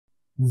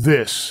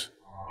This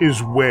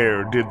is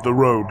Where Did the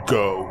Road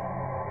Go?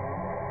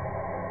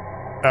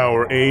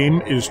 Our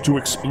aim is to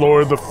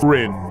explore the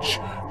fringe,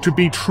 to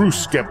be true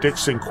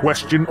skeptics and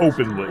question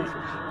openly,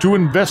 to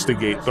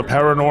investigate the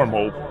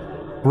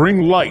paranormal,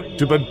 bring light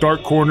to the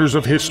dark corners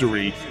of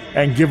history,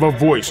 and give a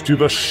voice to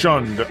the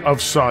shunned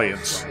of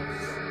science.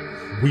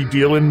 We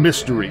deal in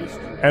mystery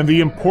and the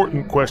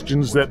important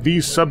questions that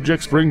these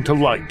subjects bring to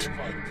light.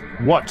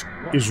 What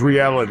is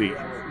reality?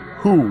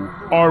 Who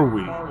are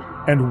we?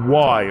 And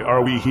why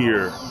are we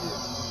here?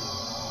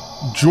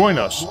 Join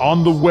us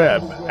on the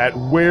web at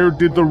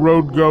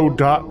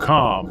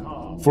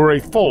wheredidtheroadgo.com for a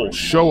full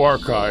show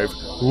archive,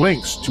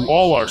 links to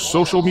all our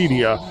social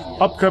media,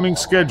 upcoming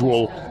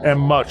schedule, and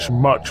much,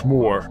 much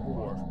more.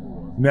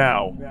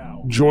 Now,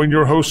 join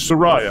your host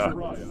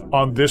Soraya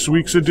on this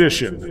week's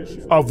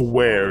edition of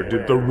Where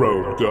Did the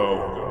Road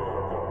Go?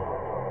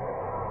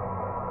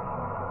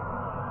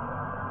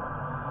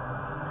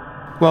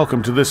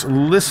 Welcome to this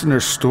listener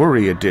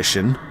story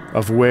edition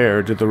of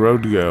Where Did the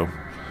Road Go?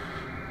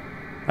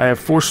 I have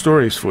 4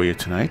 stories for you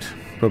tonight,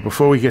 but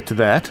before we get to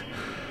that,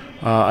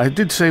 I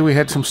did say we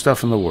had some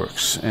stuff in the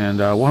works, and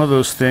one of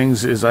those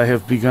things is I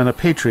have begun a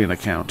Patreon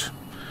account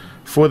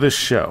for this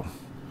show.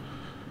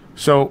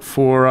 So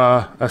for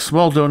a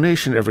small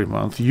donation every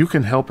month, you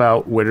can help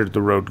out Where Did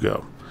the Road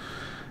Go?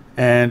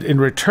 And in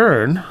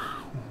return,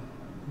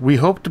 we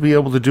hope to be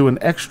able to do an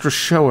extra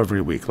show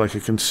every week, like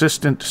a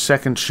consistent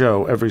second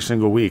show every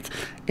single week,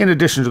 in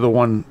addition to the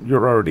one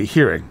you're already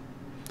hearing.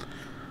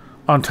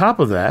 On top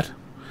of that,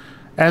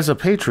 as a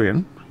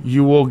Patreon,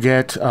 you will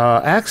get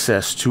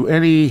access to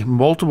any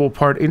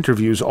multiple-part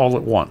interviews all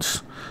at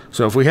once.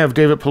 So if we have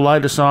David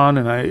Paulides on,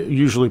 and I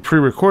usually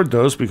pre-record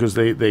those because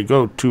they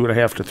go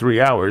 2.5 to 3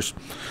 hours,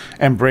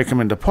 and break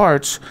them into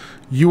parts,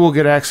 you will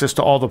get access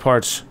to all the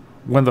parts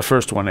when the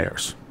first one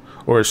airs,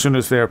 or as soon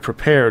as they're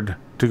prepared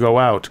to go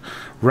out,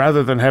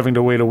 rather than having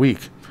to wait a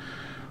week.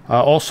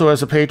 Also,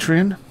 as a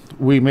Patreon,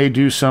 we may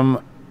do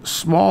some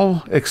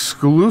small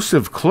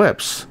exclusive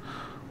clips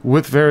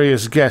with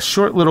various guests,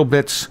 short little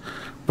bits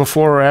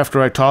before or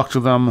after I talk to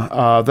them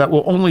that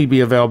will only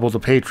be available to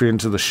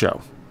Patreons of the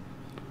show.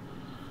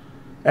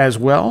 As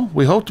well,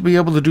 we hope to be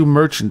able to do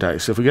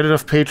merchandise. If we get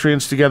enough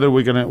Patreons together,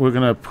 we're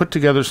gonna put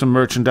together some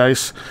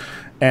merchandise,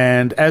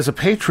 and as a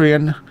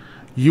Patreon,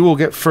 you will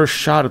get first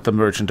shot at the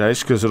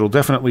merchandise because it'll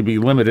definitely be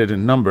limited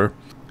in number.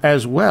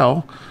 As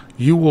well,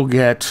 you will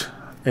get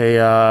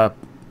a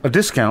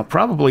discount,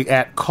 probably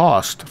at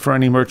cost, for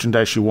any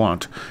merchandise you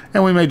want.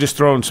 And we may just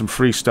throw in some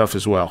free stuff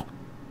as well.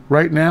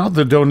 Right now,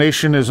 the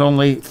donation is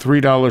only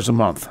 $3 a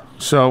month.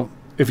 So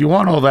if you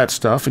want all that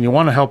stuff and you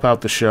want to help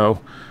out the show,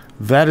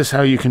 that is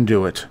how you can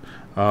do it.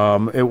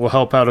 It will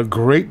help out a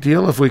great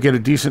deal if we get a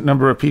decent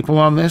number of people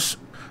on this.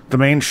 The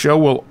main show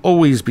will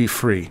always be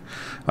free.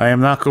 I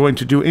am not going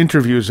to do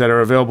interviews that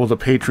are available to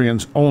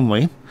Patreons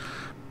only.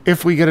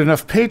 If we get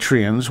enough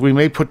Patreons, we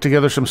may put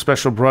together some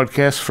special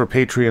broadcasts for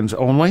Patreons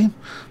only,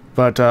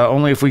 but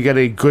only if we get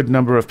a good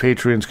number of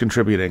Patreons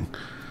contributing.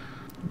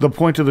 The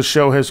point of the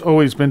show has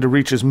always been to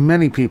reach as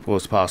many people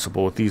as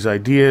possible with these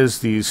ideas,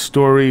 these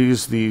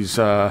stories, these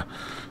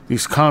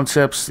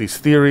concepts, these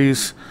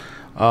theories.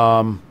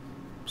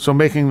 So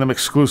making them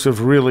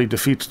exclusive really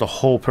defeats the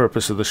whole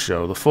purpose of the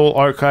show. The full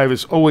archive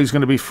is always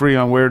going to be free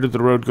on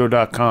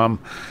wheredidtheroadgo.com,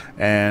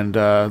 and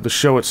the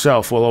show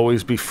itself will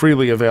always be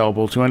freely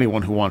available to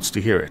anyone who wants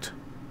to hear it.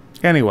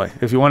 Anyway,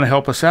 if you want to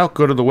help us out,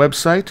 go to the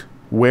website,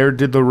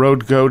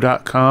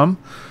 wheredidtheroadgo.com.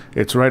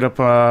 It's right up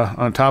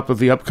on top of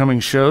the upcoming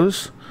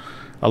shows,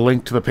 a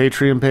link to the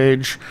Patreon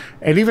page.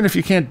 And even if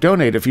you can't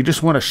donate, if you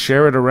just want to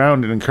share it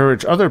around and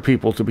encourage other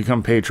people to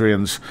become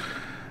Patreons,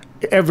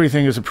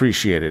 everything is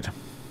appreciated.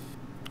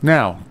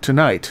 Now,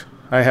 tonight,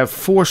 I have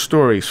 4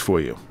 stories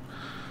for you,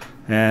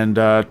 and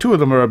 2 of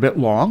them are a bit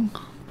long,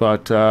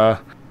 but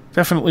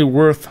definitely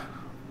worth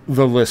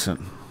the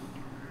listen.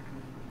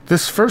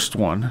 This first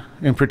one,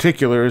 in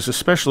particular, is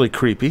especially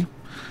creepy.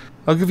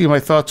 I'll give you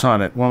my thoughts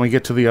on it when we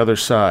get to the other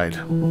side.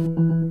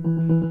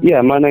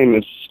 Yeah, my name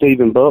is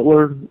Stephen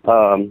Butler.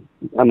 I'm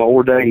an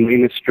ordained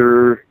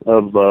minister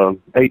of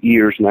 8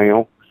 years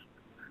now.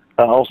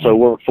 I also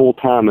work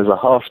full-time as a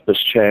hospice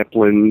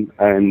chaplain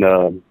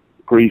and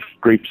grief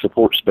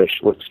support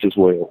specialist as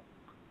well.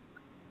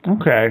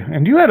 Okay,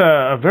 and you had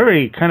a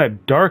very kind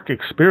of dark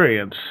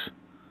experience.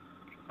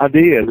 I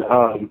did.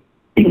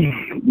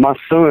 My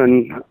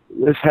son,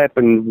 this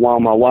happened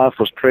while my wife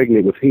was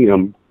pregnant with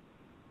him,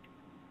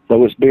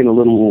 so it's been a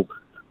little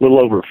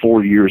over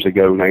 4 years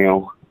ago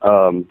now.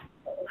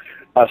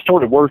 I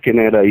started working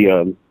at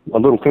a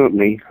little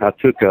company. I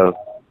took a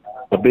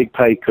big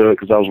pay cut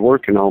because I was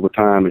working all the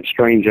time at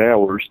strange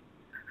hours,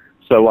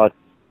 so I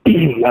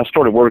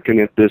started working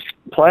at this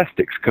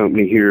plastics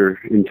company here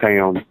in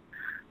town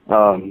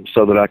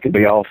so that I could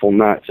be off on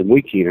nights and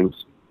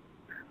weekends.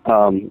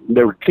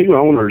 There were 2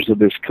 owners of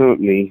this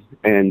company,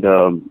 and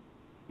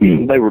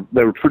they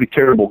were pretty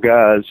terrible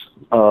guys.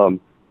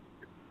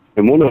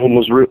 And one of them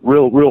was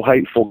real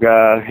hateful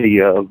guy. He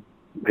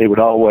would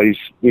always,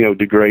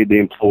 degrade the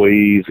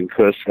employees and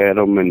cuss at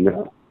them,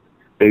 and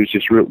He was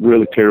just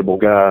really terrible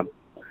guy.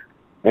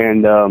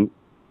 And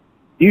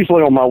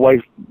usually on my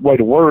way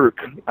to work,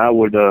 I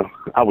would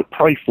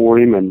pray for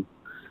him and,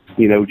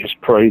 you know, just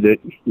pray that,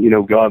 you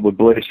know, God would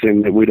bless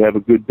him, that we'd have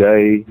a good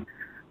day.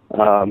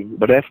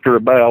 But after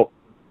about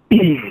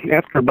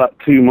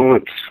 2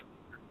 months,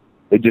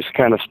 it just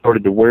kind of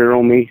started to wear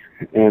on me,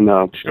 and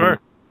Sure.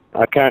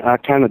 I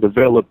kind of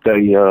developed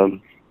a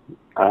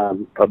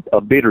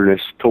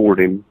bitterness toward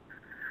him,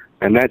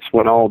 and that's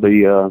when all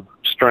the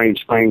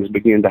strange things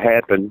began to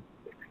happen.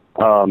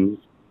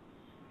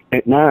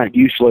 At night,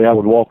 usually I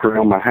would walk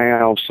around my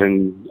house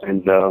and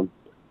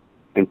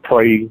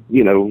pray,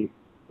 you know,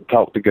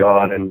 talk to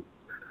God and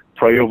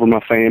pray over my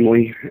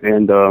family.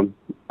 And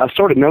I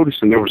started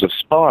noticing there was a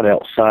spot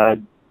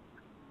outside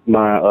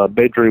my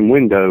bedroom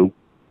window,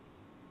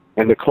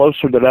 and the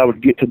closer that I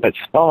would get to that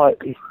spot,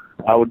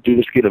 I would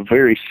just get a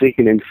very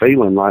sickening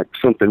feeling like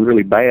something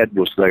really bad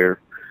was there.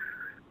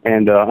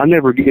 And I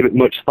never gave it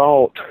much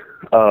thought,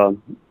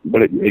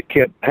 but it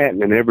kept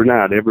happening every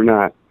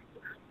night.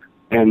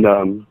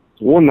 And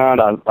one night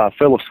I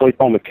fell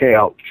asleep on the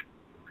couch,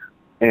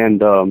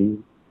 and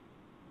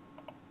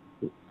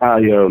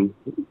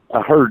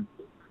I heard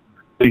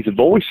these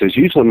voices.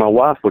 Usually my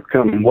wife would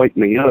come and wake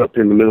me up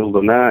in the middle of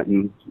the night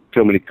and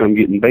tell me to come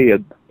get in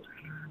bed.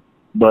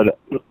 But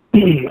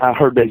I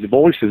heard these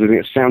voices, and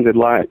it sounded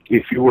like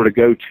if you were to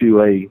go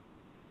to a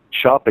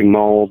shopping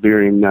mall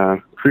during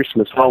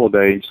Christmas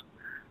holidays,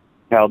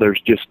 how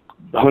there's just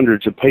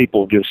hundreds of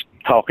people just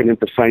talking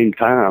at the same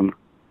time.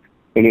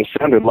 And it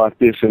sounded like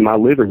this in my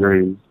living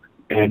room.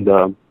 And,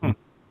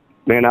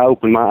 man, I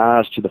opened my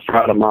eyes to the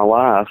fright of my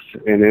life,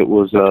 and it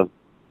was, the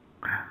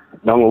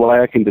only way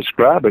I can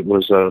describe it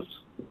was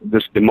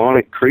this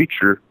demonic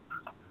creature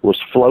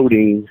was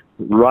floating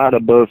right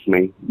above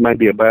me,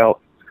 maybe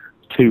about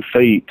 2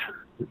 feet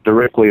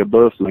directly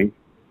above me.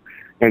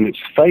 And its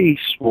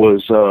face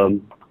was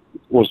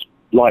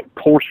like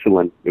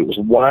porcelain. It was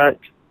white.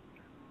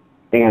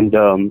 And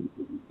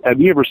have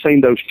you ever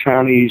seen those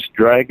Chinese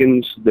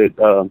dragons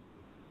that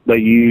they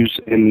use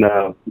in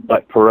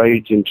like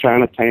parades in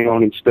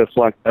Chinatown and stuff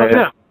like that?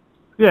 Oh,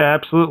 yeah,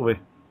 absolutely.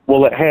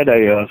 Well, it had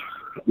a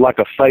like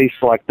a face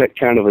like that,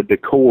 kind of a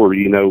decor,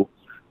 you know.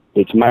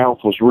 Its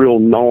mouth was real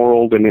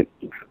gnarled, and it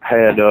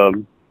had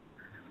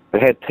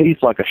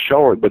teeth like a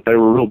shark, but they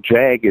were real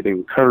jagged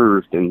and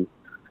curved, and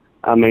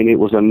I mean, it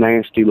was a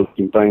nasty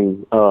looking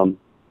thing. And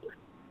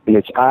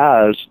its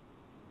eyes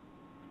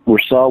were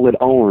solid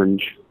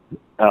orange,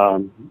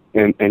 and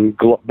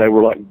they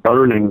were like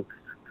burning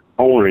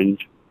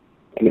orange,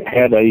 and it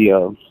had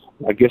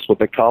I guess what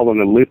they call an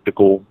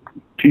elliptical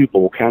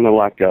pupil, kind of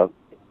like a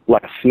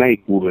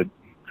snake would.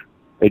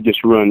 They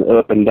just run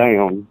up and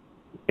down,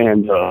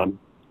 and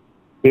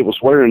it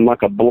was wearing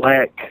like a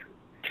black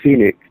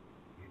tunic,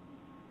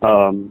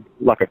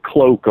 like a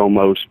cloak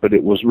almost, but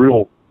it was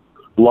real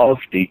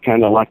lofty,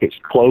 kind of like its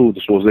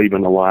clothes was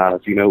even alive.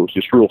 You know, it was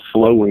just real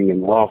flowing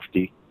and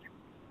lofty.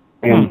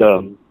 And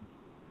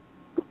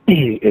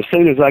as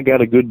soon as I got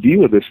a good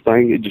view of this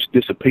thing, it just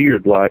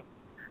disappeared, like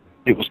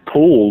it was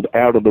pulled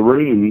out of the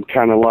room,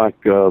 kind of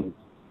like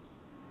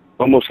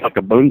almost like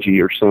a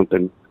bungee or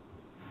something.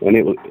 And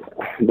it was,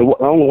 the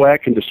only way I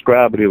can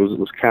describe it, it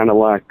was kind of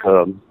like,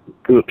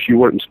 oops, you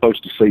weren't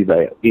supposed to see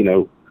that, you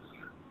know,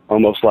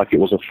 almost like it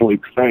was a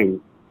fluke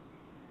thing.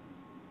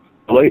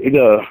 Well,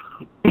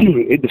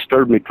 it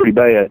disturbed me pretty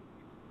bad.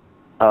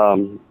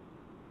 And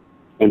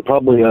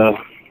probably, I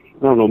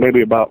don't know,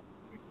 maybe about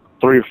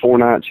 3 or 4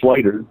 nights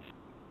later,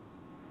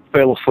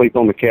 fell asleep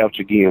on the couch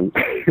again.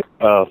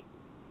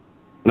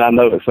 And I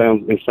know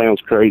it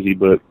sounds crazy,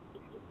 but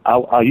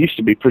I used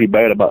to be pretty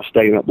bad about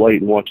staying up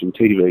late and watching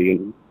TV,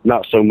 and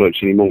not so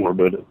much anymore.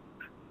 But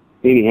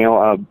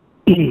anyhow,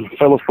 I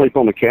fell asleep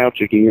on the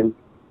couch again,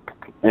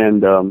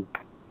 and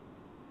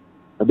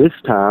this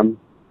time,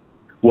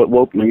 what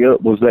woke me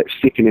up was that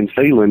sickening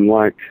feeling,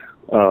 like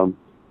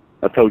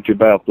I told you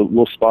about the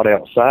little spot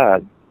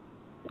outside.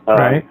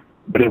 Right.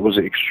 But it was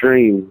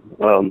extreme.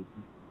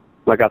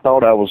 Like I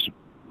thought I was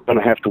going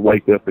to have to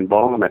wake up and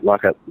vomit.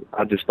 Like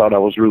I just thought I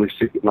was really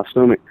sick at my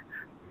stomach.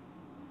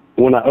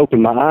 When I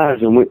opened my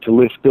eyes and went to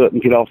lift up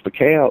and get off the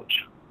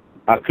couch,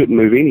 I couldn't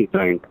move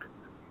anything.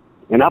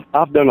 And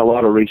I've done a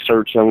lot of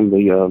research on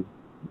the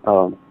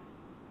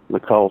they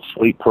call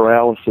sleep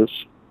paralysis.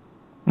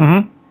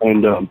 Mm-hmm.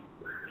 And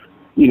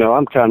you know,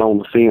 I'm kind of on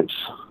the fence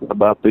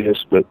about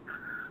this, but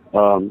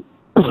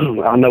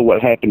I know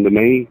what happened to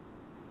me.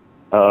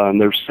 And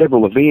there's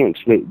several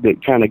events that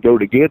kind of go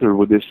together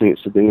with this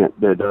incident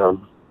that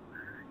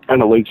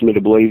kind of leads me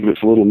to believe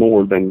it's a little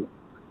more than,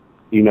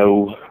 you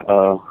know,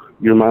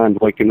 your mind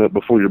waking up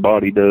before your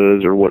body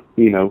does, or what,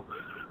 you know.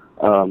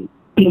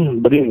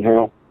 But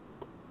anyhow,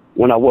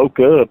 when I woke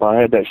up, I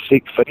had that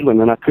sick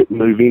feeling and I couldn't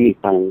move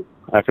anything.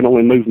 I could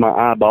only move my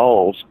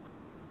eyeballs,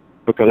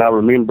 because I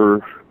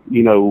remember,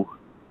 you know,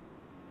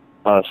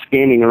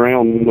 scanning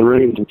around the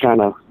room to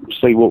kind of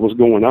see what was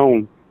going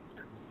on.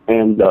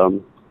 And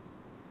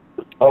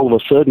all of a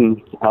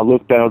sudden, I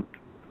looked out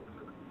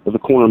of the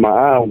corner of my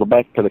eye on the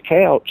back of the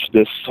couch.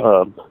 This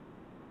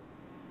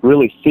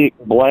really thick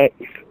black.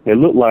 It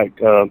looked like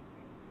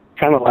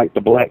kind of like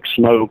the black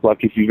smoke,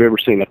 like if you've ever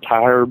seen a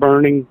tire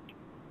burning.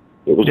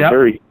 It was a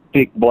very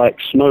thick black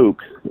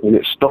smoke, and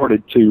it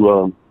started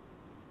to,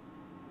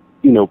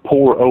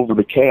 pour over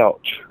the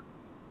couch,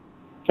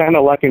 kind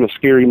of like in a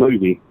scary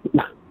movie.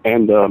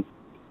 And then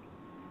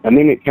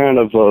it kind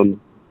of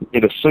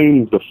it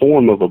assumed the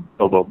form of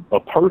a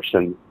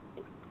person.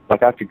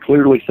 Like I could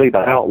clearly see the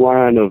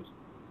outline of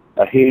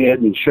a head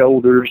and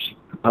shoulders,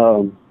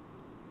 and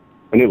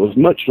it was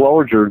much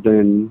larger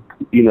than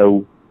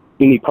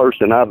any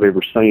person I've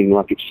ever seen.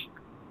 Like its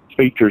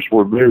features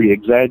were very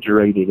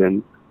exaggerated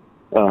and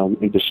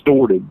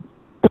distorted.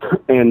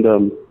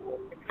 And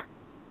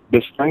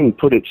this thing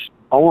put its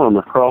arm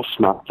across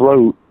my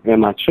throat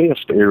and my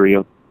chest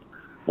area,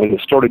 and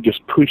it started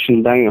just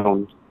pushing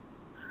down.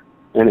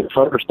 And at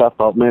first I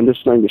thought, man,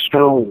 this thing is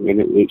strong, and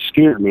it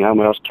scared me. I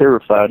mean, I was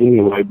terrified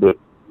anyway, but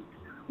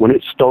when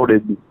it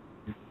started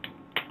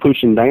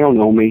pushing down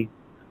on me,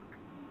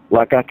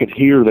 like I could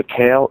hear the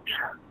couch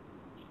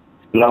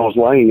that I was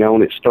laying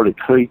on, it started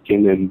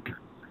creaking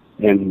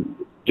and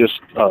just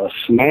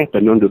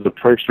snapping under the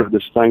pressure of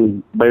this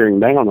thing bearing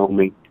down on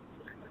me.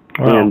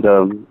 Wow.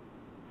 And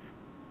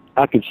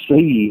I could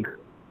see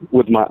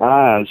with my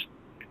eyes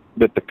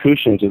that the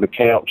cushions of the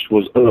couch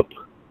was up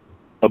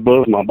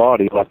above my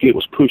body, like it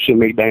was pushing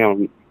me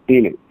down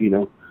in it,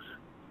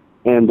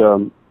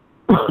 And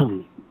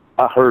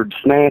I heard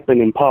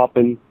snapping and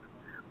popping.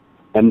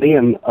 And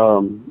then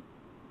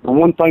the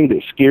one thing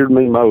that scared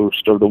me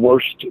most, or the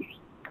worst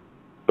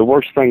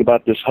thing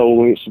about this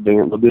whole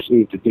incident with this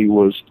entity,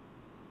 was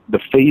the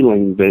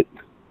feeling that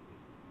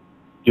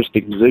just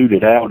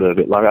exuded out of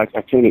it. Like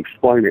I can't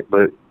explain it,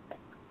 but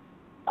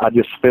I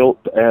just felt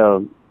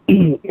an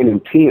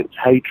intense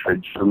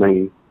hatred for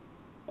me,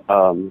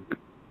 and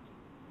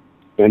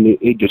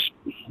it just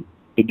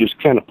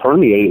kind of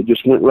permeated. It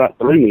just went right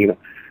through me,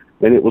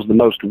 and it was the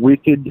most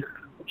wicked,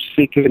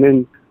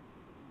 sickening,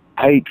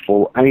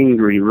 hateful,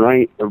 angry,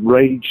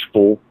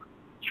 rageful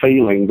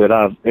feeling that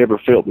I've ever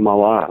felt in my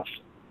life.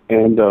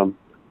 And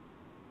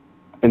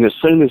as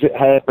soon as it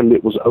happened,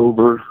 it was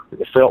over.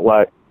 It felt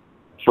like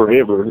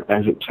forever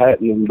as it was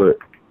happening, but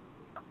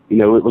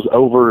it was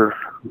over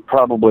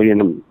probably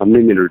in a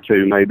minute or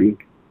two, maybe.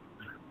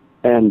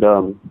 And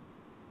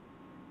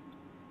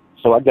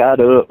so I got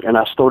up and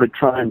I started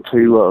trying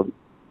to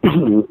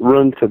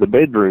run to the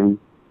bedroom.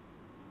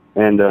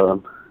 And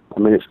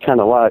it's kind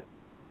of like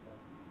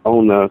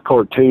on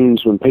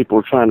cartoons when people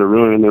are trying to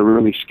run and they're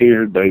really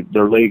scared.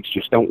 Their legs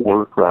just don't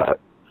work right.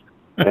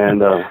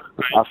 And I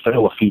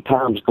fell a few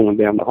times going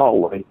down the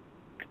hallway.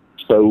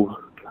 So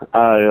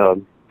I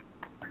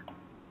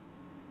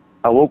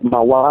woke my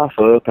wife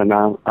up, and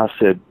I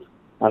said,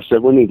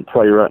 we need to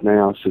pray right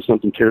now. I said,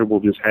 something terrible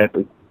just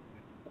happened.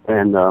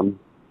 And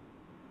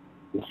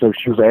so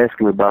she was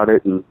asking me about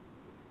it, and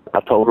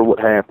I told her what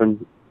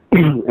happened.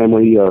 And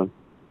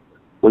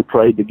we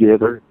prayed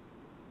together.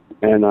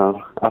 And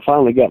I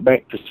finally got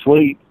back to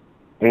sleep.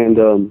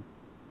 And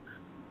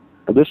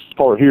this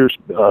part here is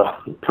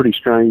pretty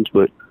strange,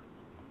 but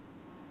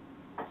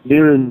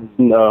during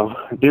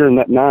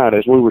that night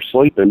as we were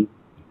sleeping,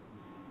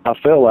 I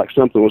felt like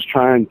something was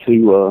trying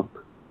to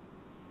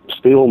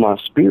steal my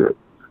spirit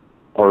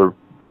or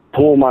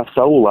pull my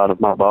soul out of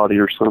my body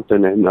or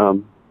something,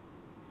 and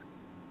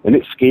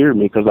it scared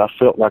me because I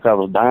felt like I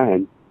was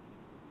dying.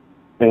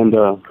 And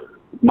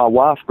my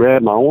wife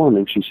grabbed my arm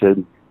and she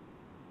said,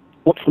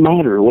 "What's the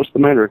matter? What's the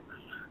matter?"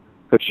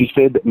 Because she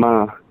said that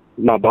my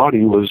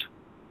body was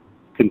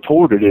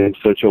contorted in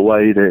such a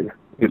way that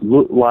it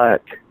looked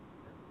like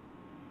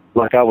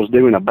I was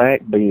doing a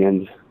back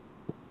bend,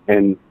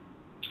 and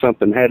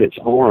something had its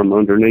arm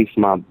underneath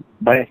my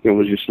back and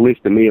was just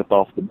lifting me up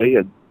off the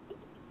bed.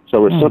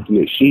 So it's something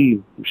that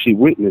she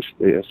witnessed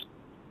this.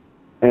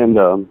 And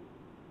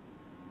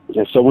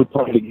so we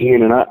prayed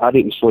again, and I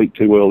didn't sleep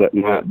too well that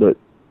night, but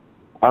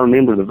I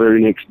remember the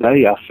very next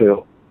day I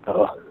felt,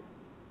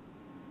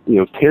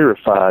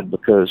 terrified,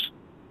 because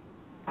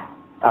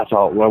I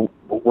thought, well,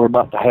 we're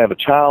about to have a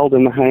child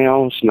in the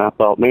house, and I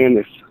thought,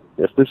 man,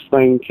 if this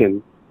thing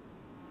can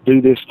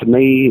do this to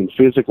me and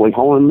physically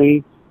harm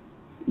me,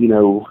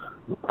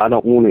 I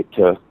don't want it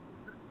to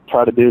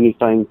try to do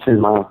anything to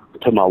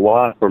my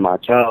wife or my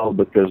child,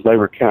 because they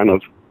were kind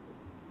of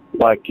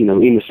like,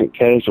 innocent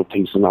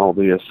casualties in all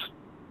this.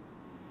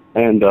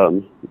 And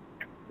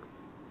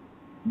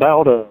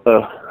about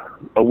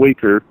a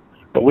week or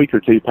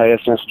two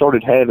passed, and I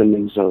started having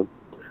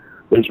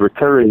these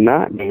recurring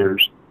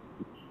nightmares,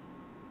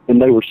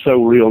 and they were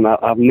so real. And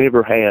I've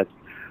never had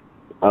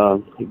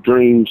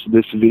dreams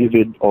this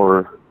vivid,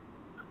 or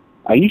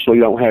I usually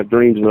don't have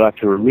dreams that I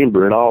can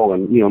remember at all.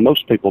 And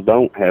most people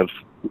don't have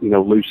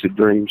lucid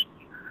dreams,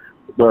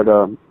 but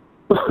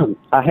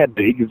I had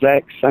the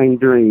exact same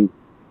dream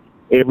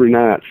every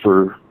night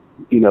for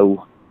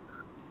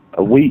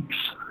weeks,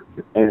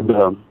 and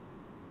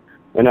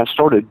I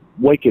started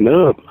waking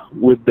up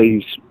with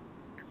these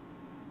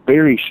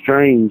very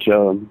strange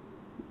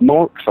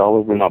marks all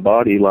over my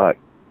body. Like,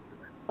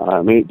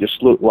 it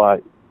just looked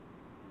like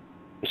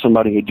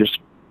somebody had just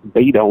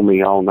beat on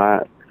me all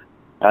night.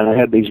 And I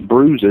had these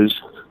bruises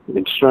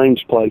in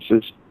strange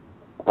places.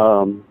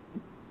 And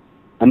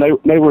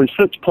they were in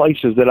such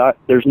places that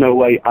there's no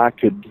way I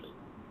could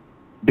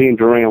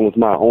bend around with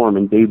my arm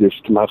and do this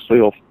to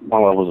myself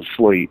while I was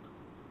asleep.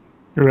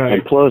 Right.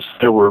 And plus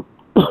there were,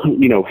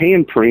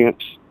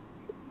 handprints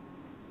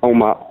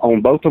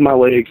on both of my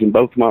legs and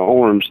both of my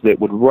arms that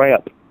would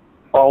wrap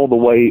all the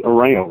way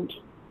around.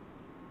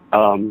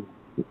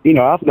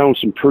 I've known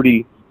some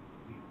pretty,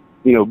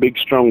 big,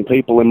 strong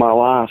people in my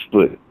life,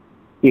 but,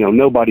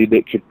 nobody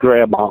that could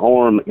grab my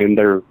arm and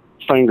their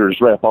fingers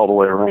wrap all the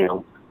way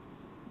around.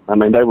 I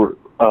mean, they were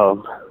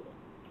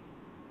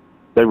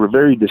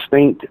very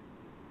distinct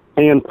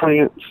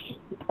handprints.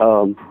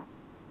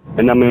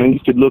 And I mean, you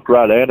could look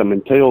right at them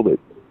and tell that,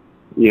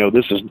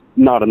 this is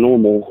not a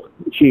normal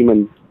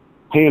human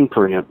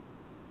handprint.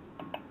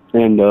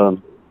 And,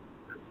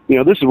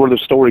 this is where the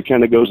story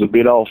kind of goes a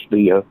bit off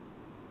the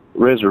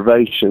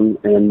reservation.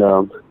 And,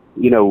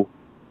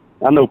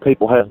 I know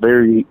people have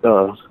very,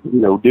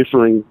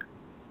 differing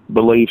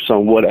beliefs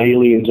on what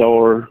aliens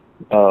are.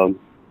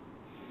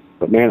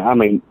 But man, I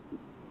mean,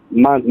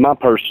 my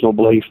personal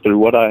belief through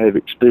what I have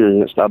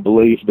experienced, I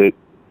believe that,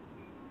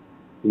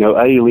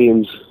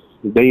 aliens,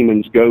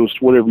 demons,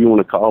 ghosts, whatever you want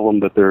to call them,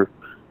 but they're,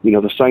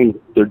 the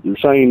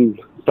same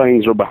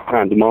things are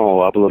behind them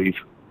all, I believe.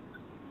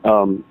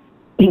 But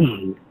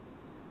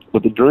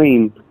the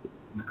dream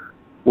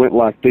went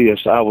like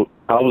this. I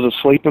was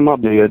asleep in my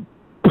bed,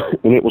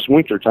 and it was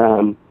winter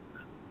time,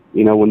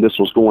 when this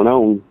was going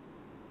on.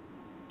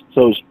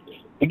 So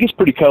it gets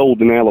pretty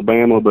cold in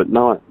Alabama, but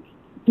not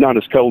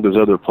as cold as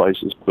other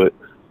places. But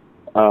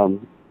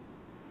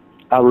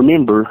I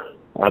remember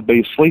I'd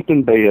be asleep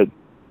in bed,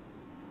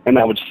 and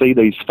I would see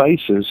these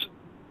faces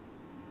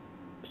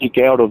peek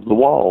out of the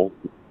wall,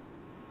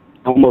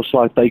 almost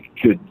like they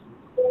could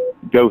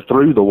go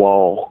through the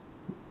wall,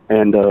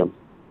 and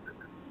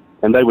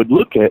they would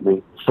look at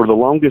me for the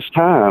longest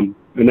time,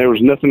 and there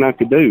was nothing I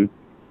could do.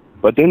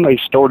 But then they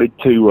started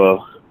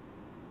to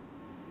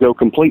go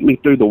completely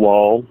through the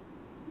wall,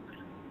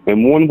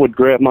 and one would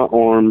grab my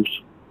arms,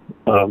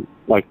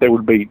 like there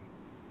would be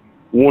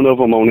one of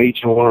them on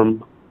each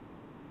arm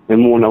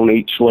and one on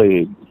each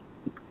leg.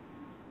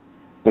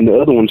 And the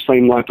other one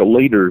seemed like a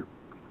leader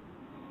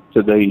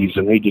to these,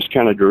 and he just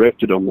kind of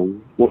directed them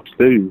on what to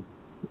do.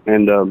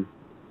 And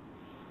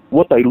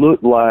what they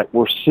looked like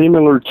were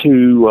similar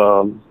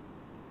to,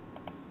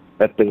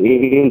 at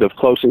the end of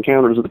Close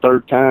Encounters of the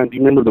Third Kind. Do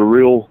you remember the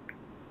real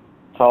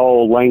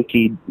tall,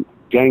 lanky,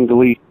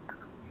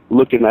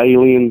 gangly-looking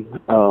alien?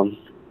 And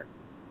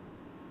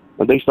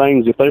these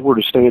things, if they were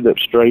to stand up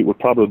straight, would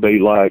probably be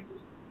like,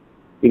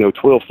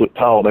 12 foot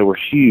tall. They were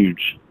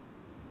huge.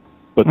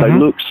 But they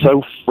looked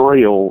so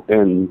frail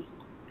and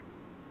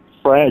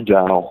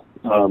fragile.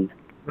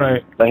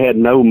 Right. They had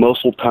no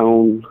muscle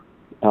tone.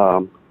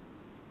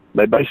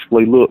 They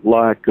basically looked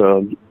like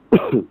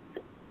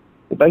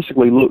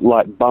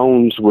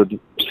bones with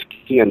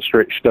skin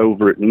stretched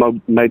over it,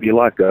 and maybe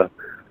like a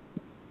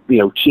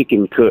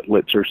chicken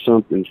cutlets or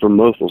something from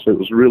muscles. It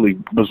was really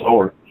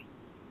bizarre.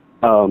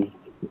 And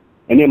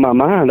in my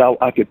mind,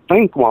 I could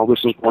think while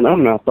this was going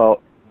on, and I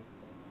thought,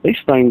 these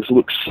things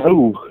look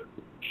so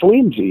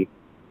flimsy.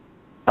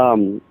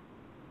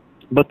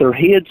 But their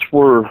heads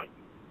were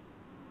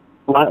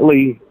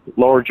slightly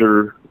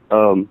larger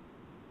than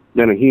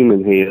a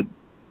human head.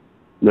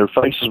 Their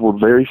faces were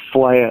very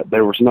flat.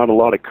 There was not a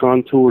lot of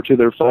contour to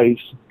their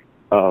face.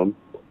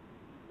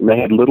 They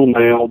had little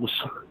mouths.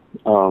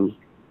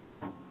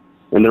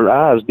 And their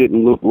eyes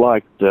didn't look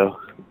like the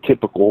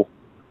typical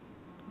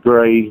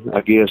gray,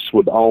 I guess,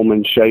 with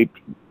almond-shaped,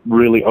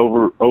 really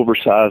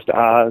oversized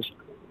eyes.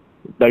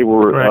 They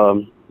were,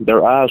 right.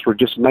 Their eyes were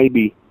just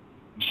maybe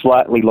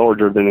slightly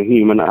larger than a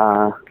human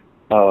eye,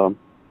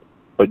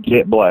 but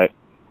jet black.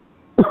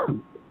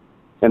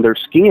 And their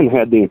skin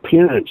had the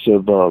appearance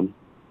of,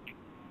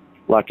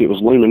 like it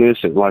was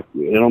luminescent, like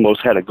it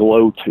almost had a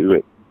glow to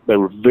it. They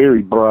were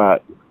very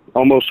bright,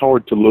 almost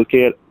hard to look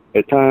at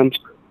times.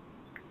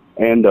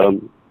 And,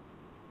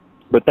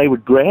 but they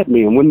would grab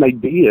me, and when they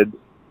did,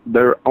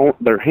 their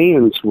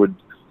hands would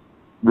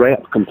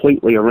wrap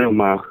completely around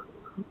my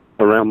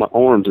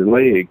arms and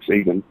legs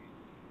even.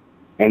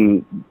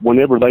 And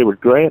whenever they would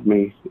grab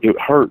me, it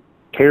hurt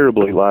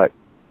terribly, like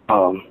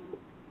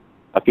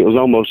it was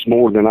almost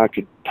more than I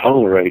could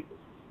tolerate.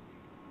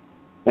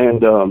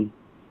 And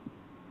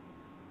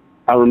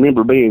I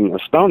remember being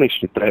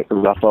astonished at that,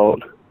 because I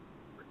thought,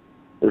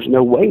 there's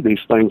no way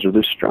these things are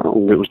this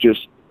strong. It was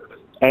just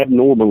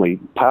abnormally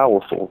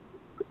powerful.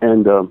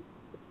 And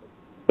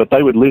but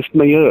they would lift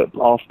me up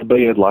off the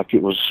bed like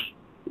it was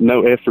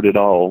no effort at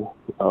all.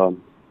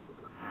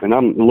 And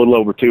I'm a little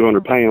over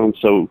 200 pounds,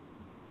 so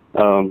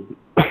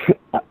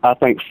I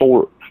think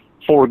four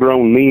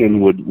grown men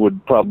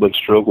would probably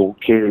struggle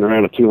carrying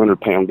around a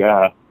 200-pound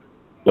guy.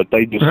 But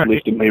they just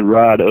lifted me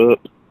right up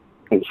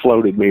and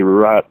floated me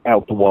right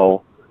out the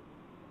wall.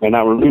 And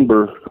I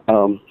remember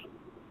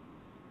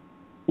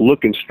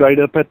looking straight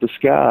up at the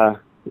sky,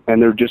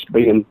 and there just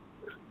being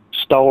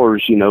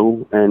stars, you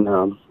know, and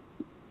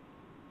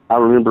I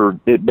remember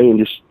it being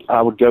just,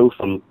 I would go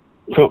from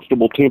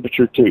comfortable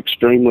temperature to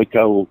extremely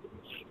cold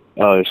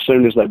as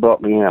soon as they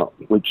brought me out,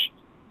 which,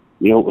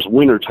 you know, it was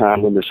winter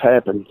time when this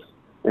happened.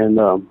 And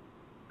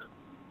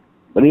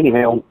but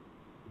anyhow,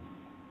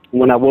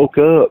 when I woke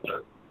up,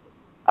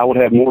 I would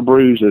have more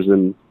bruises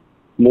and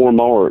more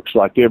marks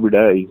like every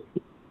day.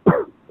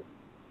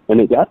 And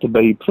it got to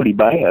be pretty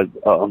bad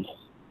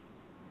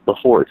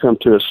before it come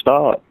to a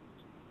stop.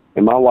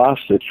 And my wife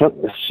said,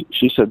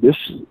 she said, this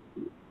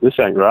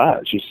ain't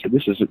right. She said,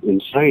 this is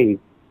insane.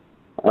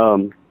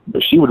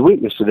 But she would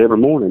witness it every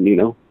morning, you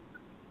know.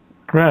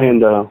 Right.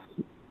 And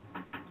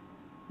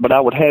but I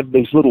would have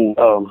these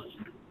little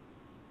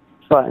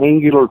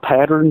triangular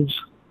patterns,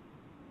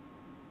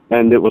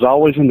 and it was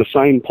always in the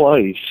same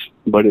place,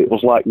 but it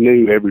was like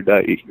new every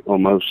day,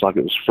 almost like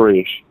it was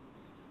fresh.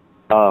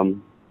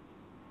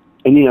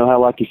 And you know how,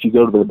 like, if you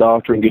go to the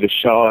doctor and get a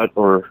shot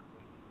or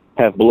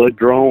have blood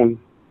drawn,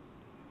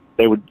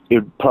 it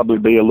would probably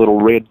be a little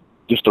red,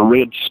 just a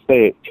red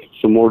speck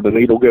from where the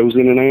needle goes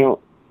in and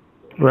out.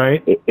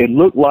 Right. It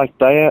looked like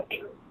that,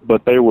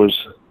 but there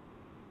was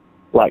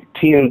like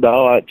 10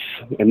 dots,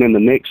 and then the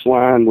next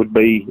line would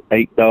be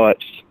 8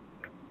 dots,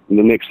 and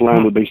the next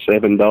line would be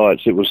 7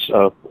 dots. It was,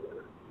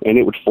 and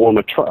it would form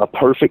a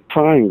perfect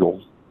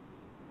triangle.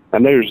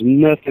 And there's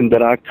nothing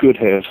that I could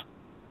have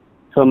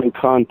come in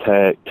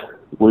contact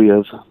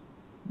with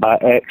by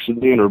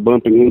accident or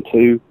bumping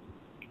into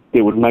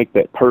that would make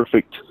that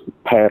perfect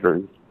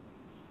pattern.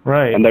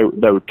 Right. And they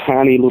were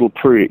tiny little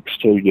pricks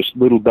too, just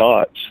little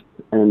dots.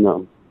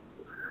 And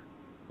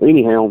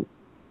anyhow,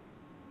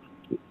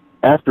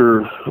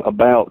 after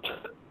about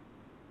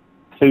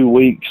 2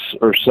 weeks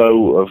or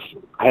so of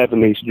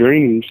having these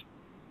dreams,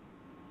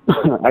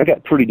 I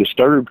got pretty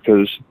disturbed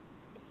because,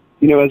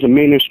 you know, as a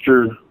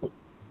minister,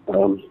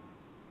 I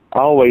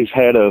always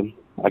had a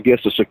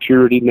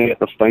security net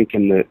of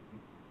thinking that,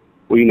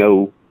 well, you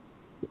know,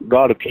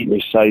 God will keep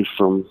me safe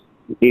from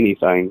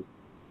anything.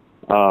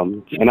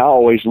 And I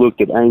always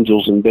looked at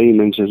angels and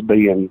demons as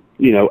being,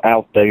 you know,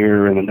 out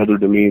there in another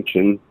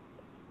dimension,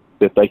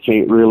 that they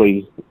can't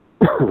really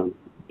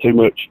too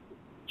much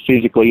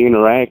physically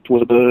interact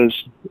with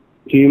us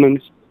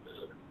humans.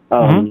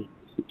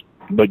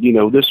 But, you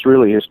know, this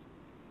really has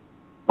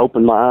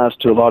opened my eyes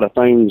to a lot of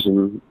things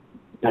and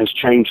has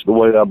changed the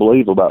way I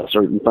believe about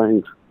certain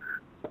things.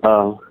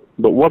 But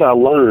what I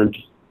learned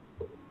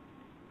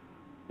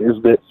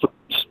is that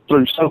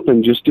through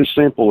something just as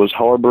simple as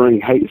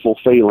harboring hateful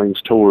feelings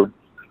toward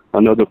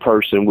another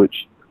person,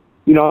 which,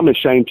 you know, I'm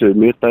ashamed to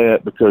admit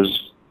that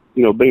because,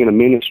 you know, being a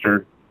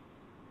minister,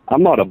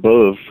 I'm not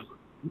above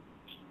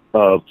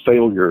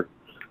failure.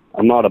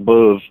 I'm not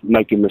above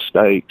making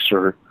mistakes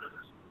or...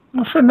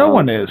 Well, sure, no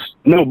one is.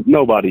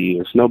 Nobody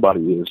is.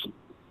 Nobody is.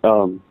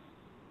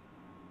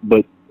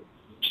 But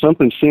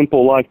something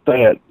simple like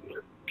that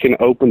can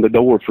open the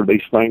door for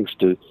these things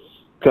to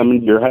come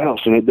into your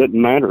house, and it doesn't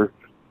matter,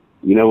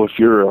 you know, if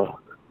you're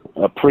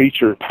a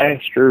preacher,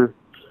 pastor,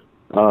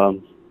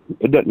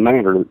 it doesn't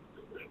matter.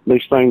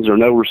 These things are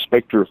no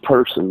respecter of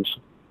persons.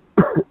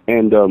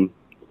 And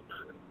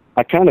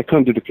I kind of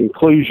come to the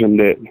conclusion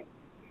that,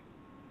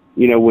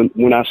 you know,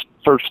 when I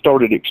first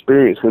started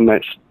experiencing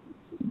that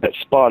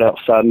spot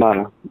outside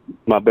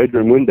my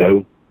bedroom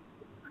window,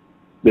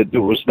 that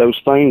there was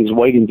those things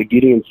waiting to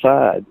get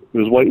inside. It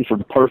was waiting for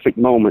the perfect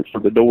moment for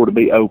the door to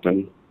be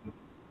open.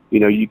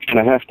 You know, you kind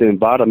of have to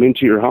invite them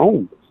into your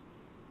home.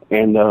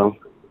 And,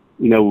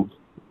 you know,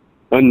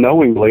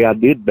 unknowingly I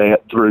did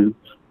that through,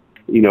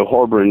 you know,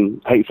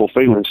 harboring hateful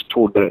feelings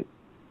toward the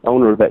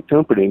owner of that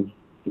company.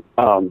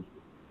 But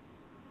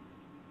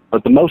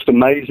the most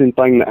amazing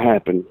thing that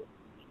happened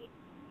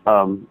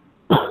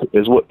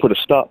is what put a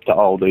stop to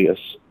all this.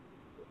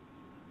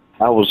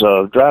 I was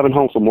driving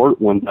home from work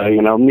one day,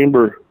 and I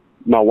remember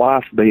my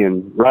wife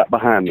being right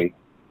behind me.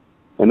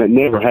 And it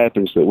never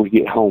happens that we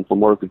get home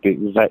from work at the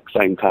exact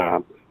same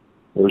time.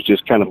 It was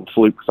just kind of a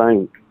fluke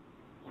thing.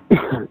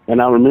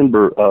 And I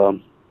remember,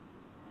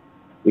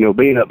 you know,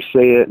 being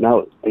upset, and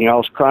I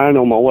was crying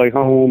on my way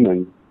home,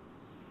 and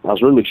I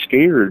was really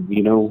scared,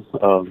 you know,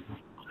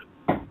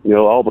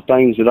 all the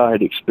things that I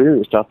had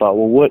experienced. I thought,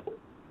 well,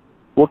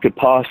 what could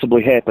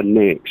possibly happen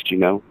next, you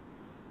know?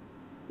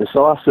 And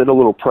so I said a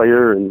little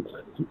prayer and,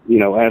 you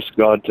know, asked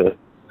God to,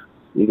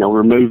 you know,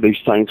 remove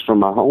these things from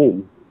my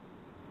home.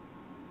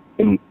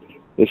 And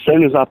as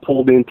soon as I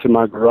pulled into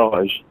my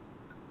garage,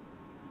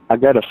 I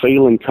got a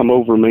feeling come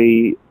over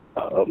me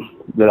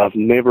that I've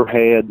never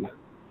had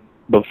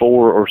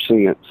before or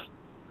since.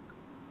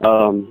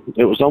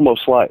 It was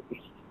almost like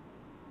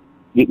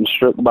getting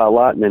struck by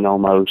lightning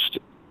almost,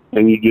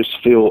 and you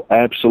just feel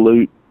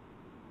absolute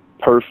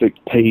perfect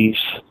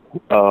peace.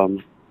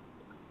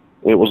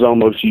 It was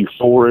almost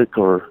euphoric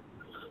or,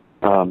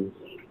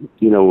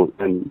 you know,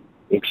 an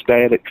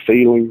ecstatic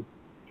feeling.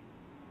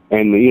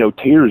 And, you know,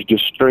 tears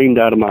just streamed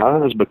out of my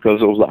eyes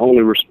because it was the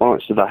only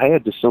response that I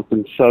had to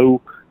something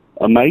so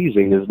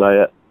amazing as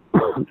that.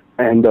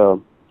 And,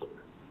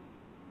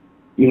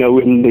 you know,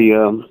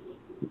 in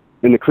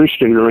in the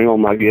Christian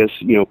realm, I guess,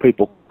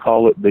 people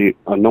call it the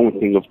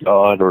anointing of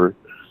God, or,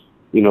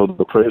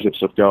 the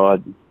presence of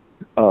God.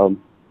 And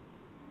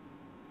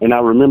I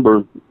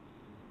remember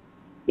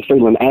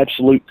feeling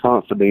absolute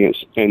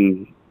confidence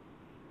and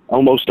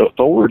almost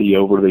authority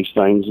over these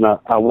things. And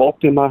I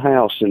walked in my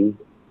house, and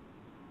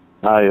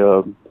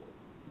I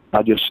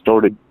just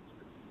started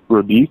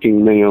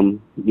rebuking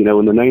them,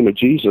 in the name of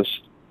Jesus.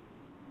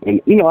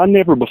 And, I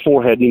never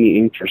before had any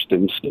interest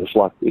in stuff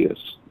like this.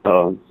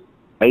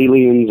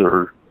 Aliens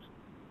or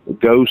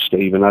ghosts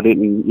even. I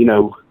didn't,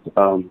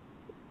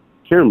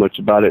 care much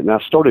about it.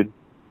 And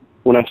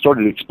when I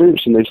started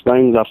experiencing these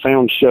things, I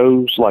found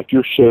shows like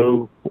your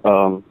show,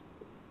 and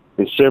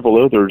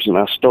several others, and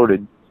I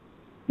started,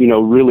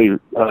 really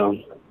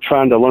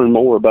trying to learn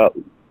more about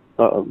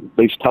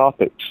these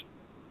topics.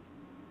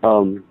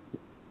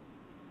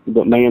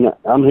 But man,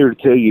 I'm here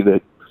to tell you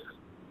that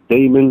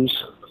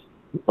demons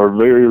are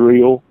very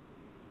real.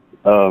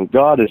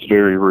 God is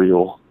very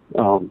real.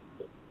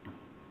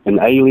 And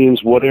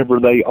aliens, whatever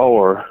they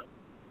are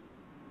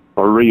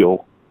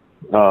real.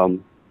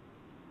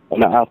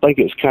 And I think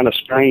it's kind of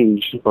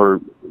strange or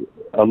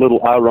a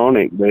little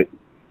ironic that,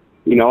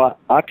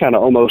 I kind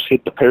of almost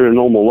hit the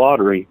paranormal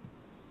lottery.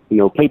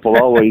 People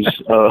always,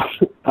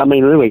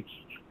 really,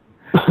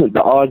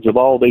 the odds of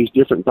all these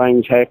different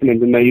things happening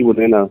to me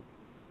within a,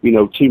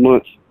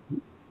 2-month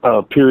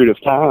period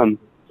of time,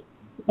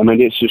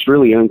 it's just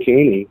really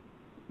uncanny.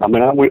 I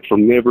went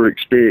from never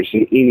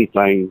experiencing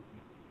anything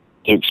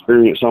to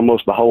experience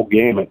almost the whole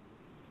gamut.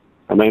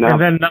 And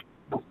then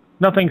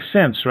nothing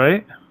since,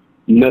 right?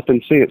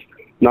 Nothing since.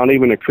 Not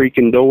even a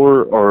creaking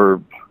door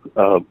or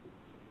a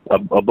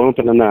bump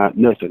in the night,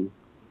 nothing.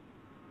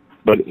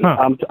 But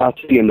I tell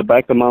you, in the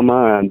back of my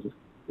mind,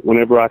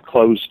 whenever I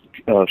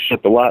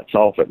shut the lights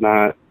off at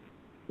night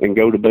and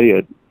go to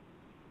bed,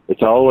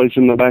 it's always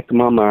in the back of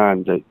my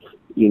mind that,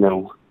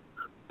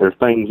 there are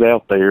things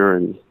out there,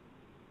 and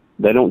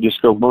they don't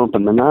just go bump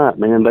in the night,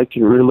 man. They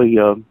can really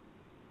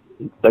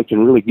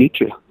get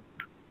you.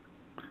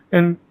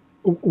 And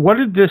what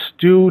did this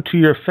do to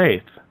your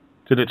faith?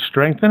 Did it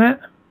strengthen it?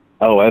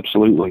 Oh,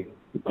 absolutely.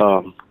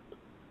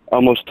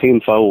 Almost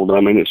tenfold.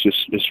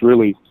 It's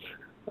really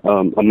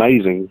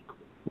amazing.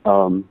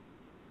 And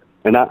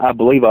I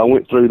believe I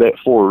went through that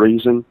for a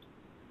reason,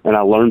 and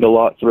I learned a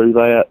lot through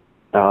that.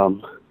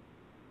 And,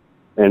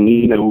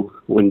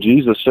 when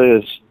Jesus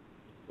says,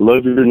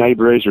 love your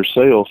neighbor as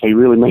yourself, he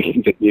really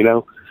means it,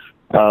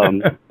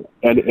 and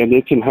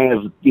it can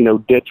have,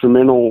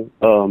 detrimental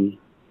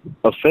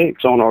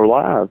effects on our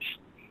lives.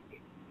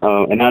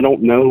 And I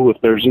don't know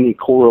if there's any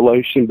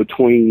correlation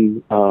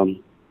between,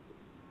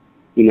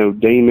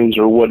 demons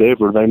or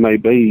whatever they may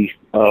be,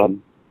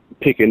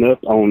 picking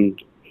up on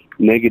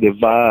negative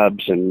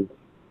vibes and,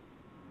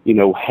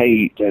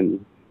 hate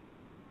and,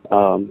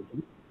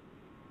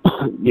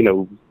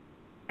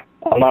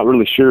 I'm not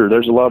really sure.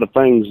 There's a lot of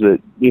things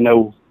that,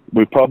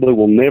 we probably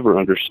will never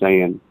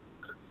understand,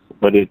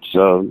 but it's,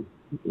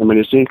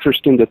 it's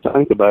interesting to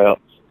think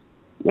about.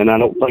 And I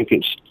don't think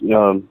it's,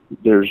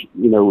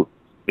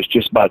 it's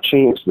just by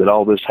chance that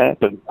all this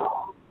happened.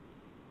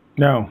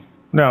 No,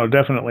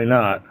 definitely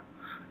not.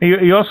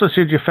 You also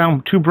said you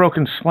found 2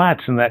 broken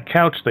slats in that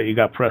couch that you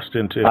got pressed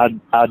into.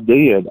 I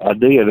did.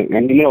 And,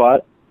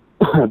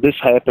 this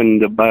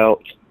happened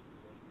about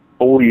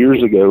 4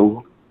 years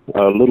ago,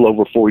 a little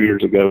over 4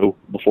 years ago,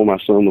 before my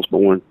son was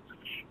born.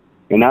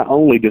 And I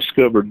only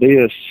discovered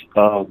this,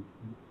 I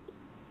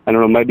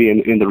don't know, maybe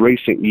in the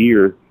recent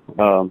year. We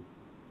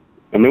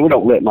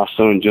don't let my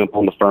son jump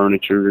on the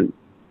furniture, and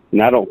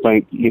I don't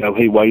think,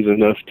 he weighs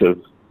enough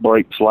to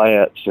break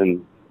slats,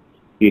 and,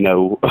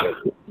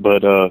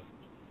 but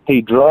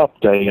he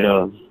dropped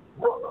a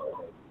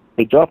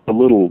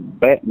little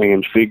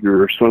Batman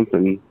figure or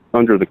something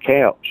under the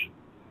couch.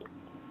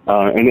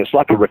 And it's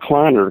like a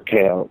recliner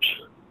couch.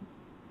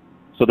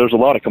 So there's a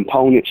lot of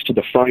components to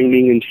the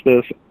framing and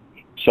stuff.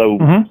 So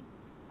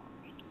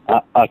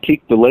I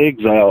kicked the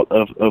legs out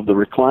of the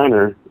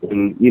recliner,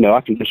 and,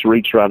 I can just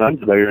reach right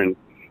under there and,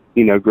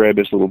 grab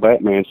this little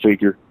Batman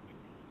figure.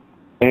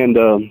 And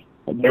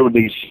there were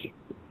these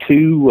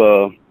 2,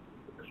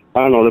 I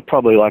don't know, they're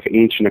probably like 1.25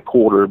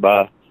 inches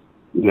by,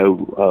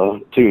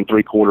 2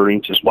 3/4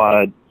 inches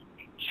wide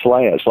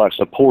slats, like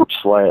support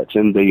slats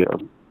in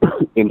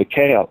the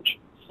couch.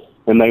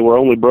 And they were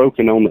only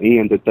broken on the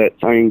end that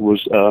thing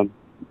was,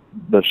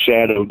 the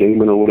shadow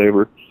demon or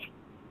whatever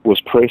was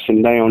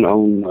pressing down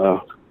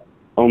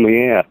on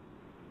the app.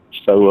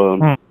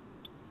 So,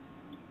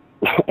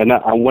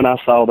 and when I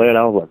saw that,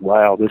 I was like,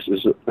 wow, this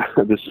is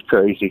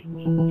crazy.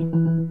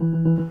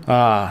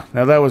 Now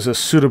that was a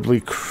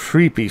suitably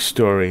creepy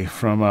story,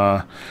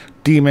 from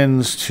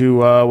demons to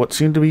what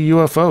seemed to be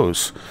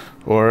UFOs,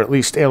 or at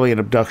least alien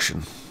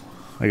abduction.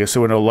 I guess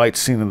there were no lights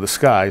seen in the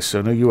sky,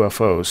 so no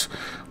UFOs,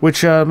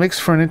 which makes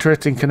for an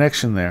interesting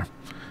connection there.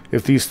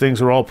 If these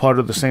things are all part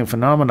of the same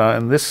phenomena,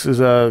 and this is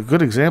a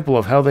good example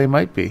of how they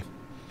might be.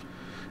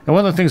 And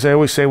one of the things I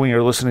always say when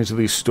you're listening to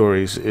these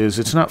stories is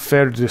it's not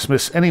fair to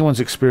dismiss anyone's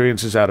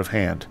experiences out of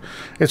hand.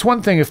 It's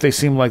one thing if they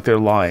seem like they're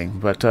lying,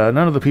 but none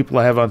of the people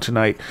I have on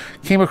tonight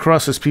came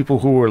across as people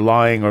who were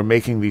lying or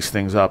making these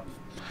things up.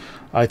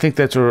 I think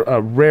that's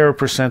a rare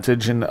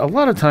percentage, and a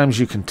lot of times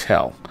you can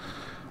tell.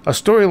 A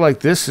story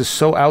like this is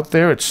so out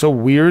there, it's so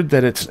weird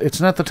that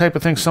it's not the type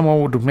of thing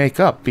someone would make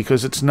up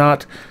because it's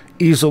not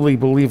easily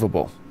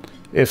believable.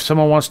 If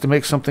someone wants to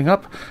make something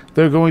up,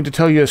 they're going to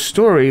tell you a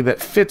story that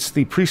fits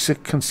the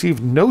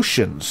preconceived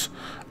notions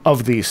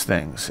of these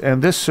things.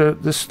 And this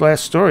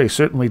last story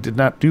certainly did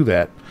not do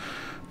that.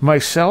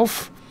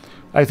 Myself,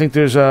 I think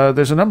there's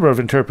a number of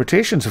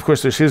interpretations. Of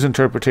course, there's his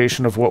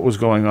interpretation of what was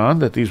going on,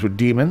 that these were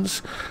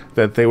demons,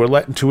 that they were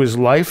let into his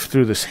life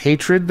through this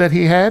hatred that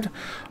he had.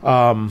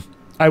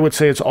 I would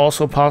say it's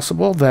also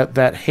possible that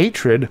that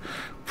hatred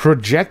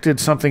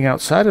projected something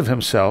outside of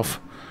himself,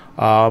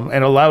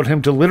 and allowed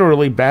him to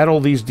literally battle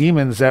these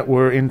demons that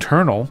were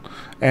internal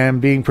and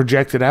being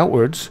projected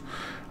outwards.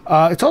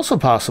 It's also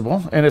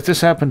possible, and if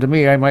this happened to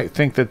me, I might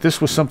think that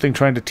this was something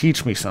trying to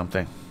teach me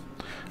something.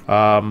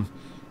 Most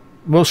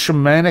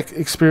shamanic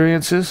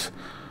experiences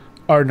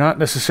are not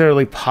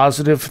necessarily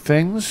positive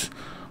things.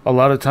 A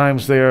lot of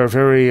times they are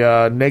very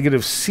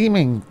negative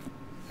seeming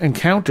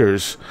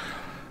encounters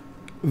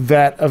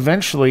that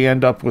eventually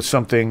end up with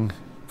something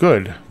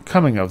good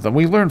coming of them.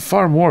 We learn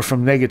far more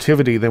from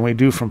negativity than we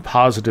do from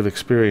positive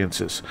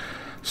experiences.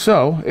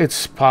 So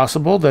it's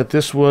possible that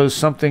this was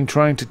something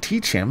trying to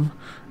teach him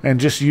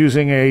and just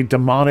using a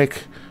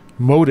demonic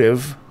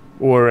motive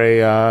or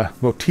a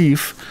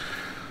motif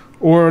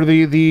or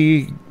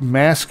the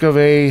mask of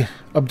a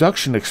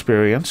abduction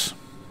experience.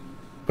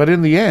 But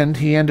in the end,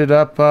 he ended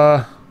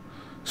up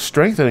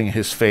strengthening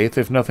his faith,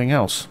 if nothing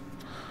else.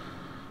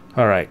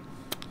 All right.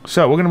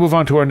 So we're going to move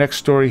on to our next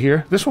story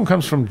here. This one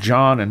comes from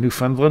John in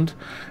Newfoundland,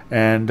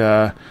 and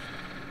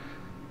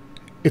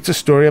it's a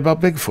story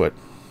about Bigfoot.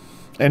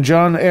 And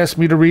John asked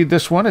me to read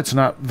this one. It's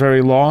not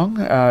very long.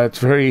 It's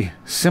very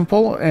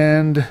simple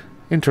and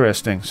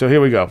interesting. So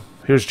here we go.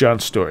 Here's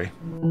John's story.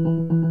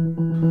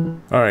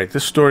 All right,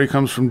 this story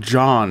comes from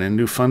John in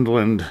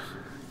Newfoundland,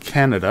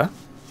 Canada.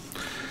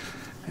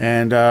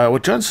 And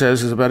what John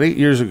says is about 8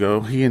 years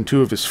ago, he and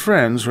two of his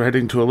friends were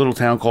heading to a little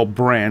town called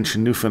Branch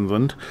in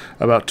Newfoundland,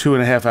 about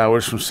 2.5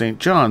 hours from St.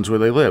 John's, where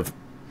they live.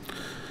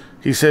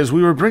 He says,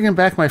 we were bringing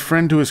back my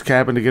friend to his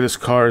cabin to get his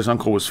car his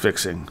uncle was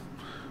fixing.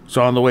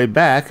 So on the way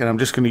back, and I'm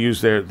just going to use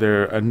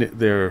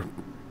their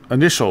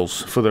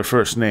initials for their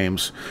first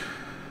names.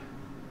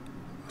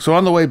 So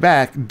on the way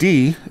back,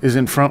 D is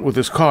in front with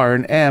his car,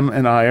 and M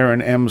and I are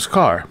in M's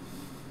car.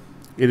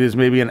 It is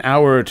maybe an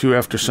hour or two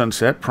after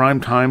sunset,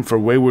 prime time for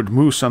wayward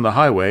moose on the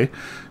highway,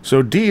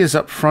 so D is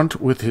up front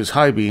with his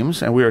high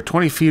beams, and we are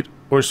 20 feet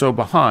or so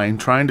behind,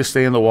 trying to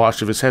stay in the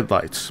wash of his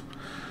headlights.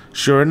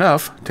 Sure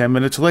enough, 10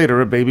 minutes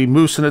later, a baby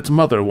moose and its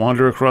mother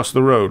wander across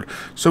the road,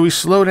 so we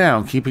slow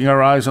down, keeping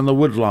our eyes on the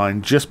wood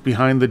line just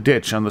behind the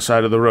ditch on the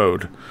side of the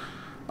road.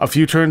 A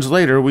few turns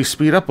later, we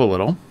speed up a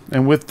little,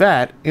 and with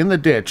that, in the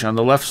ditch on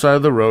the left side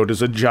of the road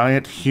is a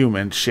giant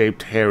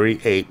human-shaped hairy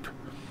ape.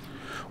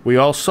 We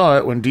all saw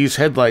it when D's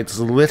headlights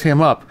lit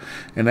him up,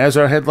 and as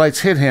our headlights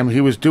hit him, he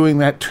was doing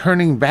that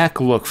turning back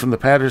look from the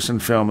Patterson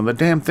film, and the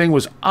damn thing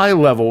was eye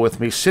level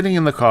with me, sitting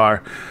in the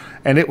car,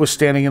 and it was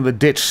standing in the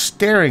ditch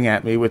staring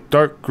at me with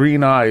dark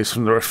green eyes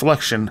from the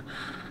reflection,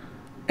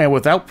 and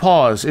without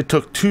pause, it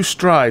took 2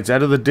 strides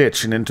out of the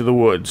ditch and into the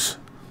woods.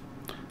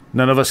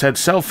 None of us had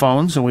cell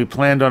phones, and we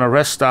planned on a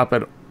rest stop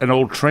at an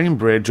old train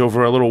bridge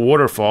over a little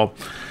waterfall,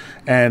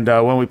 and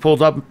when we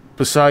pulled up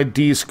beside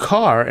Dee's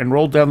car and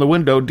rolled down the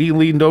window, Dee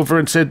leaned over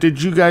and said,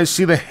 "Did you guys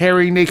see the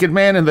hairy naked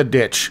man in the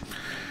ditch?"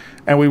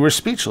 And we were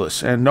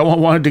speechless, and no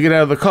one wanted to get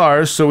out of the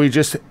cars, so we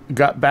just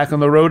got back on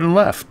the road and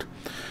left.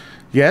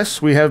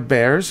 Yes, we have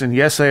bears, and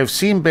yes, I have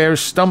seen bears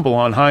stumble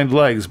on hind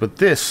legs, but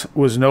this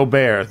was no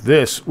bear.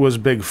 This was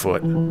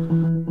Bigfoot.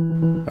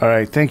 All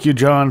right, thank you,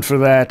 John, for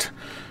that.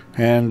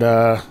 And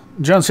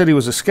John said he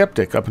was a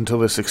skeptic up until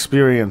this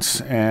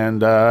experience,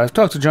 and I've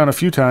talked to John a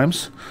few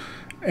times,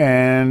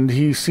 and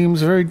he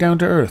seems very down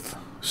to earth.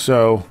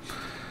 So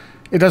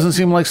it doesn't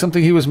seem like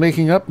something he was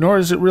making up, nor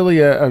is it really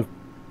a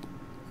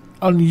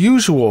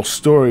unusual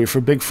story for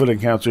Bigfoot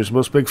encounters.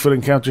 Most Bigfoot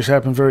encounters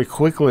happen very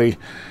quickly,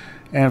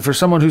 and for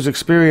someone who's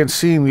experienced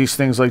seeing these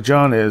things like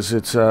John is,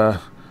 it's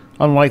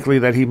unlikely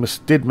that he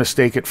did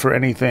mistake it for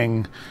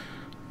anything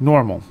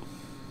normal.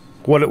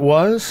 What it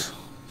was?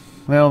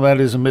 Well, that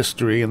is a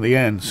mystery in the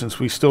end, since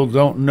we still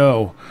don't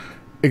know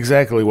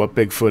exactly what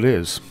Bigfoot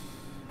is.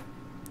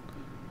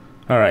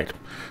 All right,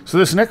 so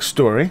this next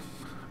story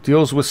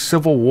deals with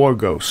Civil War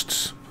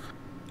ghosts.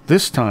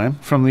 This time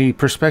from the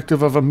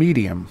perspective of a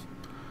medium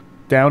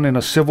down in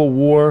a Civil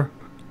War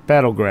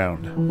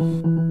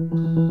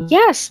battleground.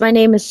 Yes, my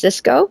name is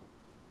Cisco,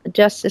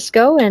 just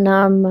Cisco, and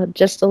I'm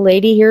just a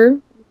lady here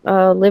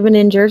living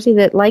in Jersey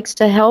that likes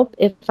to help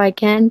if I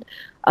can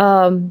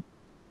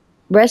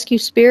rescue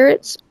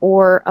spirits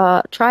or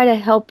try to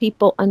help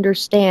people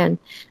understand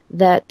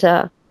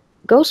that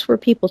ghosts were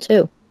people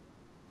too.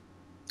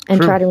 And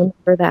True. Try to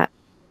remember that.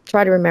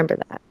 try to remember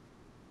that.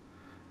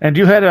 And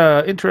you had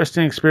an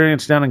interesting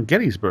experience down in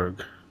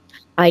Gettysburg.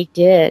 I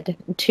did.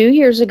 2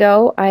 years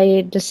ago,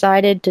 I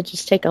decided to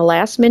just take a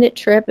last-minute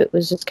trip. It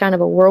was just kind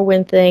of a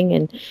whirlwind thing,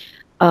 and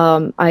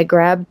I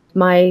grabbed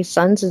my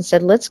sons and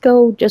said, let's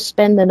go just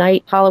spend the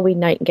night, Halloween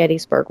night in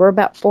Gettysburg. We're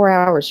about 4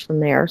 hours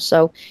from there.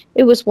 So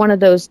it was one of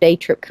those day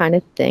trip kind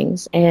of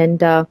things.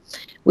 And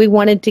we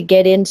wanted to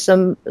get in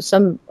some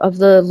of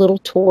the little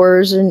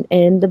tours and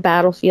the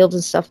battlefields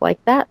and stuff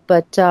like that.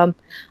 But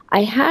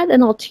I had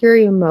an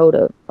ulterior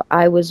motive.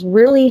 I was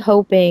really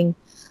hoping,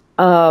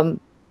 I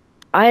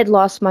had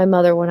lost my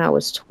mother when I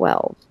was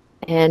 12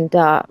 and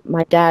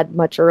my dad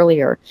much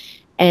earlier.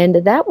 And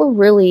that will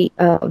really...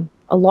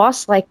 a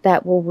loss like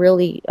that will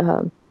really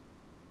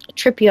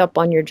trip you up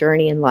on your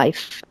journey in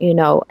life, you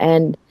know.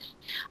 And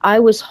I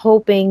was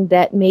hoping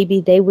that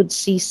maybe they would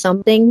see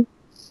something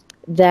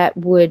that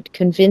would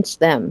convince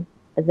them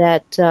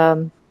that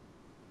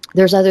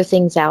there's other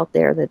things out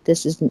there, that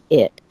this isn't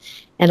it.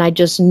 And I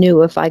just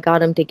knew if I got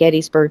them to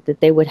Gettysburg that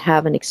they would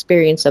have an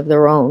experience of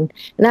their own.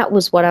 And that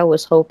was what I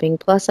was hoping.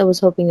 Plus, I was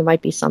hoping there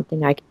might be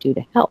something I could do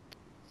to help.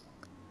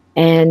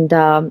 And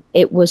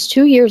it was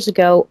 2 years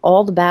ago.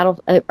 All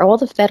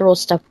the federal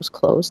stuff was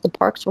closed. The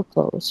parks were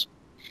closed,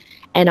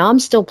 and I'm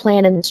still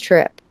planning this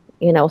trip.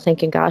 You know,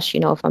 thinking, gosh, you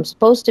know, if I'm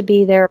supposed to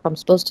be there, if I'm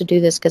supposed to do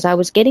this, because I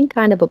was getting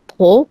kind of a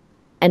pull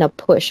and a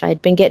push. I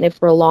had been getting it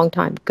for a long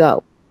time.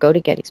 Go to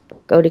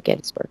Gettysburg. Go to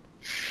Gettysburg.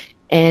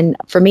 And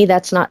for me,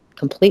 that's not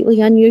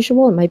completely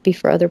unusual. It might be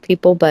for other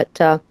people, but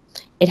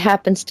it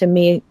happens to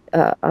me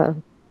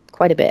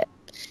quite a bit.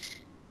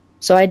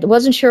 So I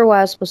wasn't sure why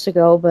I was supposed to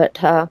go,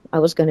 but I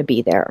was going to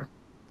be there.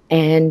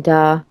 And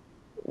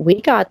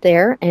we got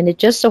there, and it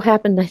just so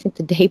happened, I think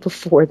the day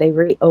before, they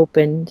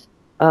reopened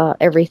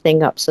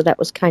everything up. So that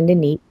was kind of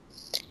neat.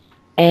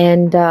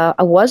 And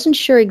I wasn't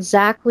sure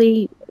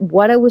exactly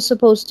what I was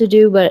supposed to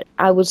do, but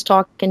I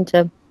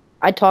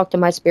talked to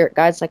my spirit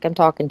guides like I'm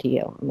talking to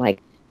you. I'm like,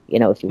 you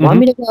know, if you want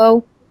me to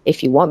go,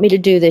 if you want me to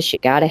do this, you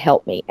got to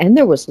help me. And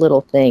there was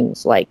little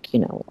things like, you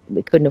know,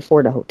 we couldn't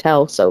afford a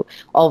hotel. So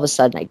all of a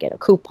sudden I get a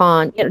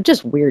coupon, you know,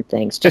 just weird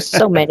things, just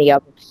so many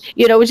of them,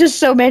 you know, just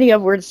so many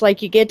of them where it's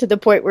like you get to the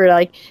point where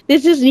like,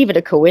 this isn't even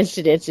a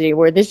coincidence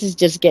anymore. This is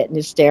just getting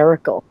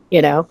hysterical,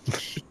 you know?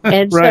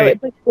 And right.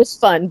 So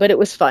it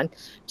was fun.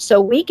 So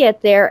we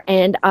get there,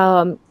 and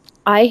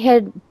I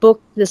had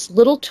booked this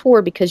little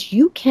tour because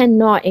you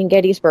cannot in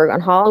Gettysburg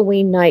on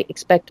Halloween night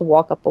expect to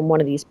walk up on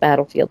one of these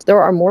battlefields.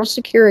 There are more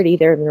security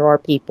there than there are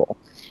people,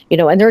 you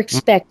know, and they're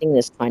expecting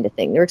this kind of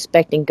thing. They're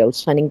expecting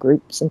ghost hunting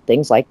groups and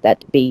things like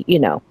that to be, you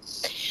know,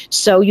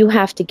 so you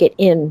have to get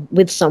in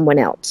with someone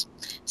else.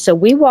 So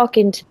we walk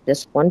into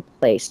this one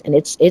place, and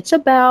it's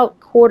about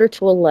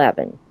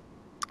 10:45,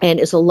 and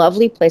it's a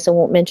lovely place. I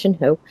won't mention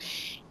who.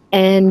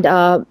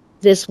 And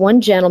this one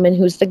gentleman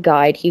who's the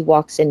guide, he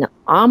walks in, an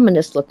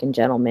ominous-looking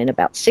gentleman,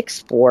 about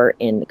 6'4",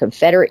 in the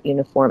Confederate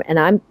uniform, and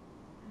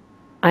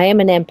I am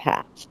an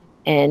empath.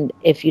 And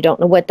if you don't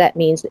know what that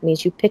means, it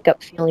means you pick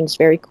up feelings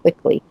very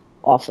quickly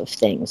off of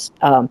things.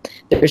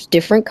 There's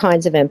different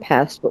kinds of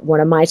empaths, but one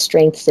of my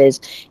strengths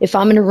is if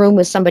I'm in a room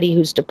with somebody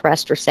who's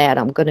depressed or sad,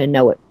 I'm going to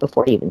know it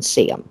before I even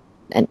see them.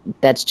 And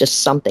that's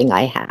just something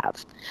I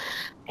have.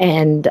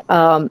 And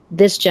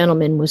this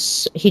gentleman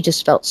he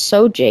just felt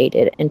so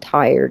jaded and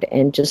tired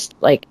and just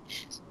like,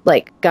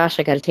 gosh,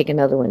 I got to take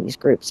another one of these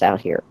groups out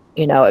here.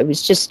 You know, it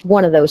was just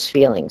one of those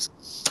feelings.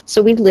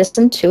 So we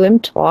listened to him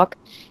talk.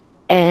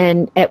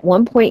 And at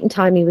one point in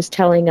time, he was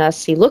telling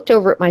us, he looked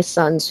over at my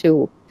sons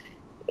who,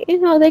 you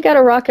know, they got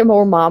a rock and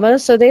roll mama.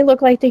 So they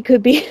look like they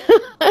could be,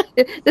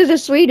 they're the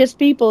sweetest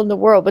people in the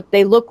world, but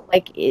they look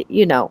like,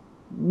 you know,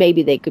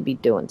 maybe they could be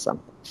doing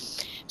something.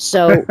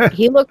 So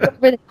he looked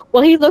over there.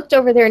 Well, he looked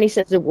over there and he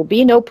says, there will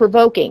be no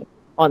provoking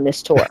on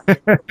this tour.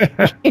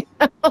 You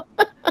know?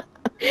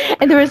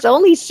 And there was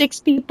only 6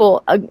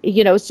 people,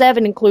 you know,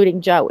 7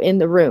 including Joe in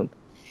the room.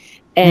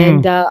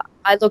 And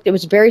I looked, it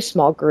was a very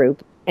small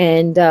group.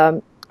 And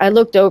I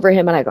looked over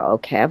him and I go,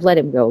 okay, I've let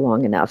him go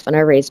long enough. And I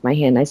raised my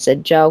hand. I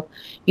said, Joe,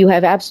 you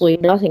have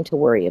absolutely nothing to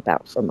worry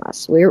about from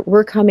us.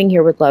 We're coming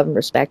here with love and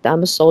respect.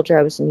 I'm a soldier.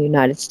 I was in the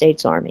United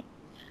States Army.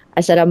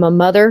 I said, I'm a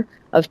mother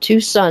of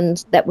 2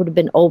 sons that would have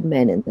been old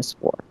men in this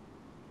war.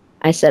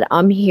 I said,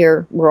 I'm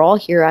here. We're all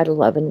here out of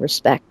love and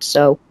respect.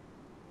 So,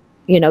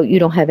 you know, you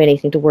don't have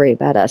anything to worry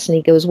about us. And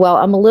he goes, well,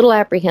 I'm a little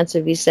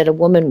apprehensive. He said a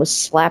woman was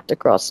slapped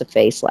across the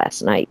face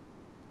last night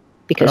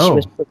because she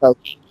was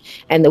provoking.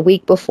 And the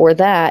week before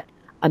that,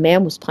 a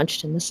man was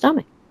punched in the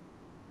stomach.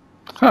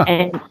 Huh.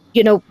 And,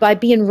 you know, by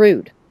being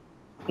rude.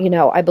 You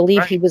know, I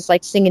believe he was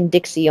like singing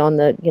Dixie on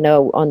the, you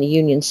know, on the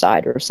Union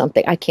side or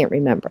something. I can't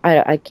remember.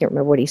 I can't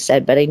remember what he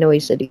said, but I know he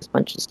said he was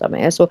punched in the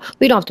stomach. I said, well,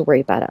 we don't have to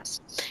worry about us.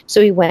 So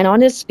he went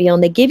on his spiel,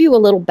 and they give you a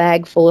little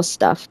bag full of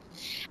stuff.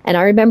 And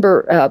I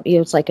remember, you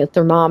know, it's like a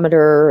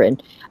thermometer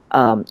and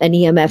an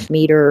EMF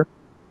meter,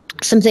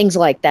 some things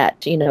like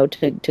that, you know,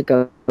 to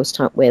go ghost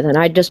hunt with. And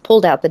I just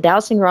pulled out the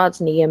dowsing rods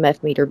and the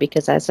EMF meter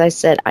because, as I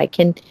said, I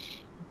can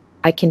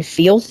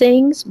feel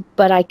things,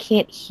 but I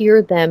can't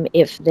hear them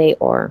if they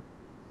are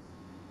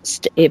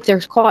if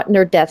they're caught in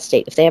their death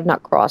state, if they have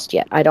not crossed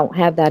yet, I don't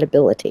have that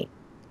ability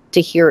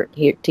to hear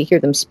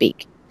them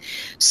speak.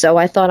 So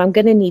I thought I'm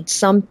going to need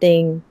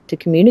something to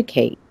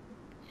communicate.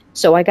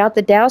 So I got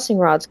the dowsing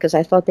rods because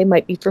I thought they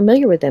might be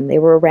familiar with them. They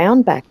were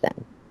around back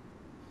then.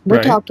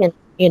 We're talking,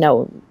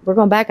 we're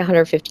going back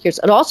 150 years.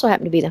 It also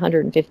happened to be the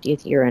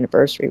 150th year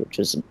anniversary, which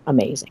was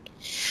amazing.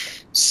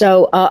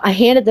 So I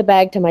handed the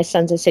bag to my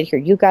sons. I said, here,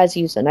 you guys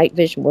use the night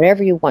vision,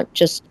 whatever you want.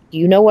 Just,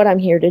 you know what I'm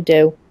here to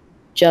do.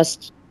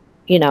 Just,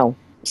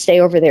 stay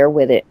over there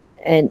with it.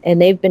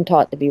 And they've been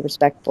taught to be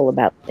respectful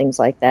about things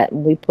like that.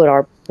 And we put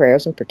our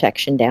prayers and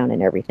protection down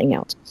and everything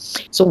else.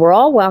 So we're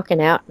all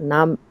walking out, and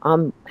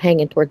I'm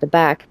hanging toward the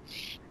back.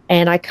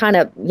 And I kind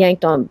of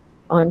yanked on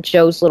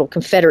Joe's little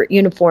Confederate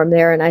uniform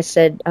there. And I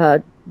said,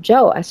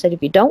 Joe, I said,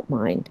 if you don't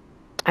mind,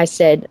 I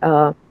said,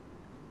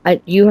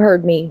 you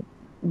heard me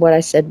what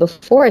I said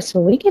before. I said,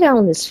 when we get out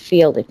in this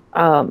field,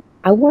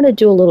 I want to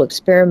do a little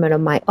experiment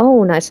of my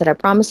own. I said, I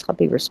promise I'll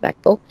be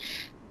respectful.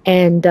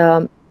 And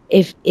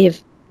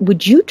if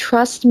would you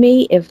trust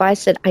me if I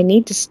said I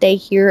need to stay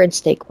here and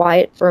stay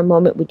quiet for a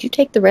moment? Would you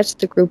take the rest of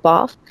the group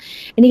off?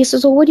 And he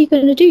says, well, what are you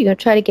going to do? You going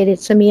to try to get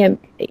some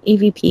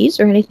EVPs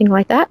or anything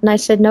like that? And I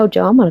said, no,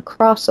 Joe, I'm going to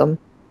cross them.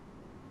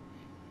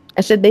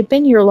 I said, they've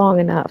been here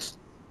long enough.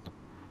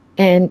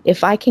 And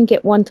if I can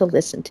get one to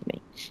listen to me,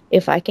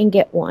 if I can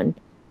get one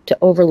to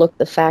overlook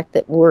the fact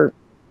that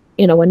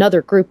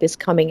another group is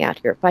coming out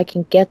here, if I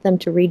can get them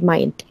to read my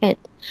intent,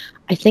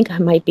 I think I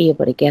might be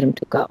able to get them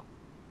to go.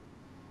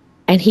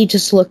 And he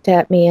just looked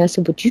at me. I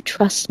said, would you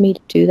trust me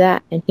to do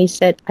that? And he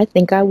said, I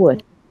think I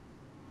would.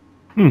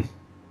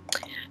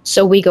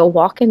 So we go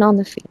walking on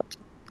the field.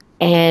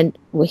 And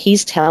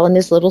he's telling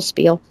his little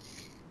spiel.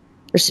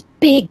 There's a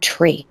big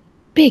tree,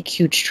 big,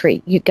 huge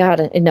tree. You got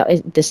to know,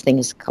 this thing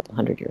is a couple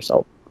 100 years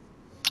old,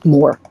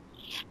 more.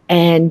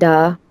 And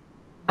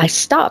I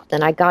stopped,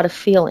 and I got a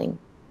feeling.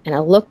 And I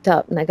looked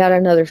up, and I got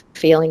another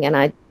feeling. And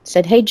I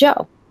said, hey,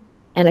 Joe.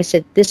 And I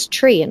said, this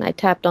tree. And I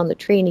tapped on the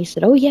tree, and he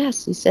said, oh,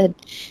 yes. He said,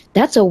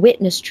 that's a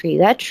witness tree.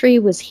 That tree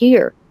was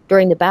here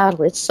during the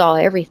battle. It saw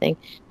everything.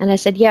 And I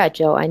said, yeah,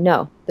 Joe, I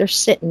know. They're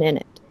sitting in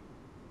it.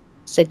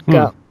 I said,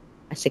 go.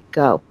 I said,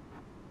 go.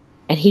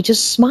 And he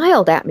just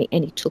smiled at me,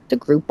 and he took the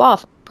group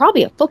off,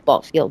 probably a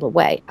football field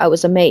away. I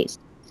was amazed.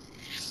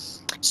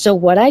 So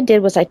what I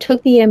did was I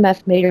took the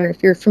EMF meter,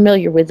 if you're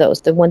familiar with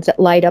those, the ones that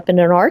light up in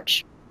an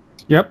arch.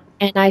 Yep.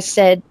 And I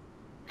said,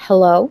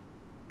 hello.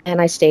 And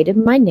I stated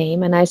my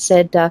name, and I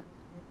said,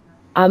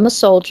 I'm a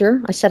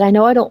soldier. I said, I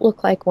know I don't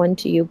look like one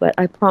to you, but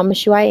I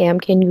promise you I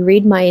am. Can you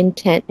read my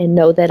intent and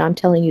know that I'm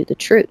telling you the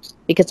truth?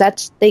 Because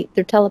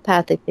they're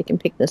telepathic. They can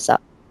pick this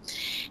up.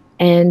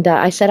 And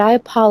I said, I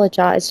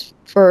apologize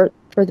for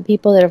the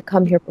people that have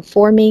come here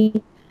before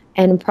me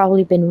and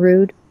probably been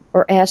rude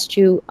or asked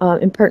you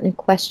impertinent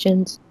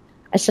questions.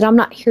 I said, I'm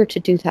not here to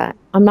do that.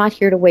 I'm not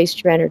here to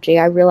waste your energy.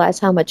 I realize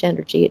how much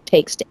energy it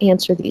takes to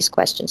answer these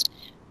questions.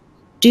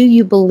 Do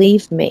you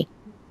believe me?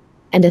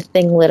 And the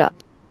thing lit up.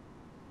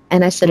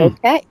 And I said,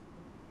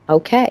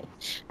 okay.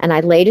 And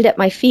I laid it at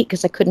my feet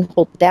because I couldn't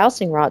hold the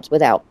dowsing rods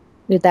with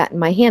that in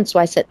my hand. So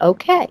I said,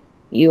 okay,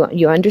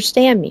 you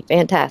understand me.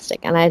 Fantastic.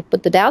 And I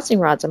put the dowsing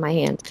rods in my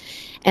hand.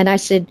 And I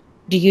said,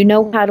 do you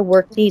know how to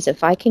work these?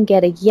 If I can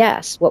get a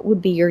yes, what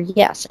would be your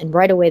yes? And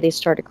right away they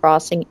started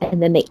crossing,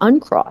 and then they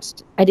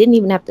uncrossed. I didn't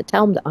even have to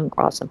tell them to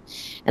uncross them.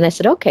 And I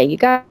said, okay, you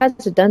guys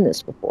have done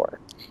this before.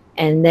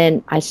 And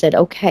then I said,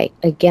 okay,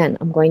 again,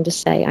 I'm going to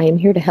say, I am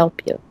here to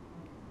help you.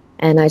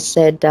 And I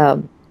said,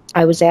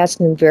 I was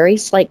asking them very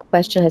slight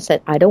questions. I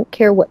said, I don't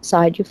care what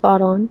side you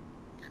fought on.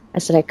 I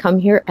said, I come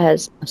here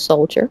as a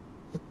soldier.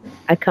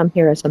 I come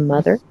here as a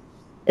mother.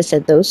 I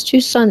said, those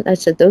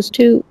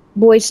two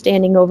boys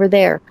standing over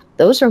there,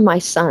 those are my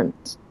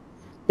sons.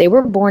 They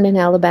were born in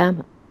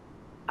Alabama.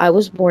 I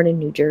was born in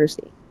New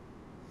Jersey. I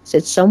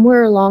said,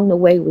 somewhere along the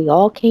way, we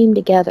all came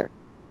together.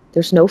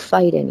 There's no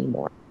fight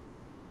anymore.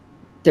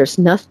 There's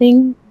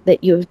nothing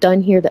that you have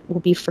done here that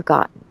will be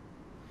forgotten.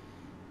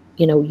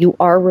 You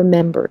are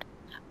remembered.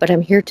 But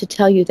I'm here to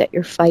tell you that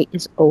your fight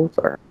is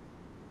over.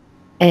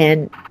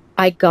 And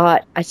I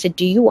said,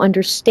 do you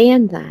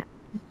understand that?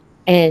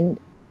 And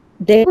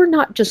they were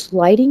not just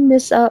lighting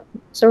this up,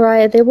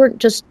 Soraya. They weren't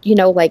just,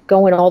 like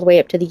going all the way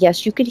up to the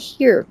yes. You could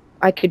hear,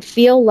 I could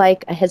feel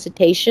like a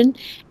hesitation,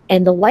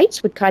 and the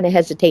lights would kind of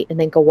hesitate and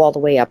then go all the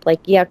way up. Like,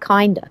 yeah,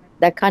 kind of.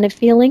 That kind of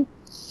feeling.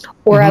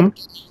 Or I would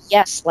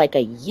yes, like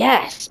a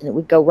yes, and it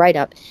would go right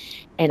up.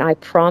 And I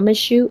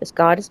promise you, as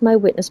God is my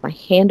witness, my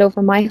hand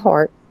over my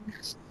heart,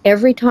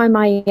 every time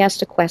I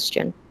asked a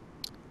question,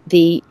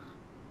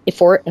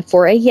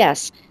 for a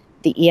yes,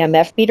 the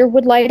EMF meter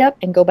would light up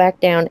and go back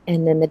down,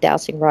 and then the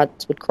dowsing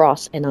rods would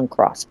cross and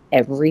uncross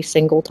every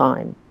single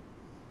time.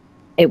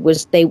 It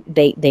was they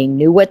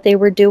knew what they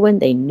were doing,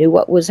 they knew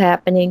what was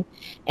happening,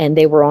 and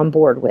they were on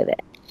board with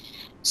it.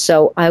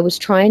 So I was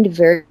trying to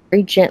very,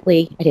 very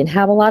gently, I didn't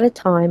have a lot of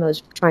time, I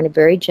was trying to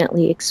very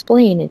gently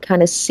explain and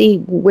kind of see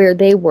where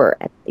they were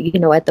at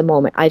the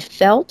moment. I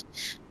felt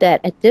that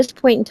at this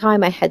point in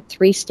time, I had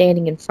three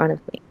standing in front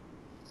of me.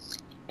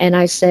 And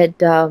I said,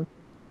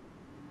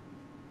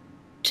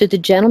 to the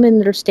gentlemen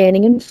that are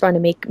standing in front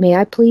of me, may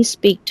I please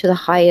speak to the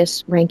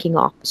highest ranking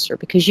officer?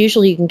 Because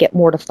usually you can get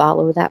more to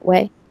follow that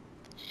way.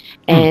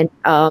 And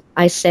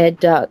I said,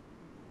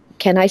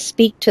 can I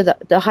speak to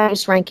the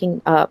highest ranking,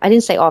 I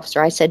didn't say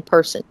officer, I said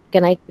person.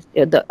 Can I,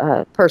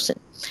 the person.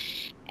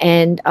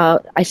 And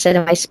I said,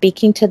 am I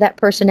speaking to that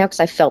person now? Because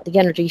I felt the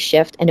energy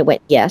shift, and it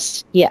went,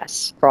 yes,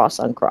 yes, cross,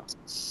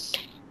 uncross.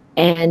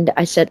 And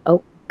I said,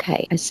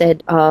 okay. I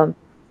said,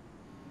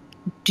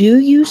 do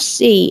you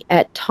see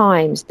at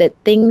times that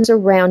things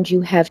around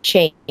you have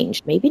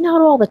changed? Maybe not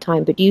all the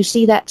time, but do you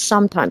see that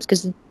sometimes?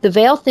 Because the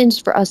veil thins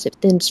for us, it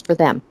thins for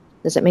them.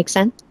 Does that make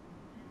sense?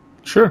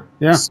 Sure,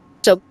 yeah.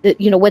 So,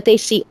 what they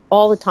see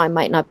all the time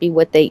might not be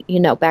what they,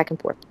 back and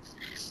forth.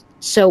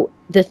 So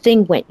the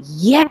thing went,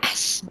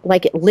 yes,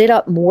 like it lit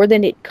up more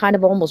than it kind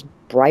of almost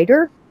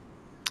brighter,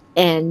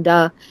 and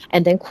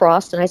then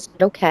crossed, and I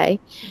said, okay.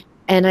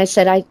 And I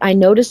said, I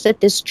noticed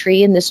that this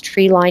tree and this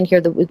tree line here,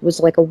 it was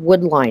like a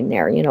wood line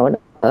there,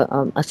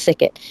 a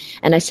thicket.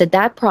 And I said,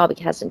 that probably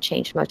hasn't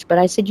changed much. But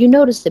I said, you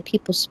notice that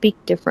people speak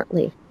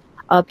differently.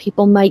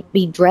 People might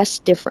be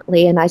dressed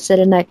differently. And I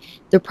said,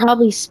 they're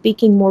probably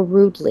speaking more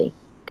rudely.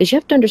 Because you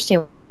have to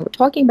understand, we're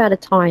talking about a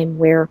time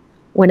where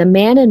when a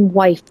man and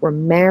wife were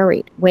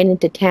married, went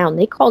into town,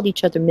 they called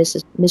each other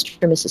Mr.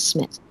 and Mrs.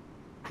 Smith.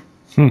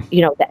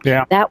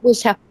 That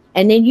was how.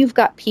 And then you've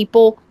got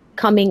people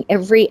coming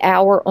every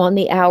hour on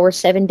the hour,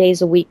 7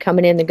 days a week,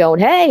 coming in and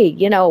going, hey,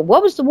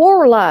 what was the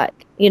war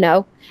like? And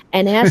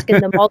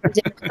asking them all these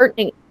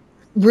impertinent,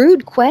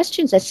 rude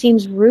questions that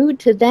seems rude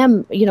to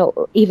them,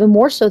 even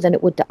more so than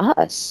it would to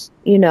us,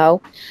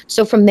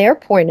 So from their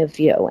point of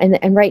view,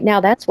 and right now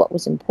that's what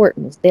was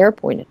important, is their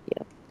point of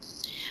view.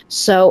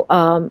 So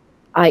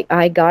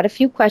I got a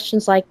few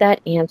questions like that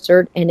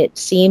answered, and it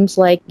seems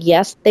like,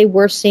 yes, they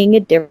were seeing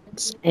a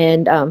difference.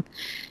 And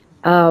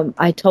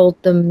I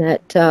told them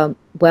that,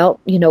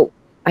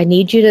 I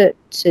need you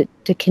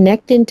to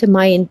connect into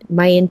my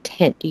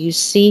intent. Do you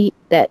see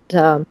that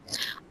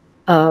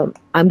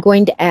I'm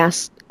going to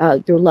ask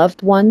your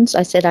loved ones?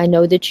 I said, I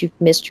know that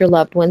you've missed your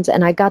loved ones.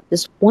 And I got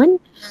this one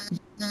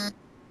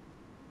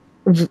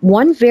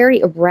very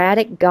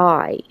erratic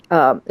guy.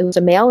 It was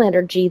a male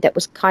energy that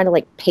was kind of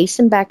like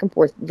pacing back and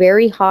forth,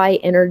 very high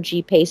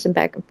energy, pacing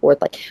back and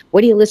forth. Like,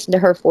 what do you listen to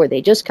her for?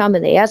 They just come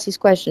and they ask these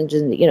questions,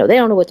 and they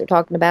don't know what they're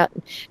talking about.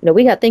 And,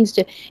 we got things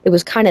to. It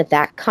was kind of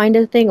that kind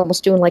of thing,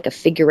 almost doing like a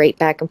figure eight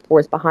back and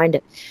forth behind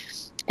it.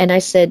 And I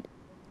said,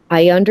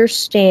 I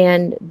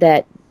understand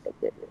that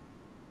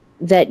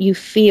you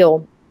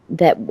feel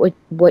that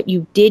what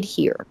you did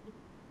here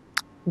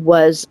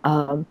was.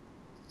 I'm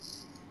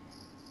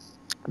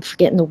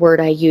forgetting the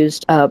word I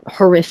used,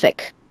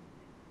 horrific.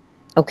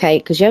 Okay,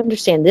 because you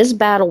understand, this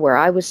battle where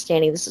I was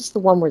standing, this is the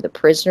one where the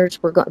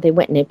prisoners were they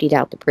went and emptied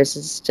out the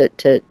prisons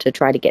to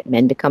try to get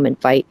men to come and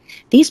fight.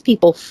 These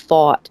people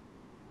fought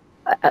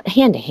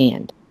hand to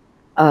hand.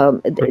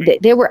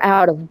 They were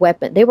out of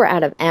weapon, they were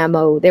out of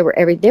ammo, they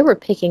were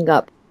picking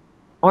up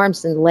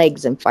arms and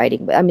legs and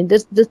fighting. I mean,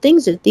 the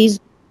things that these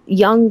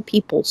young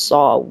people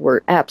saw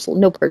were absolute,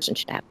 no person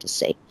should have to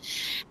see.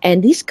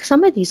 And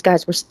some of these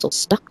guys were still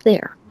stuck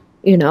there.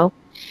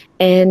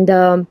 And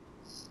I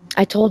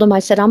told him, I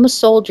said, I'm a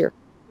soldier.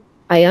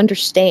 I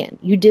understand.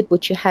 You did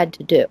what you had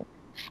to do.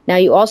 Now,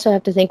 you also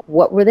have to think,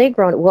 what were they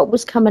growing? What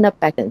was coming up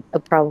back then?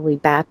 Probably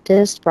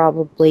Baptist,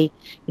 probably,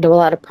 a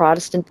lot of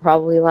Protestant,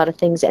 probably a lot of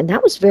things. And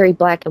that was very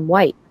black and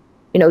white.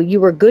 You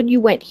were good,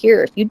 you went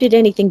here. If you did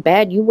anything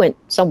bad, you went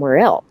somewhere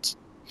else.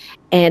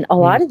 And a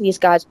lot of these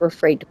guys were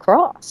afraid to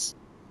cross.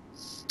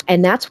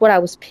 And that's what I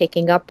was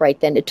picking up right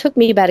then. It took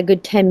me about a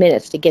good 10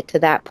 minutes to get to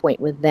that point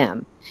with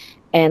them.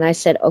 And I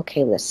said,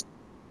 okay, listen.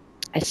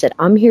 I said,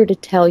 I'm here to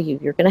tell you,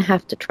 you're going to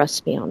have to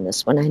trust me on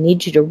this one. I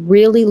need you to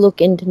really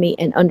look into me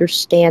and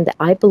understand that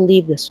I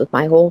believe this with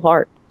my whole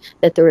heart,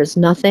 that there is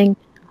nothing,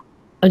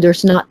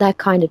 there's not that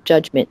kind of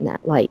judgment in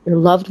that light. Your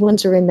loved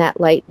ones are in that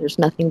light. There's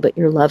nothing but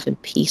your love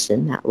and peace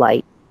in that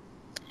light.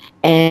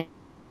 And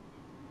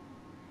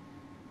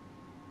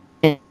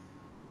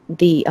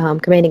the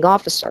commanding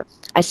officer,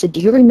 I said, do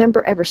you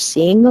remember ever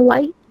seeing the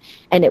light?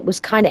 And it was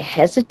kind of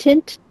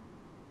hesitant.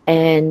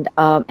 And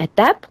at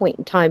that point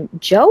in time,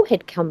 Joe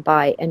had come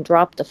by and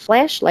dropped a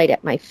flashlight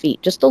at my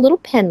feet, just a little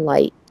pen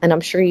light. And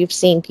I'm sure you've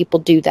seen people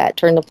do that,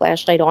 turn the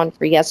flashlight on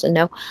for yes and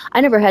no. I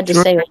never had to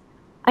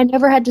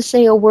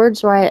say a word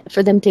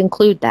for them to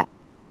include that.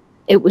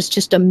 It was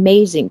just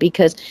amazing,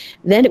 because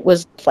then it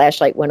was,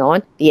 flashlight went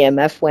on, the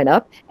EMF went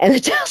up, and the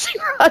dowsing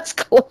rods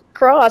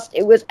crossed.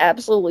 It was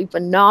absolutely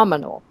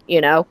phenomenal,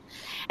 And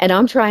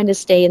I'm trying to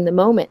stay in the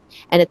moment.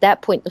 And at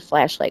that point, the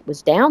flashlight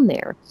was down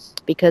there,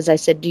 because I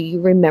said, do you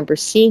remember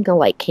seeing a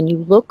light? Can you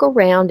look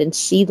around and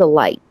see the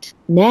light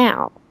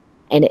now?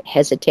 And it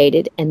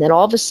hesitated. And then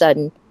all of a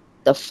sudden,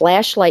 the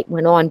flashlight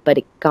went on, but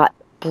it got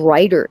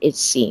brighter, it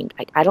seemed.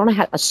 I don't know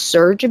how, a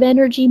surge of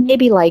energy,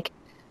 maybe like,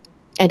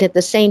 and at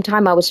the same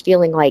time, I was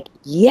feeling like,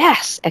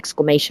 yes,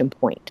 exclamation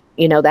point.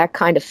 That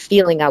kind of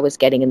feeling I was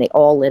getting, and they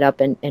all lit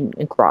up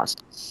and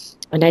crossed.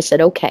 And I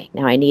said, okay,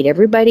 now I need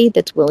everybody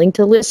that's willing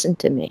to listen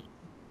to me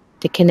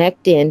to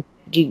connect in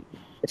Do you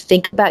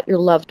think about your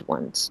loved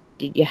ones?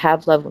 Did you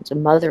have loved ones, a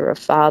mother, a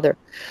father?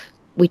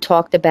 We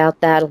talked about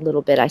that a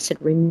little bit. I said,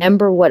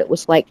 remember what it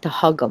was like to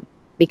hug them,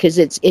 because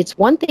it's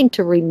one thing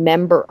to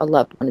remember a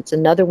loved one. It's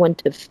another one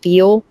to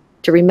feel,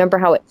 to remember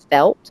how it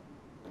felt.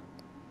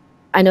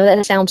 I know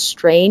that sounds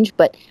strange,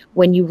 but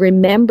when you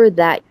remember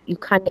that, you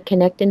kind of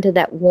connect into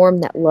that warm,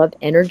 that love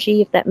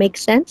energy, if that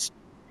makes sense.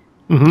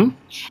 Mm-hmm.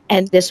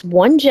 And this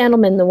one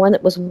gentleman, the one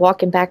that was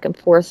walking back and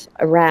forth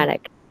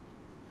erratic,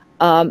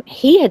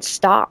 he had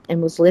stopped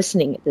and was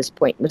listening at this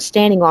point, was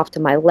standing off to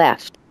my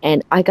left.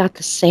 And I got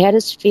the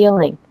saddest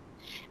feeling.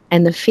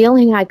 And the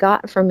feeling I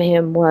got from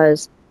him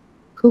was,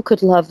 who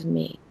could love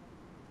me?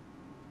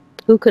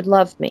 Who could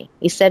love me?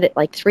 He said it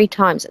like 3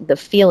 times. The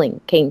feeling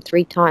came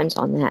 3 times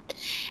on that.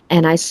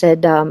 And I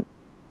said,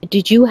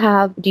 do you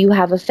have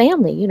a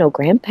family? You know,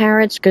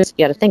 grandparents? Because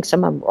you got to think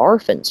some of them are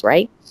orphans,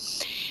 right?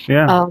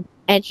 Yeah.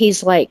 And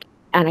he's like,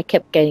 and I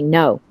kept getting,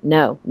 no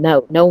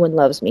one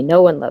loves me.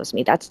 No one loves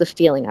me. That's the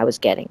feeling I was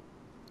getting.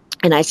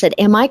 And I said,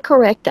 am I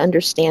correct to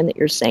understand that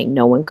you're saying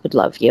no one could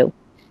love you?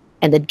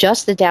 And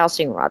just the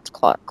dowsing rods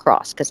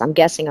crossed, because I'm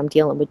guessing I'm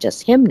dealing with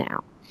just him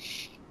now.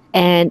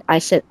 And I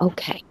said,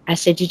 okay. I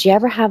said, did you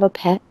ever have a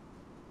pet?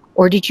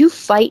 Or did you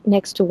fight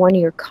next to one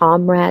of your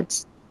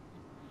comrades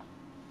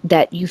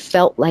that you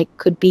felt like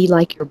could be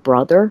like your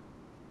brother?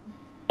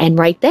 And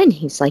right then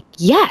he's like,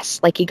 yes.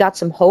 Like he got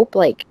some hope.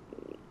 Like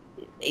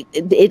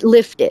it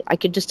lifted. I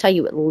could just tell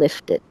you it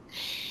lifted.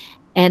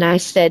 And I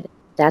said,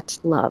 that's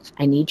love.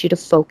 I need you to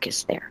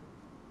focus there.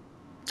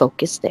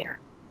 Focus there.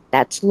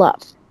 That's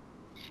love.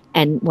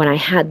 And when I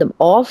had them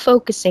all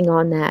focusing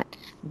on that,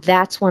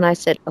 that's when I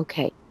said,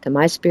 okay, to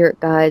my spirit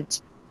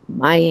guides,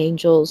 my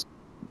angels,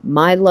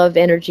 my love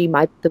energy,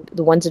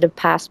 the ones that have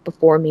passed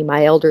before me,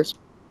 my elders,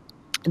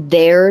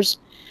 theirs.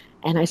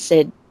 And I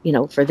said, you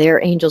know, for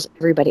their angels,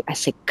 everybody, I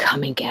said,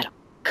 come and get them,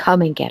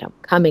 come and get them,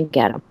 come and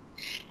get them.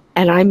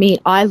 And I mean,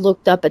 I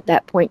looked up at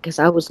that point because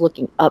I was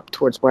looking up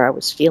towards where I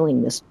was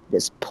feeling this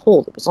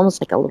pull. It was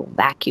almost like a little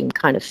vacuum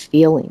kind of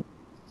feeling.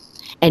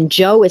 And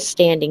Joe is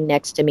standing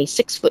next to me,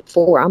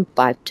 6'4". I'm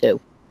 5'2".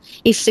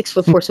 He's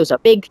 6'4", so it's a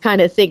big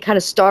kind of thing, kind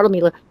of startled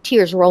me,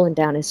 tears rolling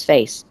down his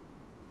face.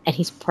 And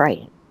he's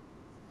praying.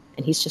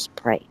 And he's just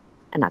praying.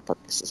 And I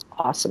thought, this is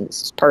awesome.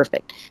 This is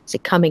perfect. I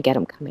said, come and get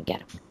him, come and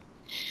get him.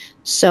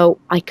 So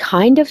I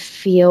kind of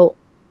feel,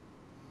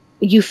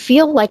 you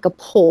feel like a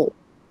pull,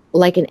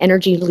 like an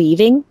energy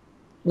leaving,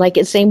 like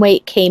the same way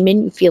it came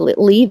in, you feel it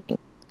leaving.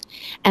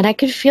 And I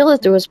could feel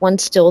that there was one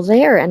still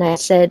there. And I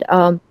said,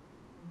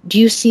 do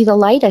you see the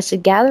light? I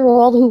said, gather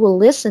all who will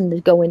listen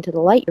to go into the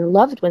light. Your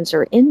loved ones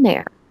are in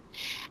there.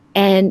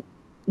 And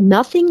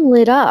nothing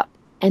lit up.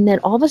 And then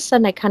all of a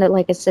sudden, I kind of,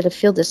 like I said, I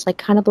feel this, like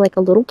kind of like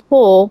a little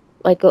pull,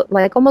 like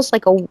almost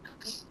like I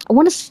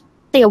want to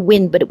say a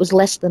wind, but it was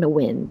less than a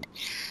wind.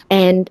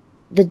 And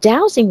the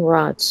dowsing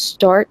rods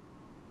start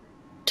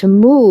to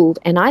move.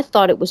 And I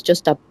thought it was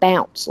just a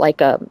bounce,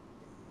 like a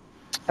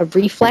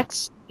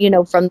reflex, you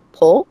know, from the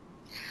pull.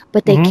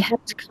 But they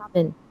kept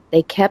coming.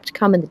 They kept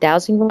coming. The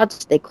dowsing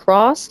rods, they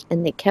crossed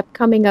and they kept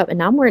coming up.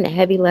 And I'm wearing a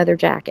heavy leather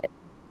jacket.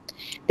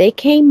 They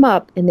came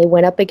up and they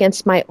went up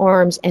against my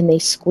arms and they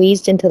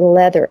squeezed into the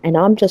leather. And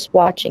I'm just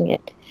watching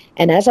it.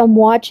 And as I'm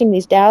watching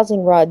these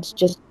dowsing rods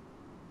just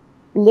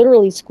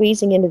literally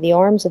squeezing into the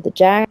arms of the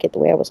jacket the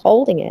way I was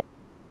holding it,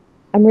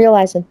 I'm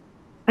realizing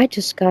I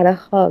just got a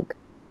hug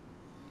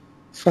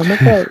from a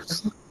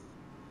ghost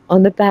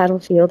on the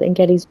battlefield in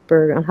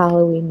Gettysburg on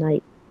Halloween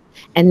night.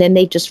 And then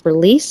they just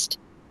released.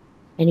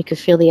 And you could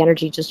feel the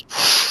energy just,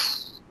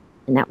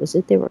 and that was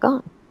it. They were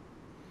gone.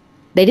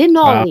 They didn't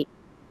all leave.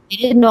 They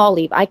didn't all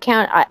leave. I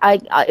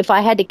if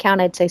I had to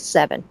count, I'd say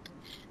 7.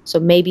 So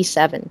maybe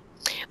 7.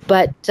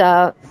 But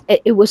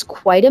it was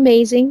quite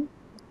amazing.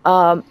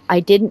 I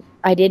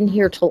didn't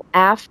hear till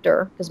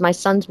after, because my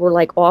sons were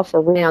like off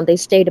around. They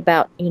stayed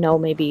about, you know,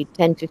 maybe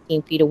 10,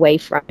 15 feet away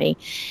from me.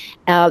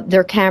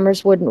 Their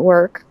cameras wouldn't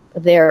work.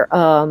 Their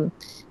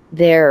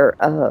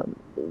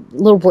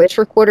little voice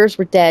recorders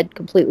were dead,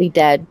 completely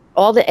dead.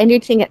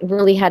 Anything that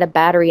really had a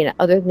battery in it,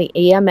 other than the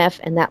EMF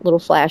and that little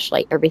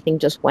flashlight, everything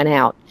just went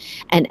out.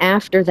 And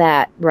after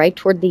that, right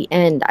toward the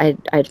end,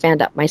 I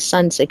found out, my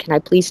son said, can I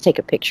please take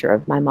a picture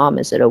of my mom?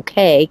 Is it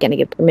okay? Can I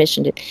get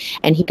permission to?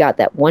 And he got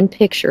that one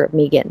picture of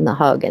me getting the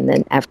hug. And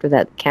then after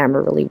that, the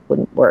camera really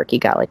wouldn't work. He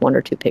got like 1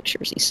 or 2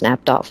 pictures. He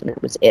snapped off and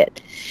that was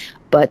it.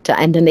 But,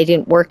 and then they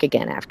didn't work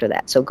again after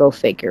that. So go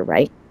figure,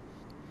 right?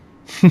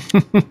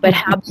 But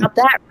how about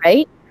that,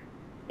 right?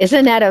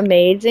 Isn't that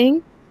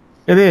amazing?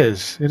 It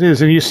is. It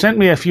is. And you sent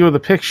me a few of the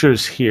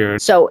pictures here.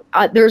 So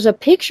there's a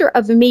picture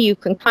of me. You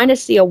can kind of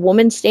see a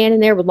woman standing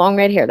there with long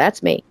red hair.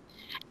 That's me.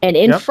 And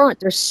in front,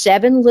 there's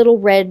 7 little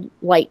red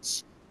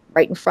lights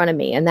right in front of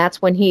me. And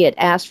that's when he had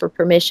asked for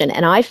permission.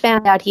 And I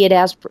found out he had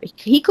asked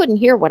he couldn't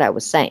hear what I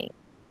was saying.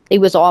 He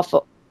was off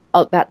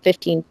about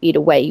 15 feet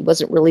away. He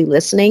wasn't really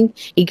listening.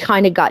 He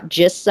kind of got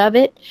gists of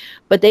it.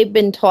 But they've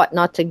been taught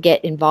not to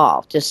get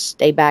involved. Just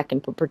stay back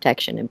and put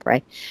protection and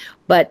pray.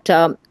 But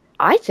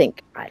I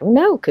think, I don't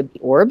know, could be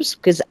orbs,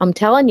 because I'm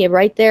telling you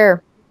right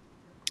there,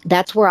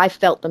 That's where I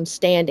felt them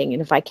standing,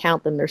 and if I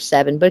count them, there's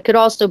 7. But it could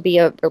also be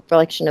a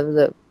reflection of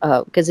the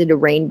because it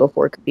had rained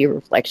before. It could be a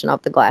reflection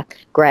of the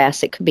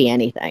grass. It could be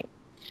anything.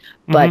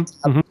 But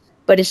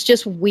but it's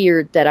just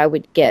weird that I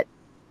would get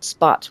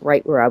spots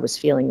right where I was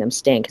feeling them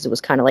stand, because it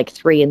was kind of like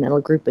 3 and then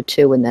a group of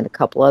 2 and then a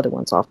couple other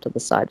ones off to the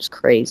side. It's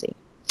crazy.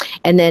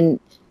 And then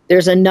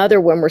there's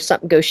another one where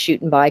something goes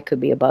shooting by. Could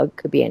be a bug.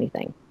 Could be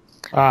anything.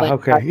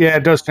 Okay. Yeah,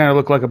 it does kind of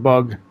look like a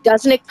bug.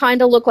 Doesn't it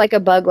kind of look like a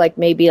bug, like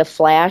maybe a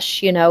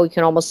flash? You know, you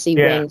can almost see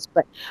wings,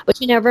 but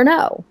you never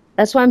know.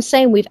 That's why I'm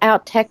saying we've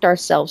out-teched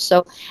ourselves.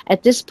 So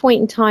at this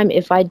point in time,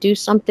 if I do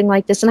something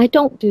like this, and I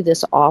don't do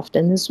this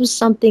often, this was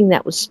something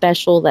that was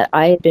special that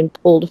I had been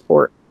pulled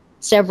for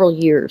several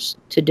years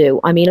to do.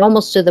 I mean,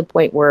 almost to the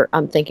point where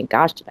I'm thinking,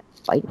 gosh, did I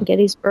fight in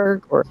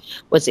Gettysburg? Or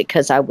was it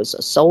because I was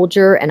a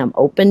soldier and I'm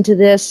open to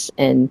this?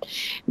 And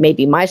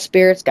maybe my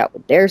spirits got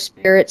with their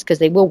spirits, because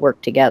they will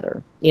work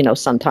together. You know,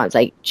 sometimes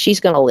she's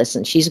going to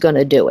listen. She's going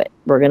to do it.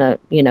 We're going to,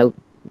 you know,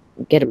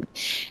 get them.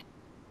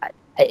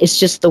 It's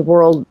just the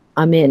world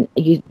I'm in.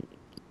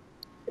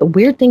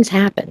 Weird things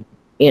happen,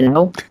 you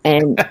know,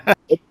 and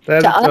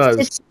to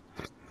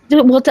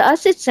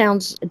us it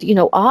sounds, you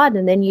know, odd.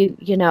 And then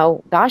you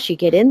know, gosh, you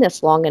get in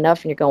this long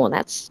enough and you're going,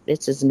 it's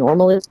as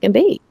normal as can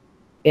be,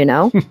 you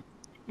know.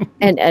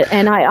 and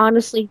I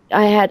honestly,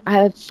 I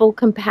had full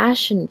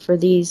compassion for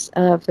these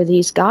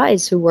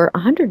guys who were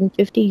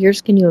 150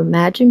 years. Can you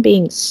imagine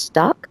being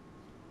stuck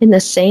in the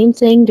same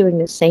thing, doing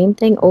the same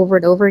thing over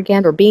and over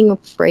again, or being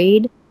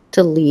afraid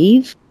to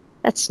leave?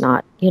 That's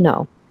not, you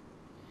know,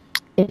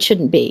 it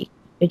shouldn't be,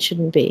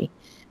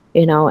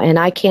 you know. And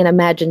I can't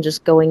imagine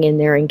just going in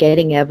there and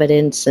getting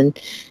evidence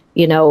and,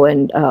 you know,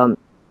 and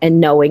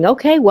knowing,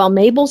 okay, well,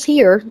 Mabel's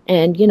here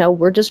and, you know,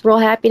 we're just real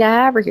happy to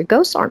have her here.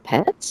 Ghosts aren't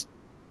pets.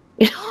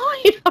 You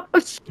know, what I'm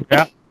saying?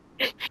 Yeah.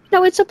 You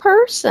know, it's a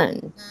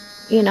person,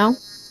 you know,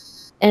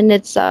 and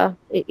it's,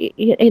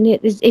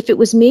 if it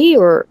was me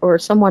or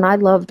someone I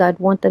loved, I'd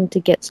want them to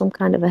get some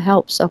kind of a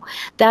help. So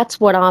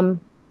that's what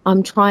I'm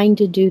trying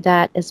to do,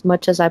 that as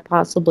much as I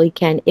possibly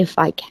can, if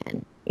I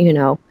can, you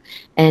know.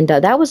 And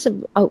that was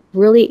a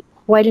really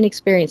quite an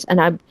experience.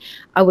 And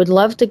I would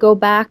love to go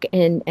back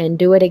and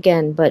do it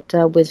again. But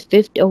with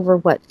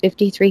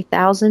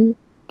 53,000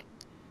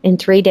 in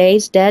 3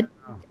 days dead,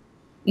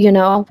 you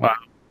know, wow.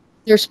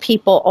 There's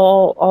people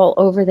all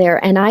over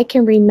there. And I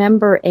can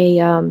remember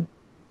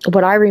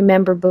what I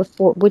remember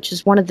before, which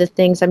is one of the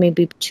things, I mean,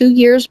 2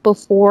 years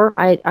before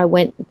I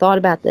went and thought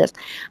about this,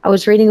 I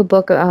was reading a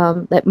book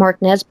that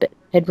Mark Nesbitt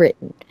had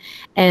written.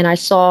 And I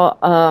saw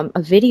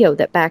a video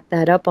that backed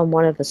that up on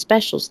one of the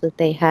specials that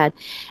they had.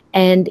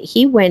 And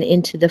he went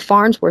into the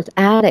Farnsworth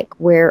attic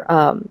where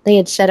they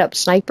had set up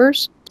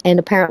snipers. And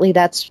apparently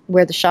that's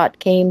where the shot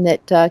came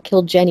that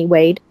killed Jenny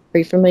Wade. Are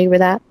you familiar with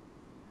that?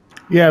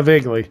 Yeah,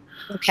 vaguely.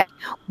 Okay.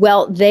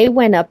 Well, they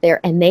went up there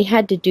and they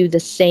had to do the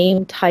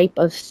same type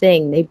of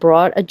thing. They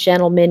brought a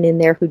gentleman in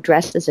there who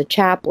dressed as a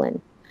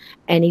chaplain,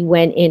 and he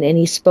went in and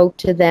he spoke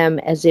to them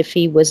as if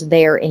he was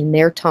there in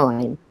their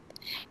time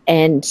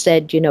and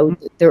said, you know,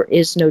 there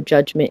is no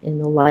judgment in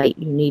the light.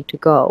 You need to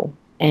go.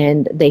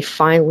 And they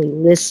finally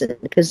listened,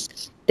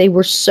 because they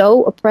were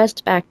so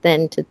oppressed back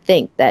then to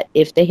think that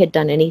if they had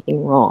done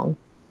anything wrong,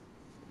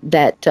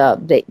 that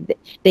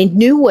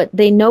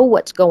they know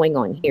what's going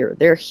on here.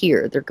 They're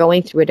here. They're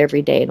going through it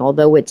every day. And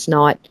although it's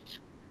not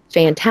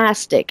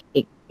fantastic,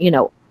 you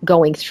know,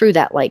 going through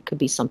that light could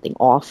be something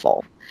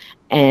awful.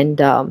 And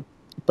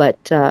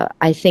but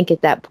I think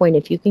at that point,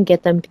 if you can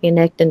get them to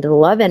connect into the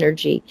love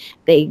energy,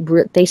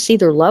 they see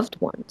their loved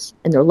ones,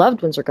 and their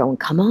loved ones are going,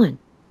 come on,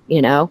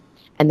 you know.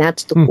 And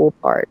that's the cool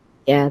part.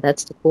 Yeah,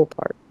 that's the cool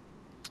part.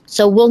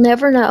 So we'll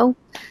never know.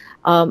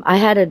 I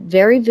had a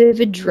very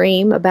vivid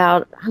dream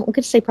about, I'm going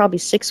to say probably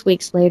 6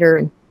 weeks later.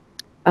 And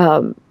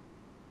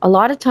a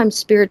lot of times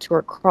spirits who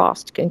are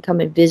crossed can come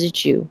and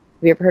visit you.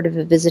 Have you ever heard of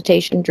a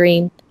visitation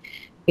dream?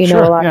 You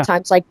know, a lot of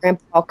times, like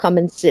Grandpa will come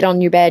and sit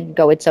on your bed and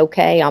go, it's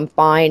okay, I'm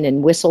fine,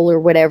 and whistle or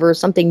whatever,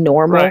 something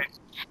normal. Right.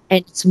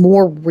 And it's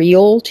more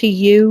real to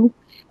you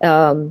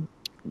than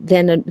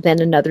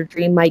another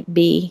dream might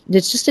be.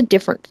 It's just a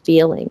different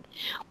feeling.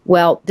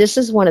 Well, this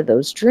is one of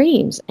those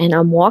dreams. And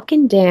I'm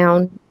walking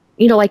down,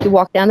 you know, like you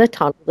walk down the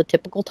tunnel, the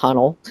typical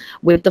tunnel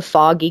with the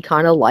foggy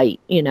kind of light,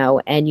 you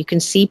know, and you can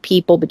see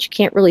people, but you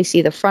can't really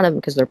see the front of them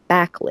because they're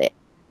backlit.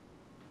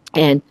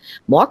 And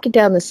I'm walking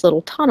down this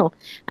little tunnel.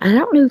 And I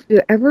don't know if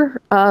you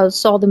ever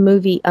saw the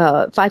movie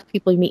 5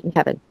 People You Meet in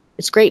Heaven.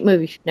 It's a great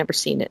movie if you've never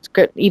seen it. It's a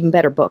good, even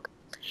better book.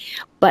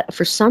 But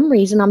for some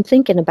reason, I'm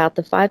thinking about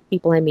the 5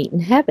 people I meet in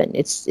heaven.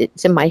 It's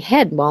in my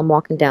head while I'm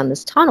walking down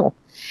this tunnel.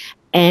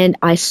 And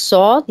I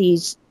saw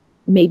these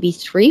maybe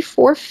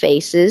 3-4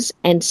 faces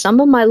and some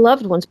of my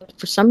loved ones, but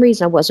for some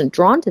reason I wasn't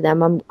drawn to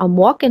them. I'm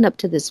walking up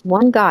to this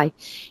one guy.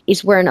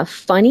 He's wearing a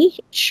funny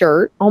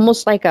shirt,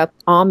 almost like a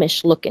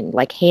Amish looking,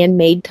 like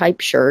handmade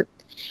type shirt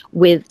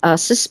with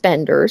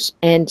suspenders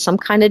and some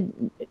kind of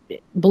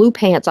blue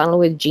pants. I don't know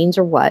whether jeans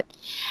or what.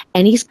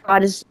 And he's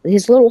got his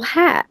little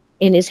hat.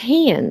 in his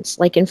hands,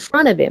 like in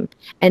front of him.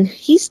 And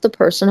he's the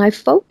person I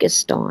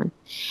focused on.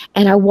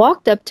 And I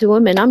walked up to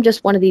him, and I'm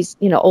just one of these,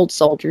 old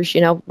soldiers,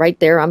 right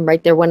there. I'm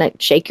right there when I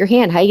shake your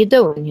hand. How you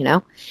doing,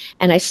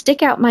 And I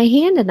stick out my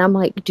hand, and I'm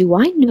like, do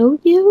I know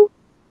you?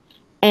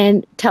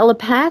 And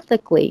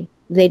telepathically,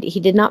 he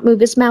did not move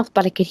his mouth,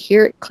 but I could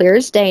hear it clear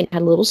as day, and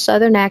had a little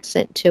southern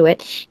accent to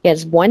it. He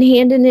has one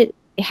hand in it,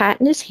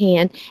 hat in his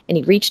hand, and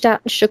he reached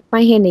out and shook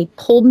my hand, and he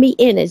pulled me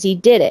in as he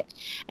did it.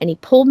 And he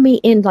pulled me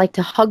in like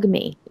to hug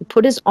me. He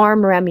put his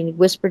arm around me, and he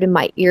whispered in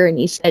my ear, and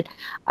he said,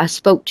 I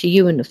spoke to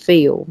you in the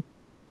field.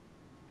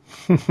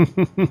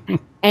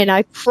 And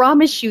I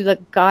promise you, the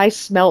guy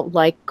smelled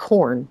like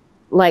corn,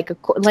 like it,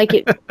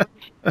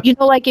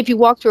 like if you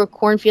walk through a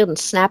cornfield and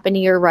snap an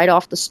ear right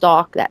off the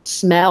stalk, that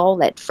smell,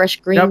 that fresh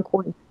green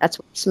corn, that's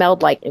what it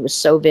smelled like. It was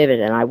so vivid,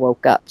 and I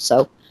woke up.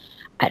 So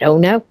I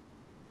don't know.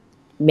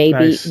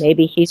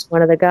 Maybe he's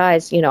one of the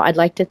guys. I'd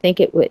like to think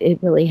it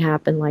really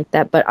happened like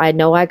that, but I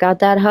know I got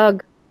that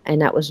hug,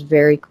 and that was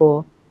very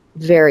cool,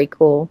 very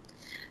cool.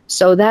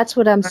 So that's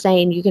what I'm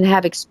saying. You can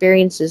have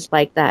experiences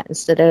like that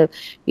instead of,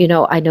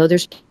 I know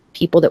there's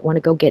people that want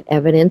to go get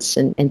evidence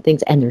and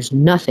things, and there's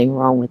nothing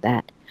wrong with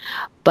that.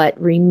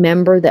 But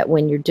remember that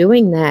when you're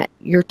doing that,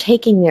 you're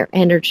taking their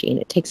energy, and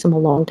it takes them a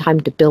long time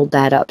to build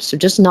that up. So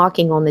just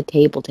knocking on the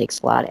table takes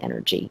a lot of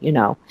energy,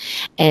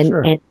 and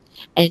Sure.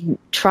 and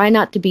try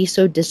not to be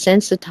so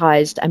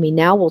desensitized. I mean,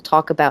 now we'll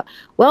talk about,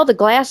 well, the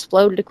glass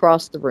floated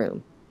across the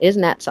room.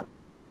 Isn't that something?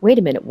 Wait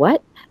a minute,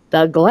 what?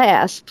 The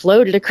glass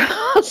floated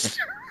across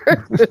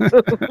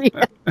the room.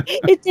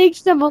 It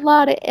takes them a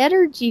lot of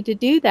energy to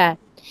do that.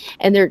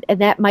 And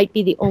that might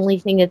be the only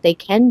thing that they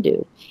can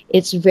do.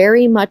 It's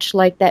very much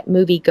like that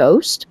movie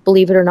Ghost,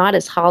 believe it or not,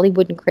 as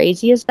Hollywood and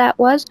crazy as that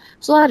was.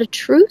 There's a lot of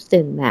truth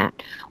in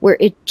that, where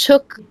it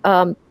took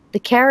the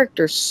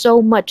character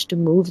so much to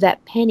move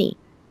that penny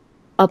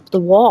up the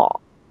wall.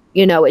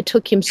 It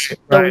took him so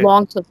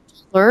long to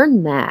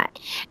learn that.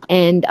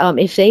 And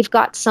if they've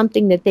got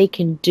something that they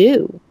can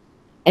do,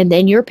 and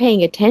then you're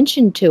paying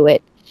attention to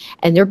it,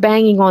 and they're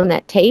banging on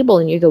that table,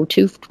 and you go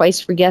twice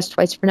for yes,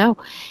 twice for no,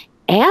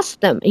 ask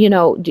them,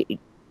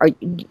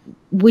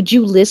 would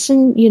you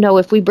listen?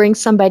 If we bring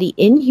somebody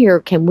in here,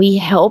 can we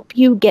help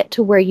you get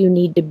to where you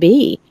need to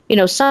be?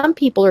 Some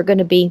people are going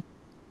to be,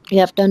 you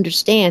have to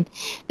understand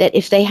that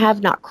if they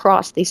have not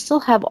crossed, they still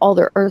have all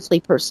their earthly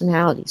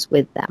personalities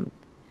with them.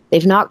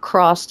 They've not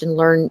crossed and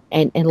learned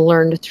and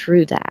learned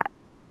through that.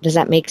 Does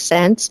that make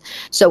sense?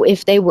 So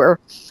if they were,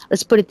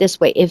 let's put it this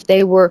way, if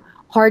they were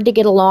hard to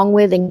get along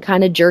with and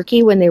kind of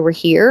jerky when they were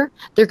here,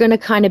 they're going to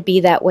kind of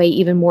be that way,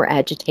 even more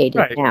agitated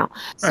now.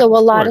 So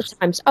a lot of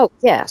times,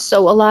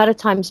 so a lot of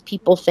times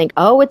people think,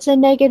 oh, it's a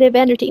negative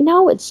energy.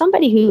 No, it's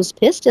somebody who's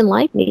pissed in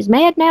life, and he's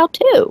mad now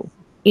too,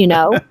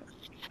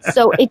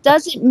 So it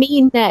doesn't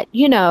mean that,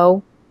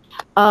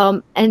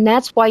 and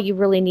that's why you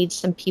really need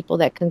some people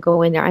that can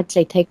go in there. I'd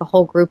say take a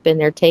whole group in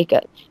there, take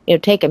a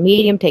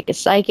medium, take a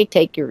psychic,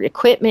 take your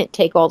equipment,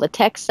 take all the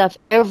tech stuff,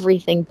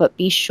 everything, but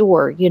be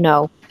sure,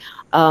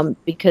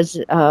 because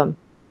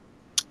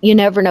you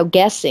never know,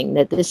 guessing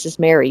that this is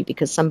Mary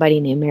because somebody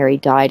named Mary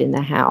died in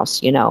the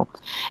house,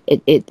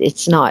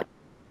 it's not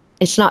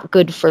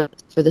good for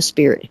the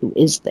spirit who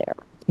is there,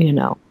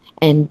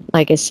 and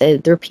like I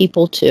said, they're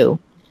people too.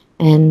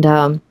 And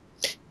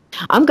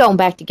I'm going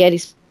back to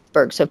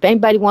Gettysburg, so if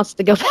anybody wants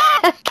to go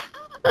back.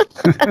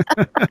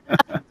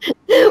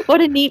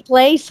 What a neat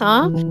place,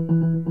 huh?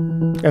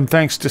 And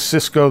thanks to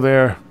Cisco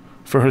there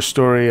for her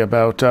story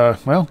about,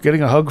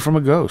 getting a hug from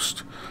a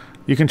ghost.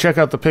 You can check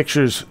out the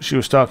pictures she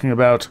was talking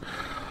about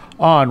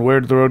on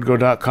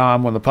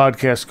wheredidtheroadgo.com when the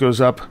podcast goes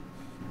up.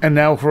 And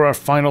now for our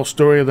final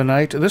story of the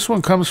night. This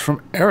one comes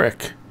from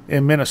Eric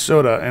in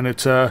Minnesota, and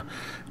it's a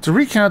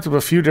recount of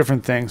a few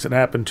different things that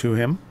happened to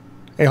him.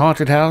 A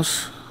haunted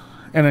house,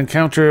 an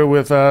encounter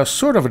with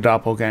sort of a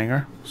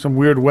doppelganger, some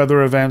weird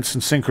weather events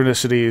and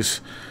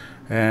synchronicities,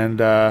 and,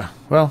 I'll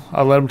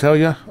let him tell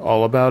you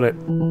all about it.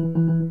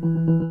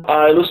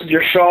 I listened to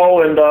your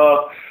show, and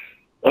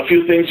a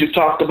few things you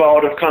talked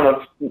about have kind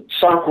of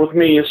sunk with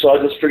me, so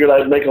I just figured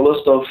I'd make a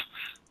list of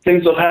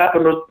things that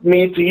happened with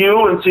me to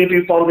you and see if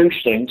you found it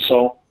interesting.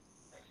 So,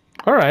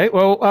 all right,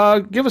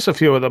 well, give us a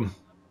few of them.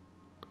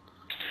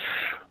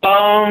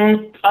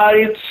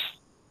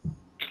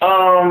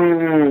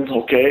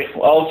 Okay.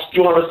 Well, do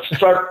you want to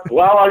start?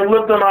 Well, I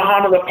lived in a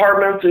haunted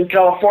apartment in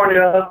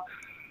California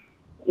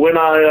when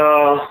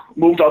I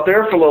moved out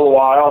there for a little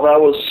while.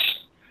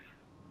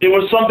 It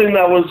was something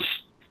that was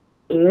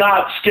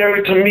not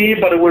scary to me,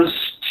 but it was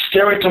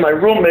scary to my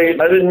roommate,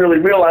 and I didn't really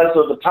realize it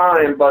at the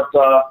time, but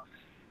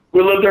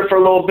we lived there for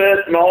a little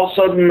bit, and all of a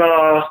sudden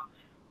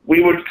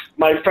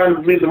my friend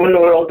would leave the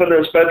window open in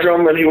his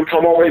bedroom, and he would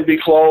come home, it'd be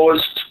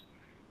closed.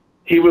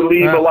 He would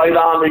leave the light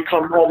on, he'd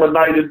come home at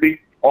night, it'd be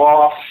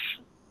off.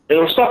 And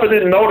it was stuff I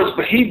didn't notice,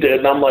 but he did,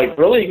 and I'm like,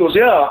 really? He goes,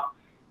 yeah.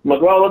 I'm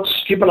like, well, let's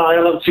keep an eye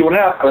on it and see what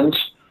happens.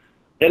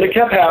 And it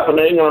kept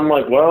happening, and I'm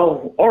like,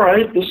 well, all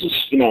right, this is,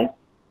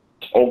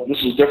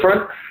 this is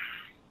different.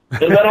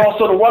 And then all of a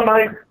sudden one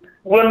night,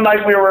 one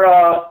night we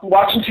were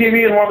watching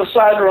TV in one of the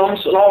side rooms,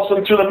 and all of a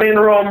sudden through the main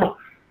room,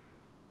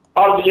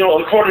 out of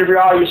the corner of your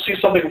eye, you see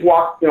something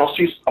walk.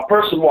 See a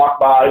person walk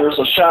by. There's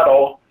a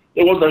shadow.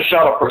 It wasn't a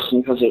shadow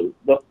person because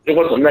it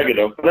wasn't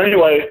negative. But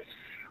anyway,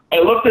 I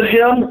looked at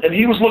him, and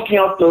he was looking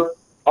out the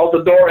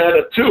door at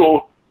it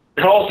too.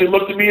 And also he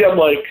looked at me. I'm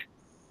like,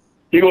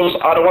 he goes,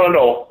 I don't want to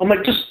know. I'm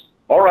like,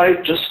 all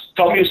right, just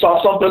tell me you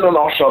saw something, and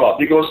I'll shut up.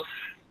 He goes,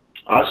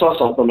 I saw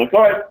something. I'm like,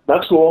 all right,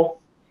 that's cool.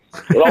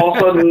 And all of a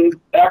sudden,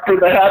 after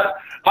that,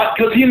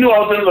 because he knew I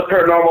was into the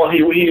paranormal,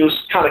 he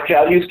was kind of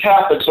he was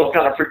Catholic, so it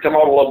kind of freaked him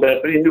out a little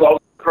bit. But he knew I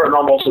was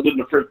paranormal, so it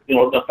didn't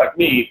affect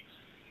me.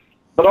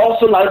 But all of a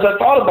sudden, as I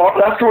thought about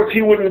it, afterwards,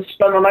 he wouldn't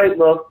spend the night in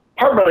the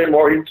apartment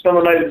anymore. He'd spend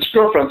the night at his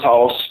girlfriend's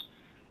house,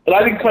 and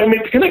I didn't quite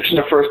make the connection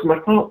at first. I'm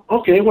like, oh,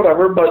 okay,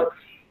 whatever.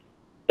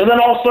 And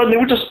then all of a sudden, it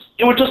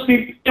would just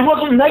be. It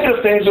wasn't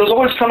negative things. It was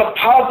always kind of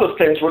positive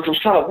things, which was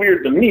kind of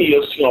weird to me,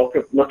 as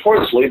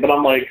notoriously. But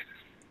I'm like,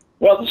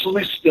 well, this is at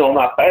least,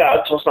 not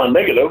bad, so it's not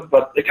negative,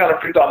 but it kind of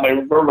freaked out my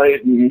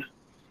roommate, and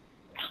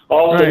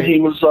all of a sudden he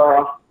was,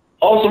 all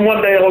of a sudden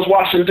one day I was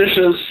washing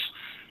dishes,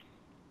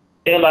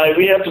 and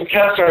we had some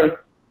cast iron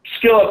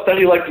skillets that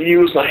he liked to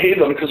use, and I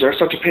hated them because they're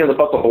such a pain in the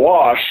butt to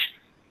wash,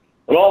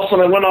 and all of a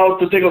sudden I went out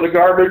to take out the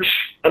garbage,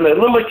 and they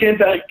literally came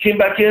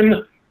back in,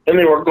 and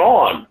they were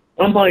gone.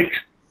 I'm like,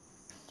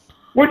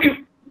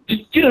 you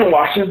didn't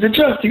wash them, did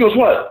you? He goes,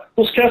 what?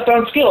 Those cast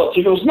iron skillets.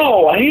 He goes,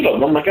 no, I hate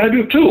them. I'm like, I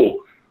do too.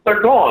 They're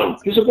gone.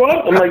 He's like,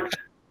 what? I'm like,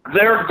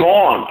 they're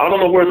gone. I don't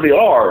know where they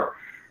are.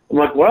 I'm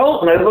like,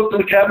 well, and I looked in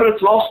the cabinets,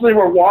 and also they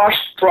were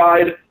washed,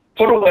 dried,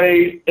 put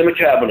away in the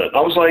cabinet. I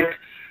was like,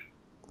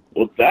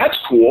 well, that's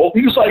cool.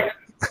 He was like,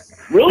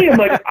 really? I'm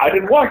like, I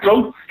didn't wash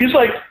them. He's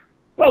like,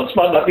 well, this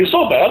might not be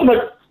so bad. I'm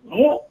like,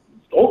 oh,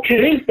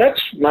 okay,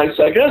 that's nice,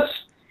 I guess.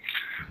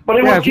 But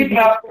it would keep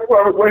happening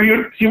where he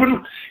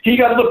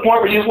got to the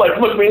point where he was like,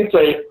 look at me and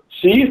say,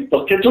 see,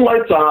 the kitchen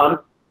light's on,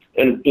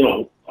 and,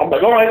 I'm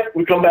like, all right,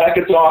 we come back,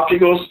 it's off. He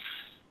goes,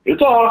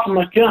 it's off. I'm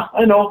like, yeah,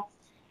 I know.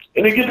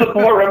 And he gets to the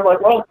point where I'm like,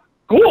 well,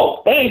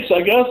 cool, thanks,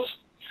 I guess.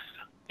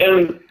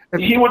 And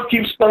he would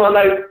keep spending the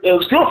night at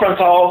his girlfriend's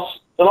house,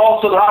 and all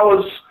of a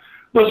sudden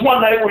there was one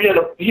night where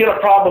he had a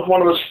problem with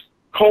one of his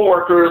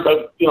coworkers that,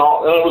 and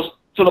it was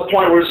to the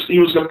point where he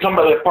was going to come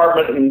by the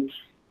apartment and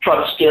try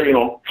to scare,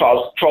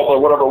 cause trouble or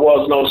whatever it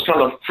was, and I was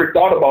kind of freaked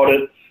out about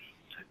it.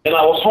 And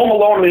I was home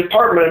alone in the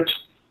apartment,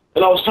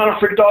 and I was kind of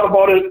freaked out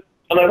about it,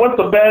 and I went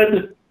to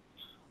bed.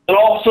 And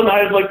all of a sudden,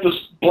 I had like this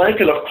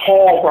blanket of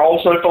calm where all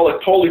of a sudden I felt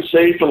like totally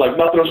safe and like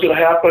nothing was going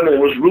to happen. And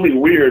it was really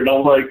weird. And I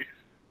was like,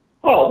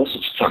 oh, this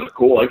is kind of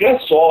cool, I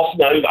guess. So all of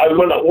a sudden, I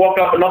woke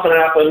up and nothing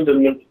happened.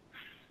 And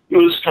it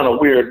was kind of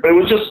weird. But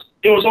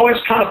it was always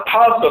kind of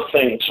positive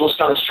things. So it was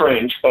kind of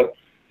strange. But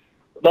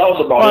that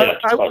was about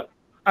it.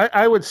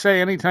 I would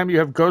say anytime you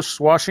have ghosts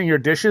washing your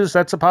dishes,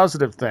 that's a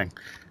positive thing.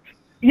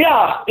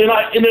 Yeah, and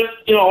I had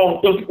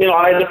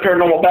a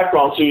paranormal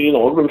background, so it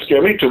wouldn't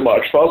scare me too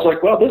much. So I was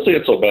like, well, this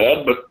ain't so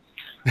bad. But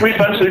we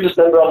eventually just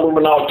ended up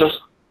moving out just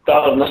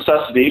out of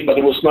necessity. But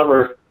it was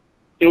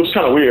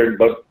kind of weird.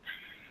 But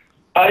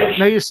as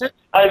I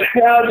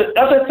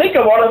think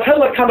about it, I've had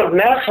like kind of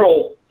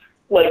natural,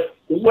 like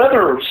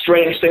weather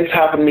strange things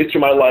happen to me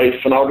through my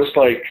life, and I was just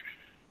like,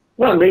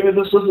 well, maybe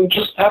this doesn't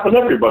just happen to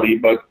everybody,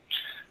 but.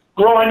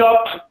 Growing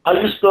up, I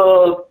used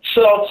to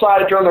sit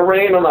outside during the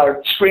rain on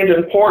our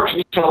screened-in porch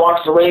and kind of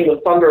watch the rain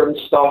and thunder and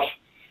stuff.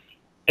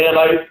 And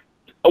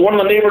one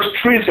of the neighbor's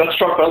trees got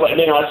struck by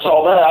lightning, and I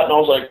saw that, and I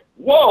was like,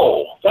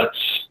 "Whoa, that's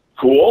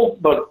cool."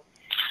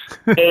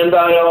 And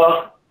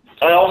I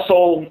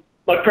also,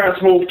 my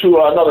parents moved to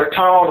another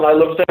town, and I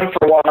lived with them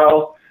for a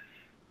while.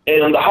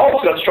 And the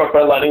house got struck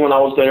by lightning when I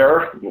was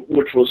there,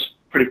 which was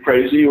pretty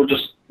crazy. It was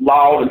just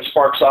loud and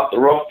sparks off the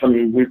roof,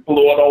 and we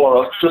blew out all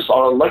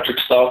our electric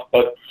stuff,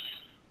 but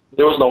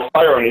there was no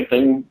fire or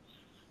anything.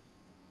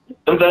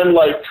 And then,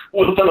 like,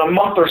 within a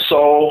month or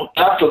so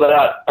after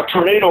that, a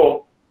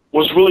tornado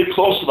was really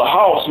close to the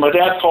house. My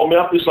dad called me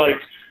up. He's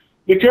like,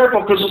 be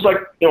careful, because it's like,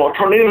 a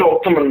tornado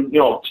coming,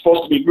 it's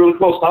supposed to be really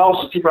close to the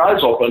house, so keep your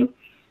eyes open.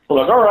 I'm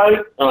like, all right.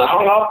 And I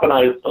hung up, and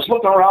I was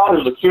looking around.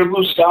 There was a clear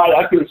blue sky.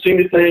 I couldn't see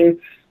anything.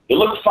 It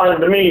looked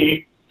fine to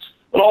me.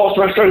 And all of a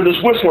sudden, I started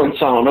this whistling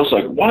sound. I was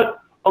like,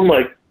 what? I'm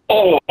like,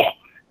 oh,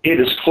 it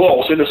is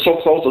close. It is so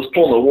close.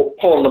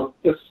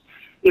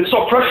 It's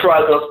so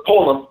pressurized that it's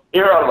pulling the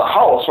air out of the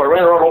house. So I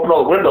ran around, opened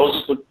all the windows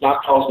just to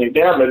not cause any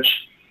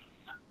damage.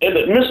 And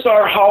it missed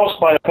our house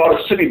by about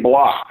a city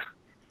block.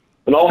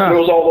 And all it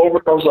was all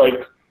over. I was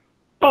like,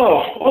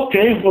 oh,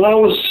 okay. Well, that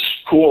was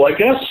cool, I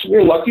guess. We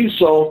were lucky.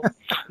 So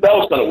that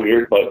was kind of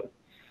weird. But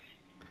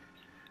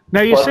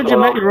now, you said you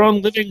met your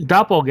own living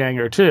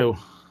doppelganger, too.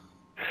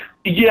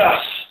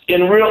 Yes. It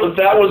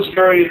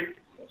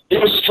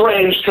was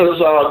strange because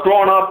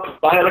growing up,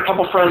 I had a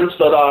couple friends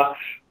that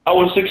I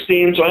was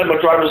 16, so I had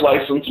my driver's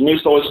license, and we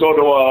used to always go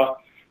to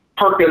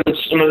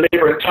Perkins in the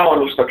neighboring town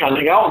and just to kind of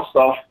hang out and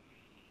stuff.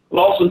 And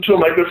all of a sudden, two of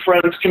my good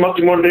friends came up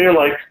to me one day and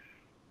like,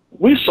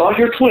 we saw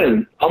your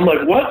twin. I'm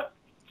like, what?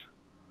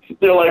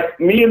 They're like,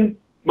 me and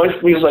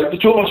he was like, the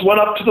two of us went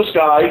up to the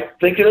sky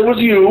thinking it was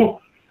you,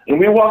 and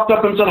we walked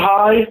up and said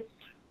hi,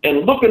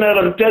 and looking at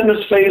him dead in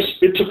his face,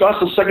 it took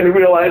us a second to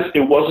realize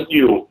it wasn't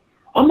you.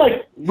 I'm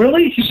like,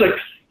 really? He's like,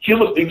 he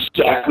looked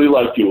exactly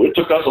like you. It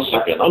took us a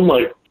second. I'm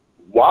like,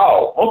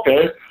 wow,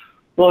 okay.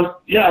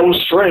 Well, yeah, it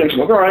was strange. I'm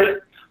like, all right.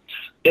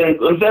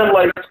 And then,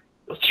 like,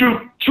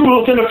 through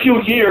within a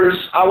few years,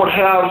 I would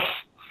have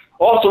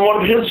also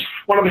one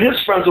of his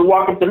friends would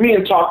walk up to me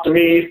and talk to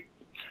me,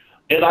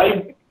 and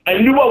I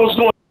knew what was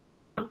going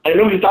on. I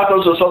knew he thought there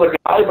was this other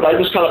guy, but I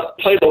just kind of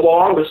played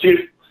along to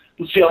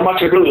see how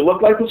much I really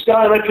looked like this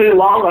guy, and I played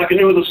along like I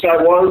knew who this guy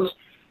was.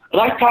 And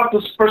I talked to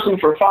this person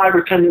for 5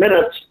 or 10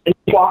 minutes, and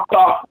he walked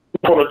off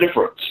without a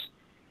difference.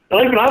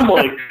 And even I'm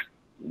like,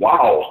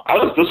 wow, I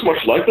look this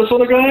much like this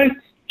other guy?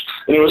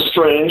 And it was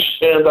strange.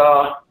 And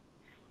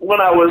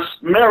when I was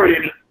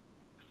married,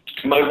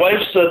 my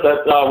wife said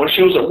that when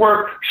she was at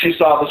work, she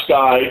saw this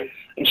guy,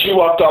 and she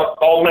walked up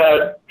all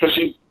mad because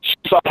she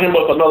saw him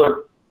with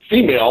another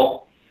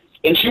female.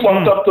 And she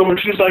walked up to him, and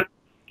she was like,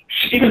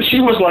 she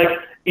was like,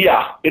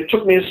 yeah, it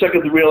took me a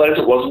second to realize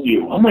it wasn't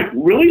you. I'm like,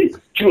 really?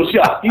 She goes,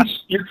 yeah,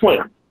 he's your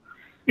twin.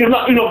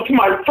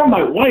 From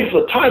my wife at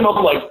the time,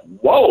 I'm like,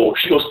 whoa.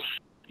 She goes,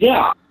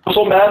 yeah, I'm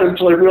so mad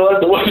until I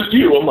realized it wasn't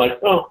you. I'm like,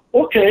 oh,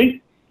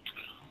 okay.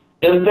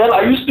 And then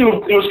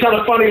it was kind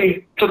of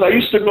funny because I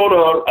used to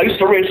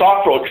race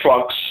off-road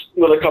trucks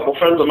with a couple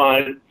friends of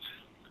mine,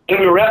 and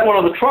we were at one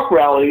of the truck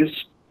rallies,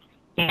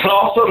 and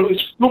all of a sudden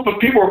this group of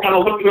people were kind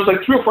of looking, there was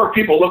like 3 or 4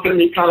 people looking at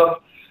me kind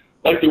of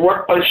like they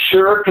weren't quite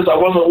sure because I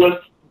wasn't with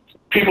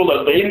people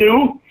that they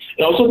knew.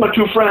 And I was with my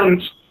 2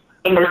 friends,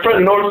 and my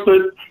friend noticed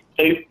it,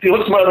 and he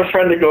looks at my other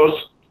friend and goes,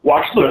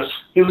 watch this.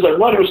 He was like,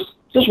 what? He goes,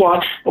 just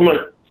watch. I'm like,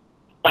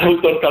 I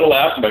looked up, kind of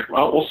laughed. I'm like,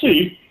 well, we'll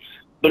see.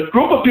 The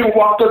group of people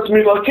walked up to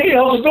me like, hey,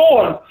 how's it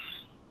going?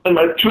 And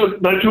my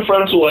two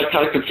friends were like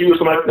kind of confused.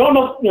 I'm like,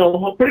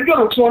 no, pretty good.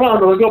 What's going on?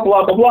 They're like, oh,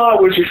 blah, blah,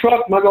 blah. Where's your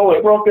truck? I'm like, oh,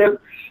 I broke it.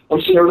 I'm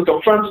sitting there with a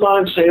couple friends of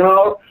mine, saying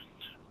out.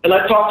 And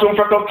I talked to them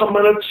for a couple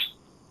minutes,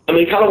 and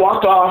they kind of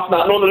walked off,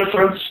 not knowing the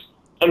difference.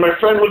 And my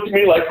friend looked at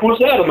me like, who's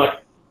that? I'm like,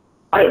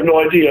 I have no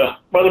idea.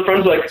 My other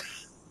friend's like,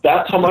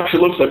 that's how much he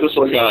looks like this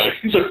other guy.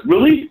 He's like,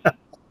 really?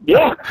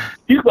 Yeah.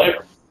 He's like,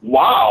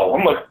 wow.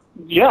 I'm like,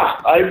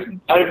 yeah.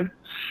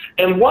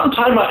 And one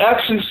time I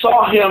actually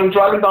saw him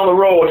driving down the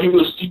road.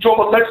 He drove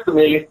up next to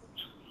me,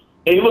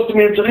 and he looked at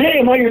me and said, hey,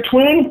 am I your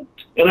twin?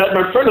 And I had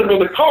my friend with me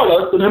in the car, and I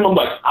looked at him, I'm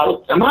like,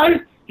 am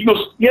I? He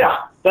goes,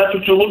 yeah, that's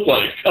what you look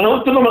like. And I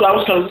looked at him, and I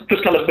was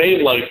kind of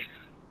vain, like,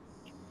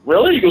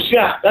 really? He goes,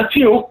 yeah, that's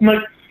you. I'm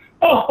like,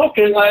 oh,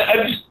 okay.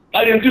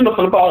 I didn't do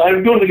nothing about it. I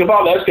didn't do anything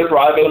about it. I just kept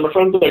driving, and my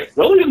friend's like,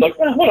 really? I'm like,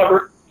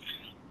 whatever.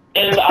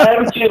 And I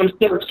haven't seen him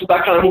since because I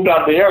kind of moved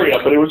out of the area,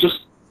 but it was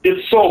just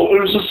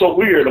so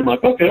weird. I'm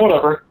like, okay,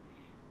 whatever.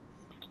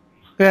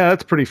 Yeah,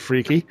 that's pretty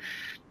freaky.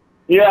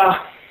 Yeah.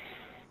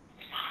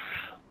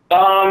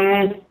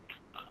 A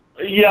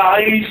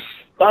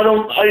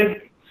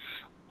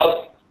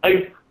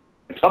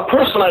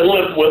person I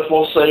lived with,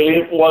 we'll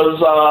say,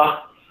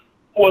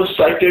 was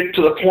psychic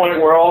to the point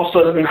where all of a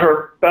sudden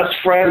her best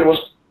friend was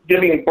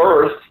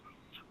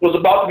was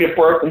about to give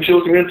birth, and she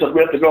looked at me and said,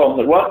 we have to go. I'm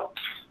like, what?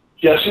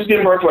 Yeah, she's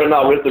giving birth right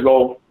now. We have to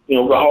go,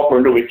 go help her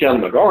and do what we can.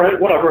 I'm like, all right,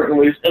 whatever.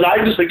 And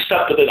I just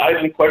accepted it. I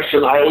didn't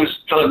question. I always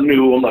kind of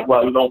knew. I'm like,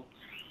 well,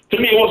 to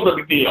me, it wasn't a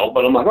big deal,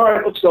 but I'm like, all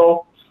right, let's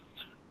go.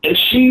 And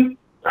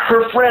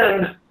her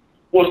friend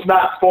was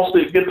not supposed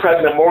to get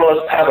pregnant, more or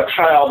less have a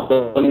child,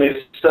 and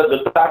they said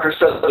that the doctor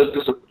said that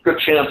there's a good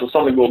chance that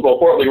something will go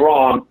horribly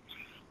wrong.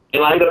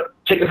 And I ended up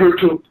taking her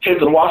 2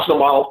 kids and watching them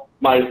while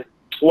my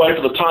wife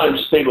at the time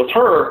stayed with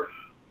her.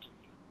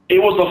 It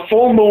was a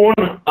full moon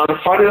on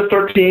Friday the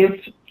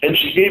 13th, and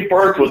she gave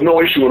birth with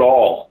no issue at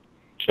all.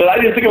 And I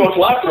didn't think it was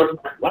laughter.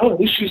 Well, at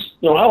least she's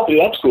healthy.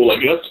 That's cool, I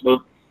guess. But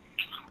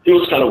it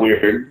was kind of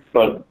weird.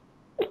 But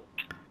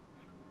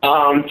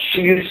I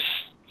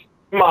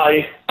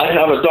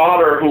have a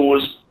daughter who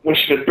was, when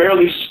she could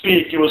barely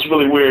speak, it was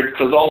really weird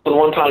because all of a sudden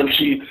one time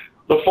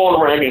the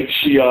phone rang and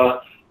she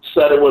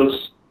said it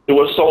was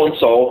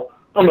so-and-so.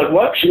 I'm like,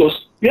 what? She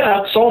goes,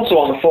 yeah, it's so-and-so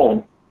on the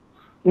phone.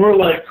 And we're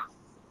like,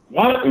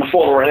 what? And the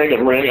phone rang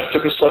and rang. I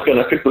took a second,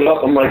 I picked it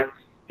up. I'm like,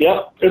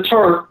 yeah, it's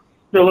her.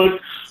 They're like,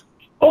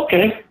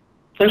 okay.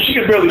 And she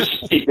could barely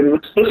speak.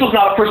 And this was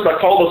not a person that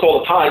called us all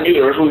the time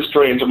either. It was really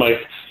strange. I'm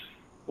like,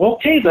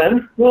 okay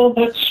then. Well,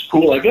 that's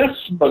cool, I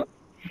guess. But,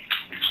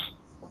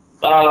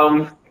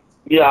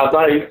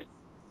 my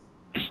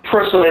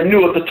person I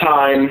knew at the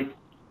time,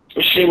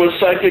 she was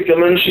psychic,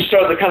 and then she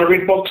started to kind of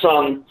read books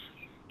on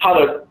how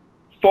to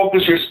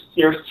focus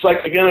your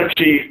psychic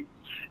energy,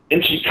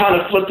 and she kind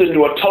of flipped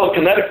into a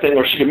telekinetic thing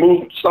where she could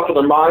move stuff with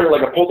her mind, it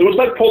was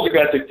like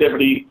poltergeist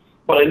activity,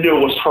 but I knew it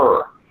was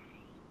her.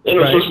 And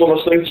it was just one of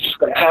those things that just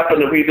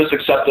happened, and we just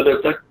accepted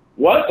it. Like,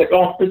 what? Like,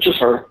 oh, it's just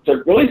her. It's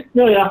like, really?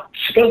 No, yeah,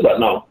 she does that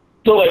now.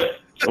 So, like,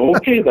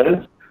 okay,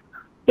 then.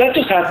 That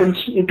just happens.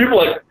 And people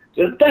are like,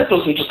 that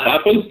doesn't just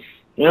happen.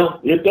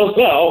 It does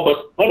now,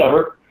 but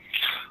whatever.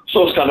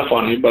 So it's kind of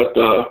funny, but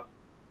so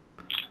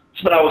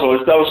that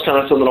was kind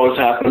of something that always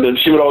happened. And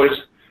she would always,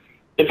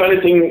 if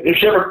anything, if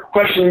she ever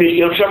questioned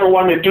me, if she ever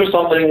wanted me to do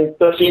something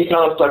that seemed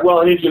kind of like, well,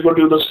 I need to go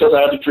do this because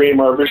I had a dream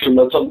or a vision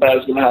that something bad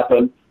is going to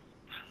happen,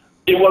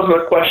 it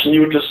wasn't a question. It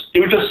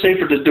was just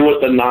safer to do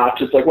it than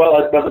not. It's like, well,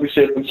 I'd rather be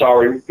safe than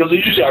sorry, because they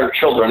usually are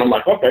children. I'm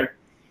like, okay.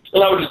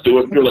 And I would just do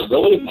it. You're like,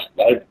 really?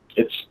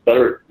 It's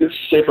better. It's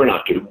safer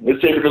not to.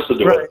 It's safer just to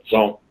do it.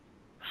 So,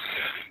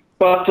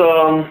 but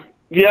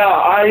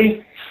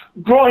yeah,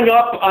 growing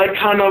up,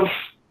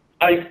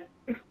 I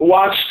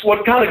watched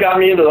what kind of got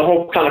me into the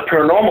whole kind of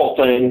paranormal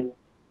thing.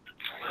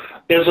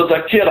 Is as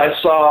a kid, I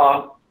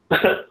saw.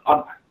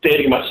 I'm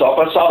dating myself.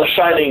 I saw The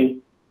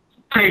Shining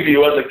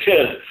preview as a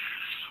kid,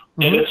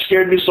 and it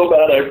scared me so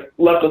bad I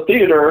left the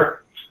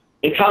theater.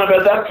 And kind of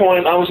at that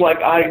point, I was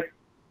like, I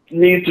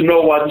need to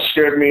know what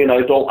scared me, and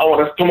I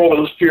want to come over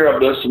this fear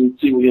of this and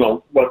see,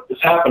 what is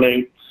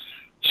happening.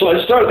 So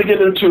I started to get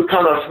into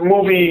kind of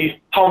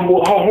how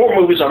horror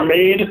movies are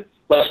made,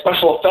 like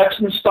special effects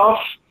and stuff.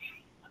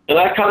 And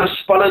I kind of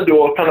spun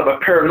into a kind of a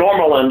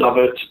paranormal end of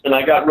it, and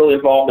I got really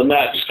involved in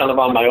that just kind of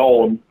on my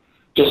own,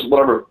 just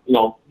whatever,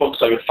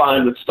 books I could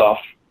find and stuff.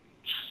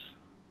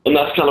 And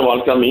that's kind of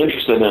what got me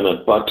interested in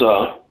it. But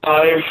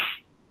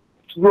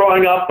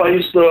growing up,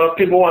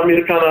 people wanted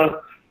me to kind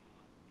of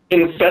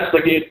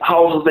investigate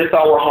houses they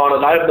thought were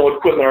haunted. I have no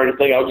equipment or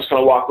anything. I would just kind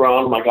of walk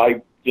around like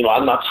I'm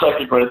not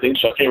psychic or anything,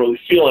 so I can't really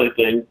feel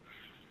anything.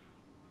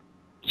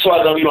 So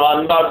I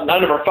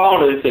never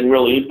found anything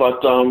really,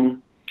 but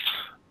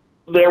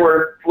there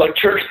were like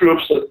church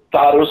groups that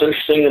thought it was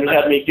interesting and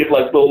had me give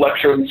like little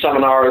lectures and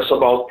seminars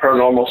about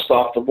paranormal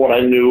stuff of what I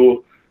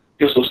knew,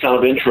 just was kind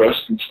of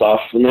interest and stuff,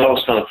 and that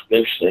was kind of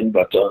interesting.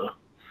 But so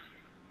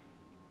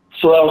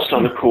that was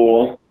kind of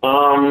cool.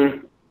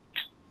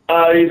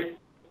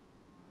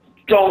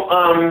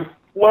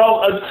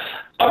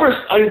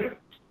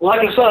 Like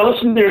I said, I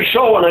listened to your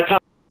show, and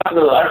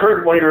I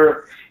heard one of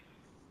your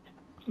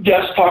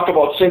guests talk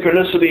about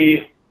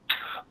synchronicity,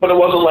 but it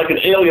wasn't like an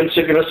alien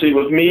synchronicity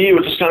with me. It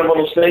was just kind of one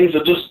of those things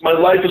that my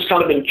life has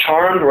kind of been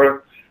charmed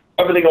where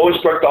everything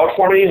always worked out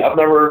for me.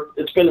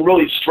 It's been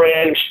really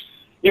strange.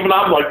 Even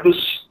I'm like, this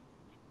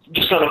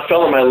just kind of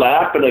fell in my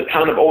lap, and it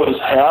kind of always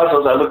has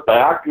as I look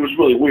back. It was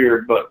really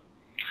weird, but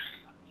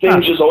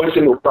things just always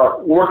seem to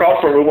work out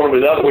for me one way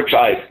or the other, which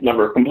I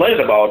never complained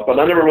about, but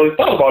I never really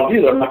thought about it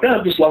either. I'm like,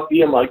 I'm just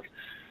lucky. I'm like,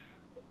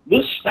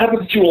 this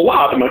happens to you a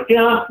lot. I'm like,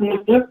 yeah. I'm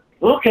like, yeah,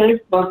 okay.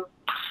 But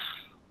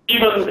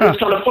it's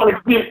kind of funny.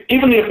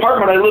 Even the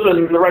apartment I live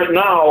in right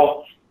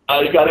now,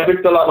 I got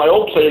evicted out of my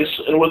old place,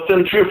 and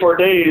within 3 or 4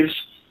 days,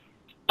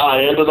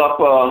 I ended up,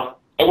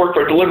 I worked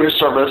for a delivery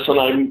service, and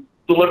I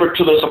delivered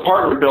to this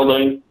apartment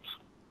building,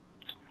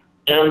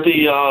 and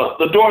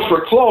the doors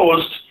were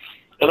closed.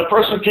 And a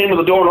person came to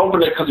the door and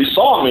opened it because he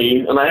saw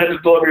me, and I had to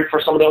deliver for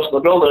somebody else in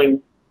the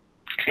building.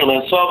 And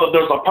I saw that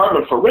there was an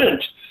apartment for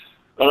rent.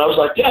 And I was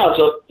like, yeah, is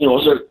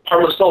the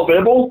apartment still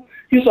available?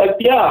 He's like,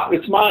 yeah,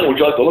 it's mine. Would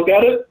you like to look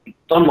at it?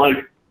 I'm like,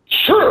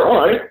 sure, all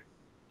right.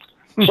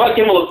 So I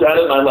came and looked at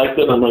it, and I liked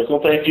it. I'm like, well,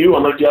 thank you.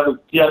 I'm like, do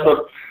you have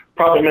the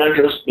property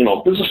manager's,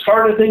 business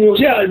card or anything? He goes,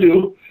 yeah, I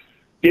do.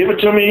 Gave it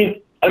to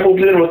me. I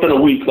moved in within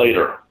a week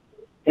later.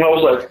 And I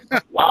was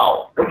like,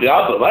 wow, what the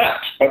odds of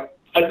that?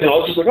 I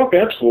was just like, okay,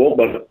 that's cool,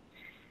 but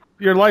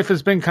your life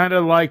has been kind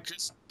of like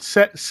just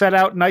set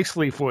out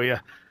nicely for you.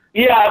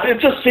 Yeah, it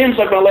just seems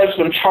like my life's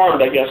been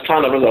charmed, I guess,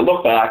 kind of as I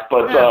look back.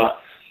 But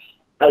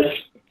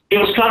it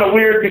was kind of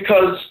weird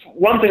because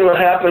one thing that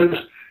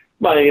happened,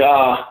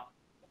 my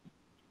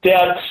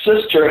dad's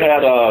sister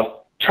had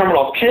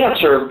terminal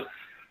cancer,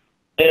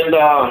 and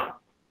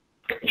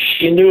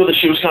she knew that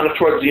she was kind of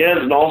towards the end,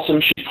 and all of a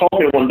sudden she called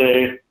me one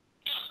day.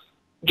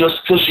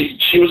 Just because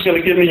she was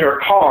going to give me her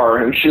car,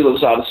 and she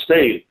lives out of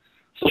state.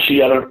 So I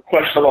had a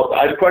question about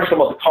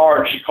the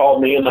car, and she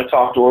called me, and I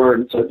talked to her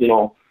and said, there's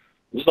no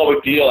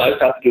big deal. I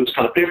just have to do this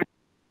kind of paper.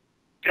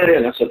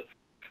 And I said,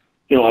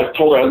 I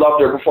told her I loved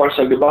her before I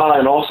said goodbye,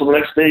 and also the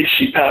next day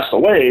she passed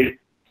away.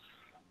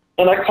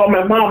 And I called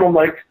my mom. I'm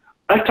like,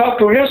 I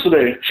talked to her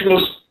yesterday. She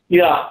goes,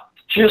 yeah,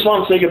 she just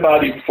wanted to say goodbye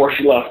to you before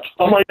she left.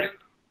 I'm like,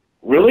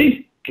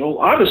 really? Well,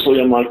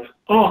 obviously. I'm like,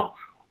 oh,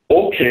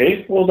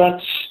 okay. Well,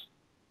 that's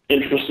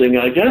interesting,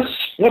 I guess.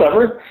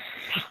 Whatever.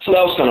 So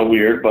that was kind of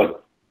weird,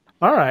 but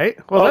all right.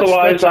 Well,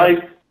 otherwise,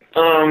 I've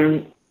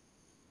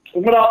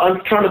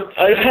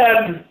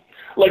had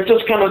like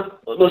just kind of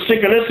the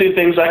synchronicity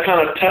things I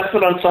kind of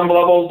tested on some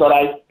levels that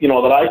I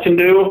can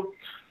do.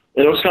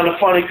 And it was kind of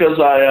funny because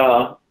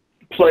I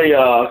play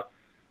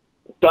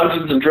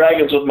Dungeons and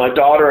Dragons with my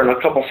daughter and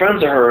a couple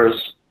friends of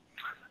hers,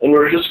 and we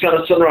were just kind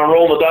of sitting around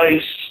rolling the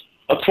dice,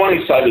 a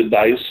 20-sided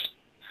dice,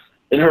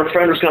 and her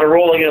friend was kind of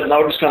rolling it, and I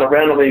would just kind of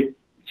randomly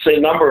say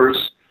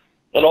numbers,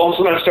 and all of a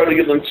sudden I started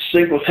getting in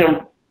sync with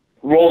him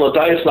rolling the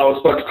dice, and I would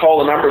start to call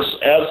the numbers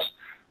as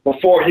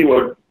before he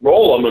would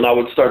roll them, and I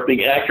would start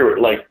being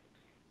accurate like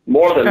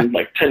more than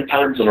like 10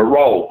 times in a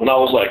row, and I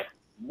was like,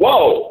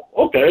 whoa,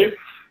 okay.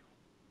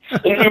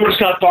 And we were just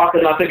kind of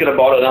talking, not thinking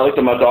about it, and I looked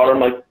at my daughter, I'm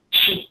like,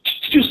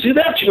 did you see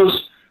that? She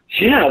goes,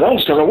 yeah, that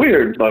was kind of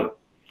weird, but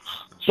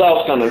so that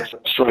was kind of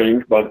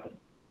strange, but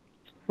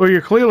Well, you're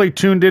clearly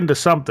tuned into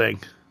something.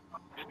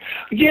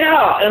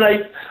 Yeah, and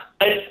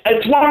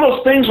it's one of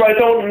those things where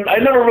I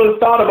never really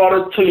thought about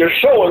it till your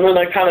show, and then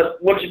I kind of,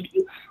 once you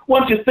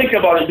think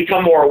about it, you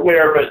become more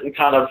aware of it, and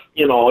kind of,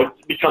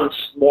 it becomes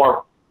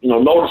more,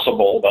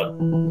 noticeable. But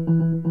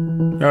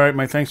all right,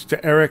 my thanks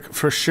to Eric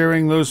for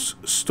sharing those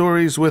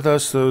stories with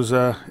us, those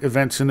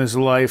events in his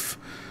life,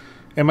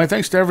 and my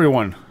thanks to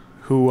everyone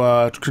who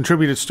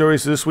contributed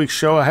stories to this week's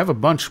show. I have a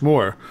bunch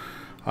more.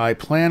 I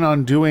plan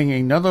on doing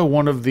another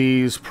one of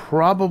these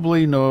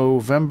probably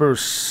November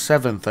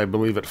 7th, I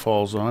believe it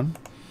falls on.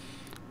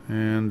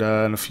 And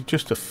in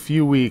just a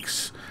few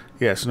weeks,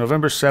 yes,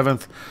 November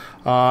 7th,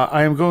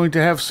 I am going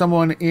to have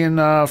someone in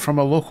from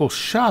a local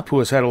shop who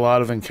has had a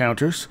lot of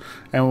encounters,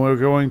 and we're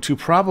going to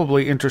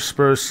probably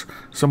intersperse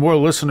some more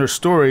listener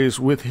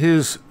stories with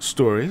his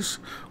stories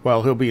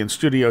while he'll be in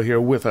studio here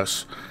with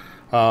us.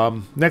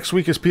 Next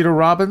week is Peter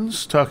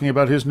Robbins talking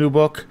about his new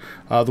book.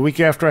 The week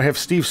after, I have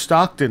Steve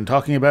Stockton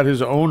talking about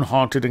his own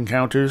haunted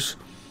encounters.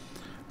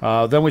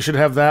 Then we should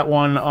have that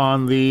one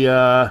on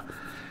the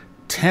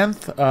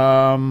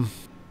 10th.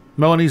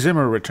 Melanie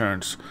Zimmer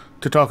returns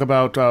to talk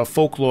about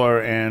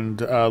folklore and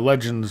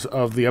legends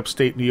of the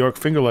upstate New York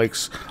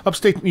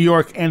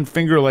and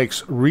Finger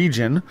Lakes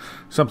region,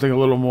 something a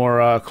little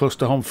more close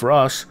to home for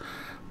us.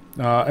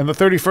 And the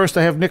 31st,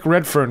 I have Nick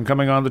Redfern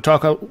coming on to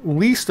talk at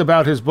least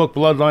about his book,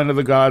 Bloodline of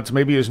the Gods,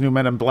 maybe his new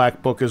Men in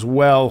Black book as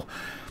well.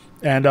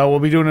 And we'll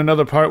be doing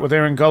another part with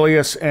Aaron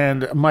Gullius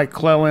and Mike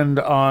Cleland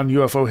on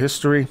UFO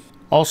history.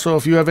 Also,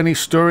 if you have any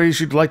stories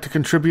you'd like to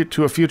contribute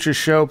to a future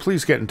show,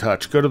 please get in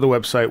touch. Go to the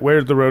website,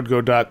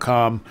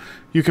 where'dtheroadgo.com.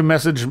 You can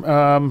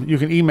you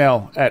can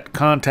email at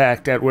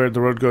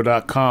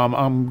contact@where'dtheroadgo.com.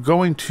 I'm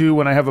going to,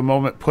 when I have a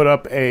moment, put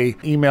up a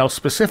email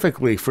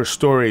specifically for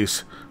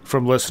stories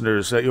from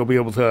listeners that you'll be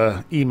able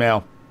to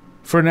email.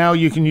 For now,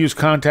 you can use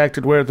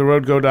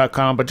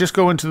contact@where'dtheroadgo.com, but just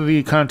go into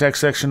the contact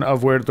section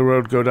of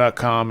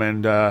where'dtheroadgo.com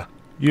and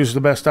use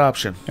the best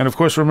option. And of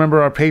course,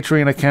 remember our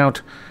Patreon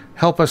account.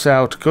 Help us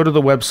out. Go to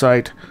the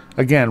website.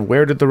 Again,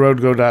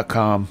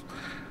 where'dtheroadgo.com.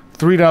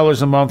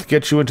 $3 a month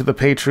gets you into the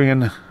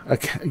Patreon,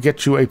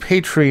 get you a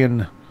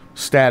Patreon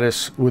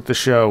status with the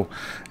show,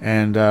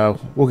 and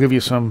we'll give you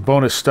some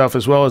bonus stuff,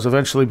 as well as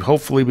eventually,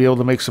 hopefully, be able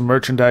to make some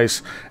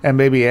merchandise and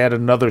maybe add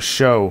another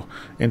show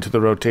into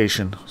the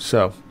rotation.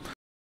 So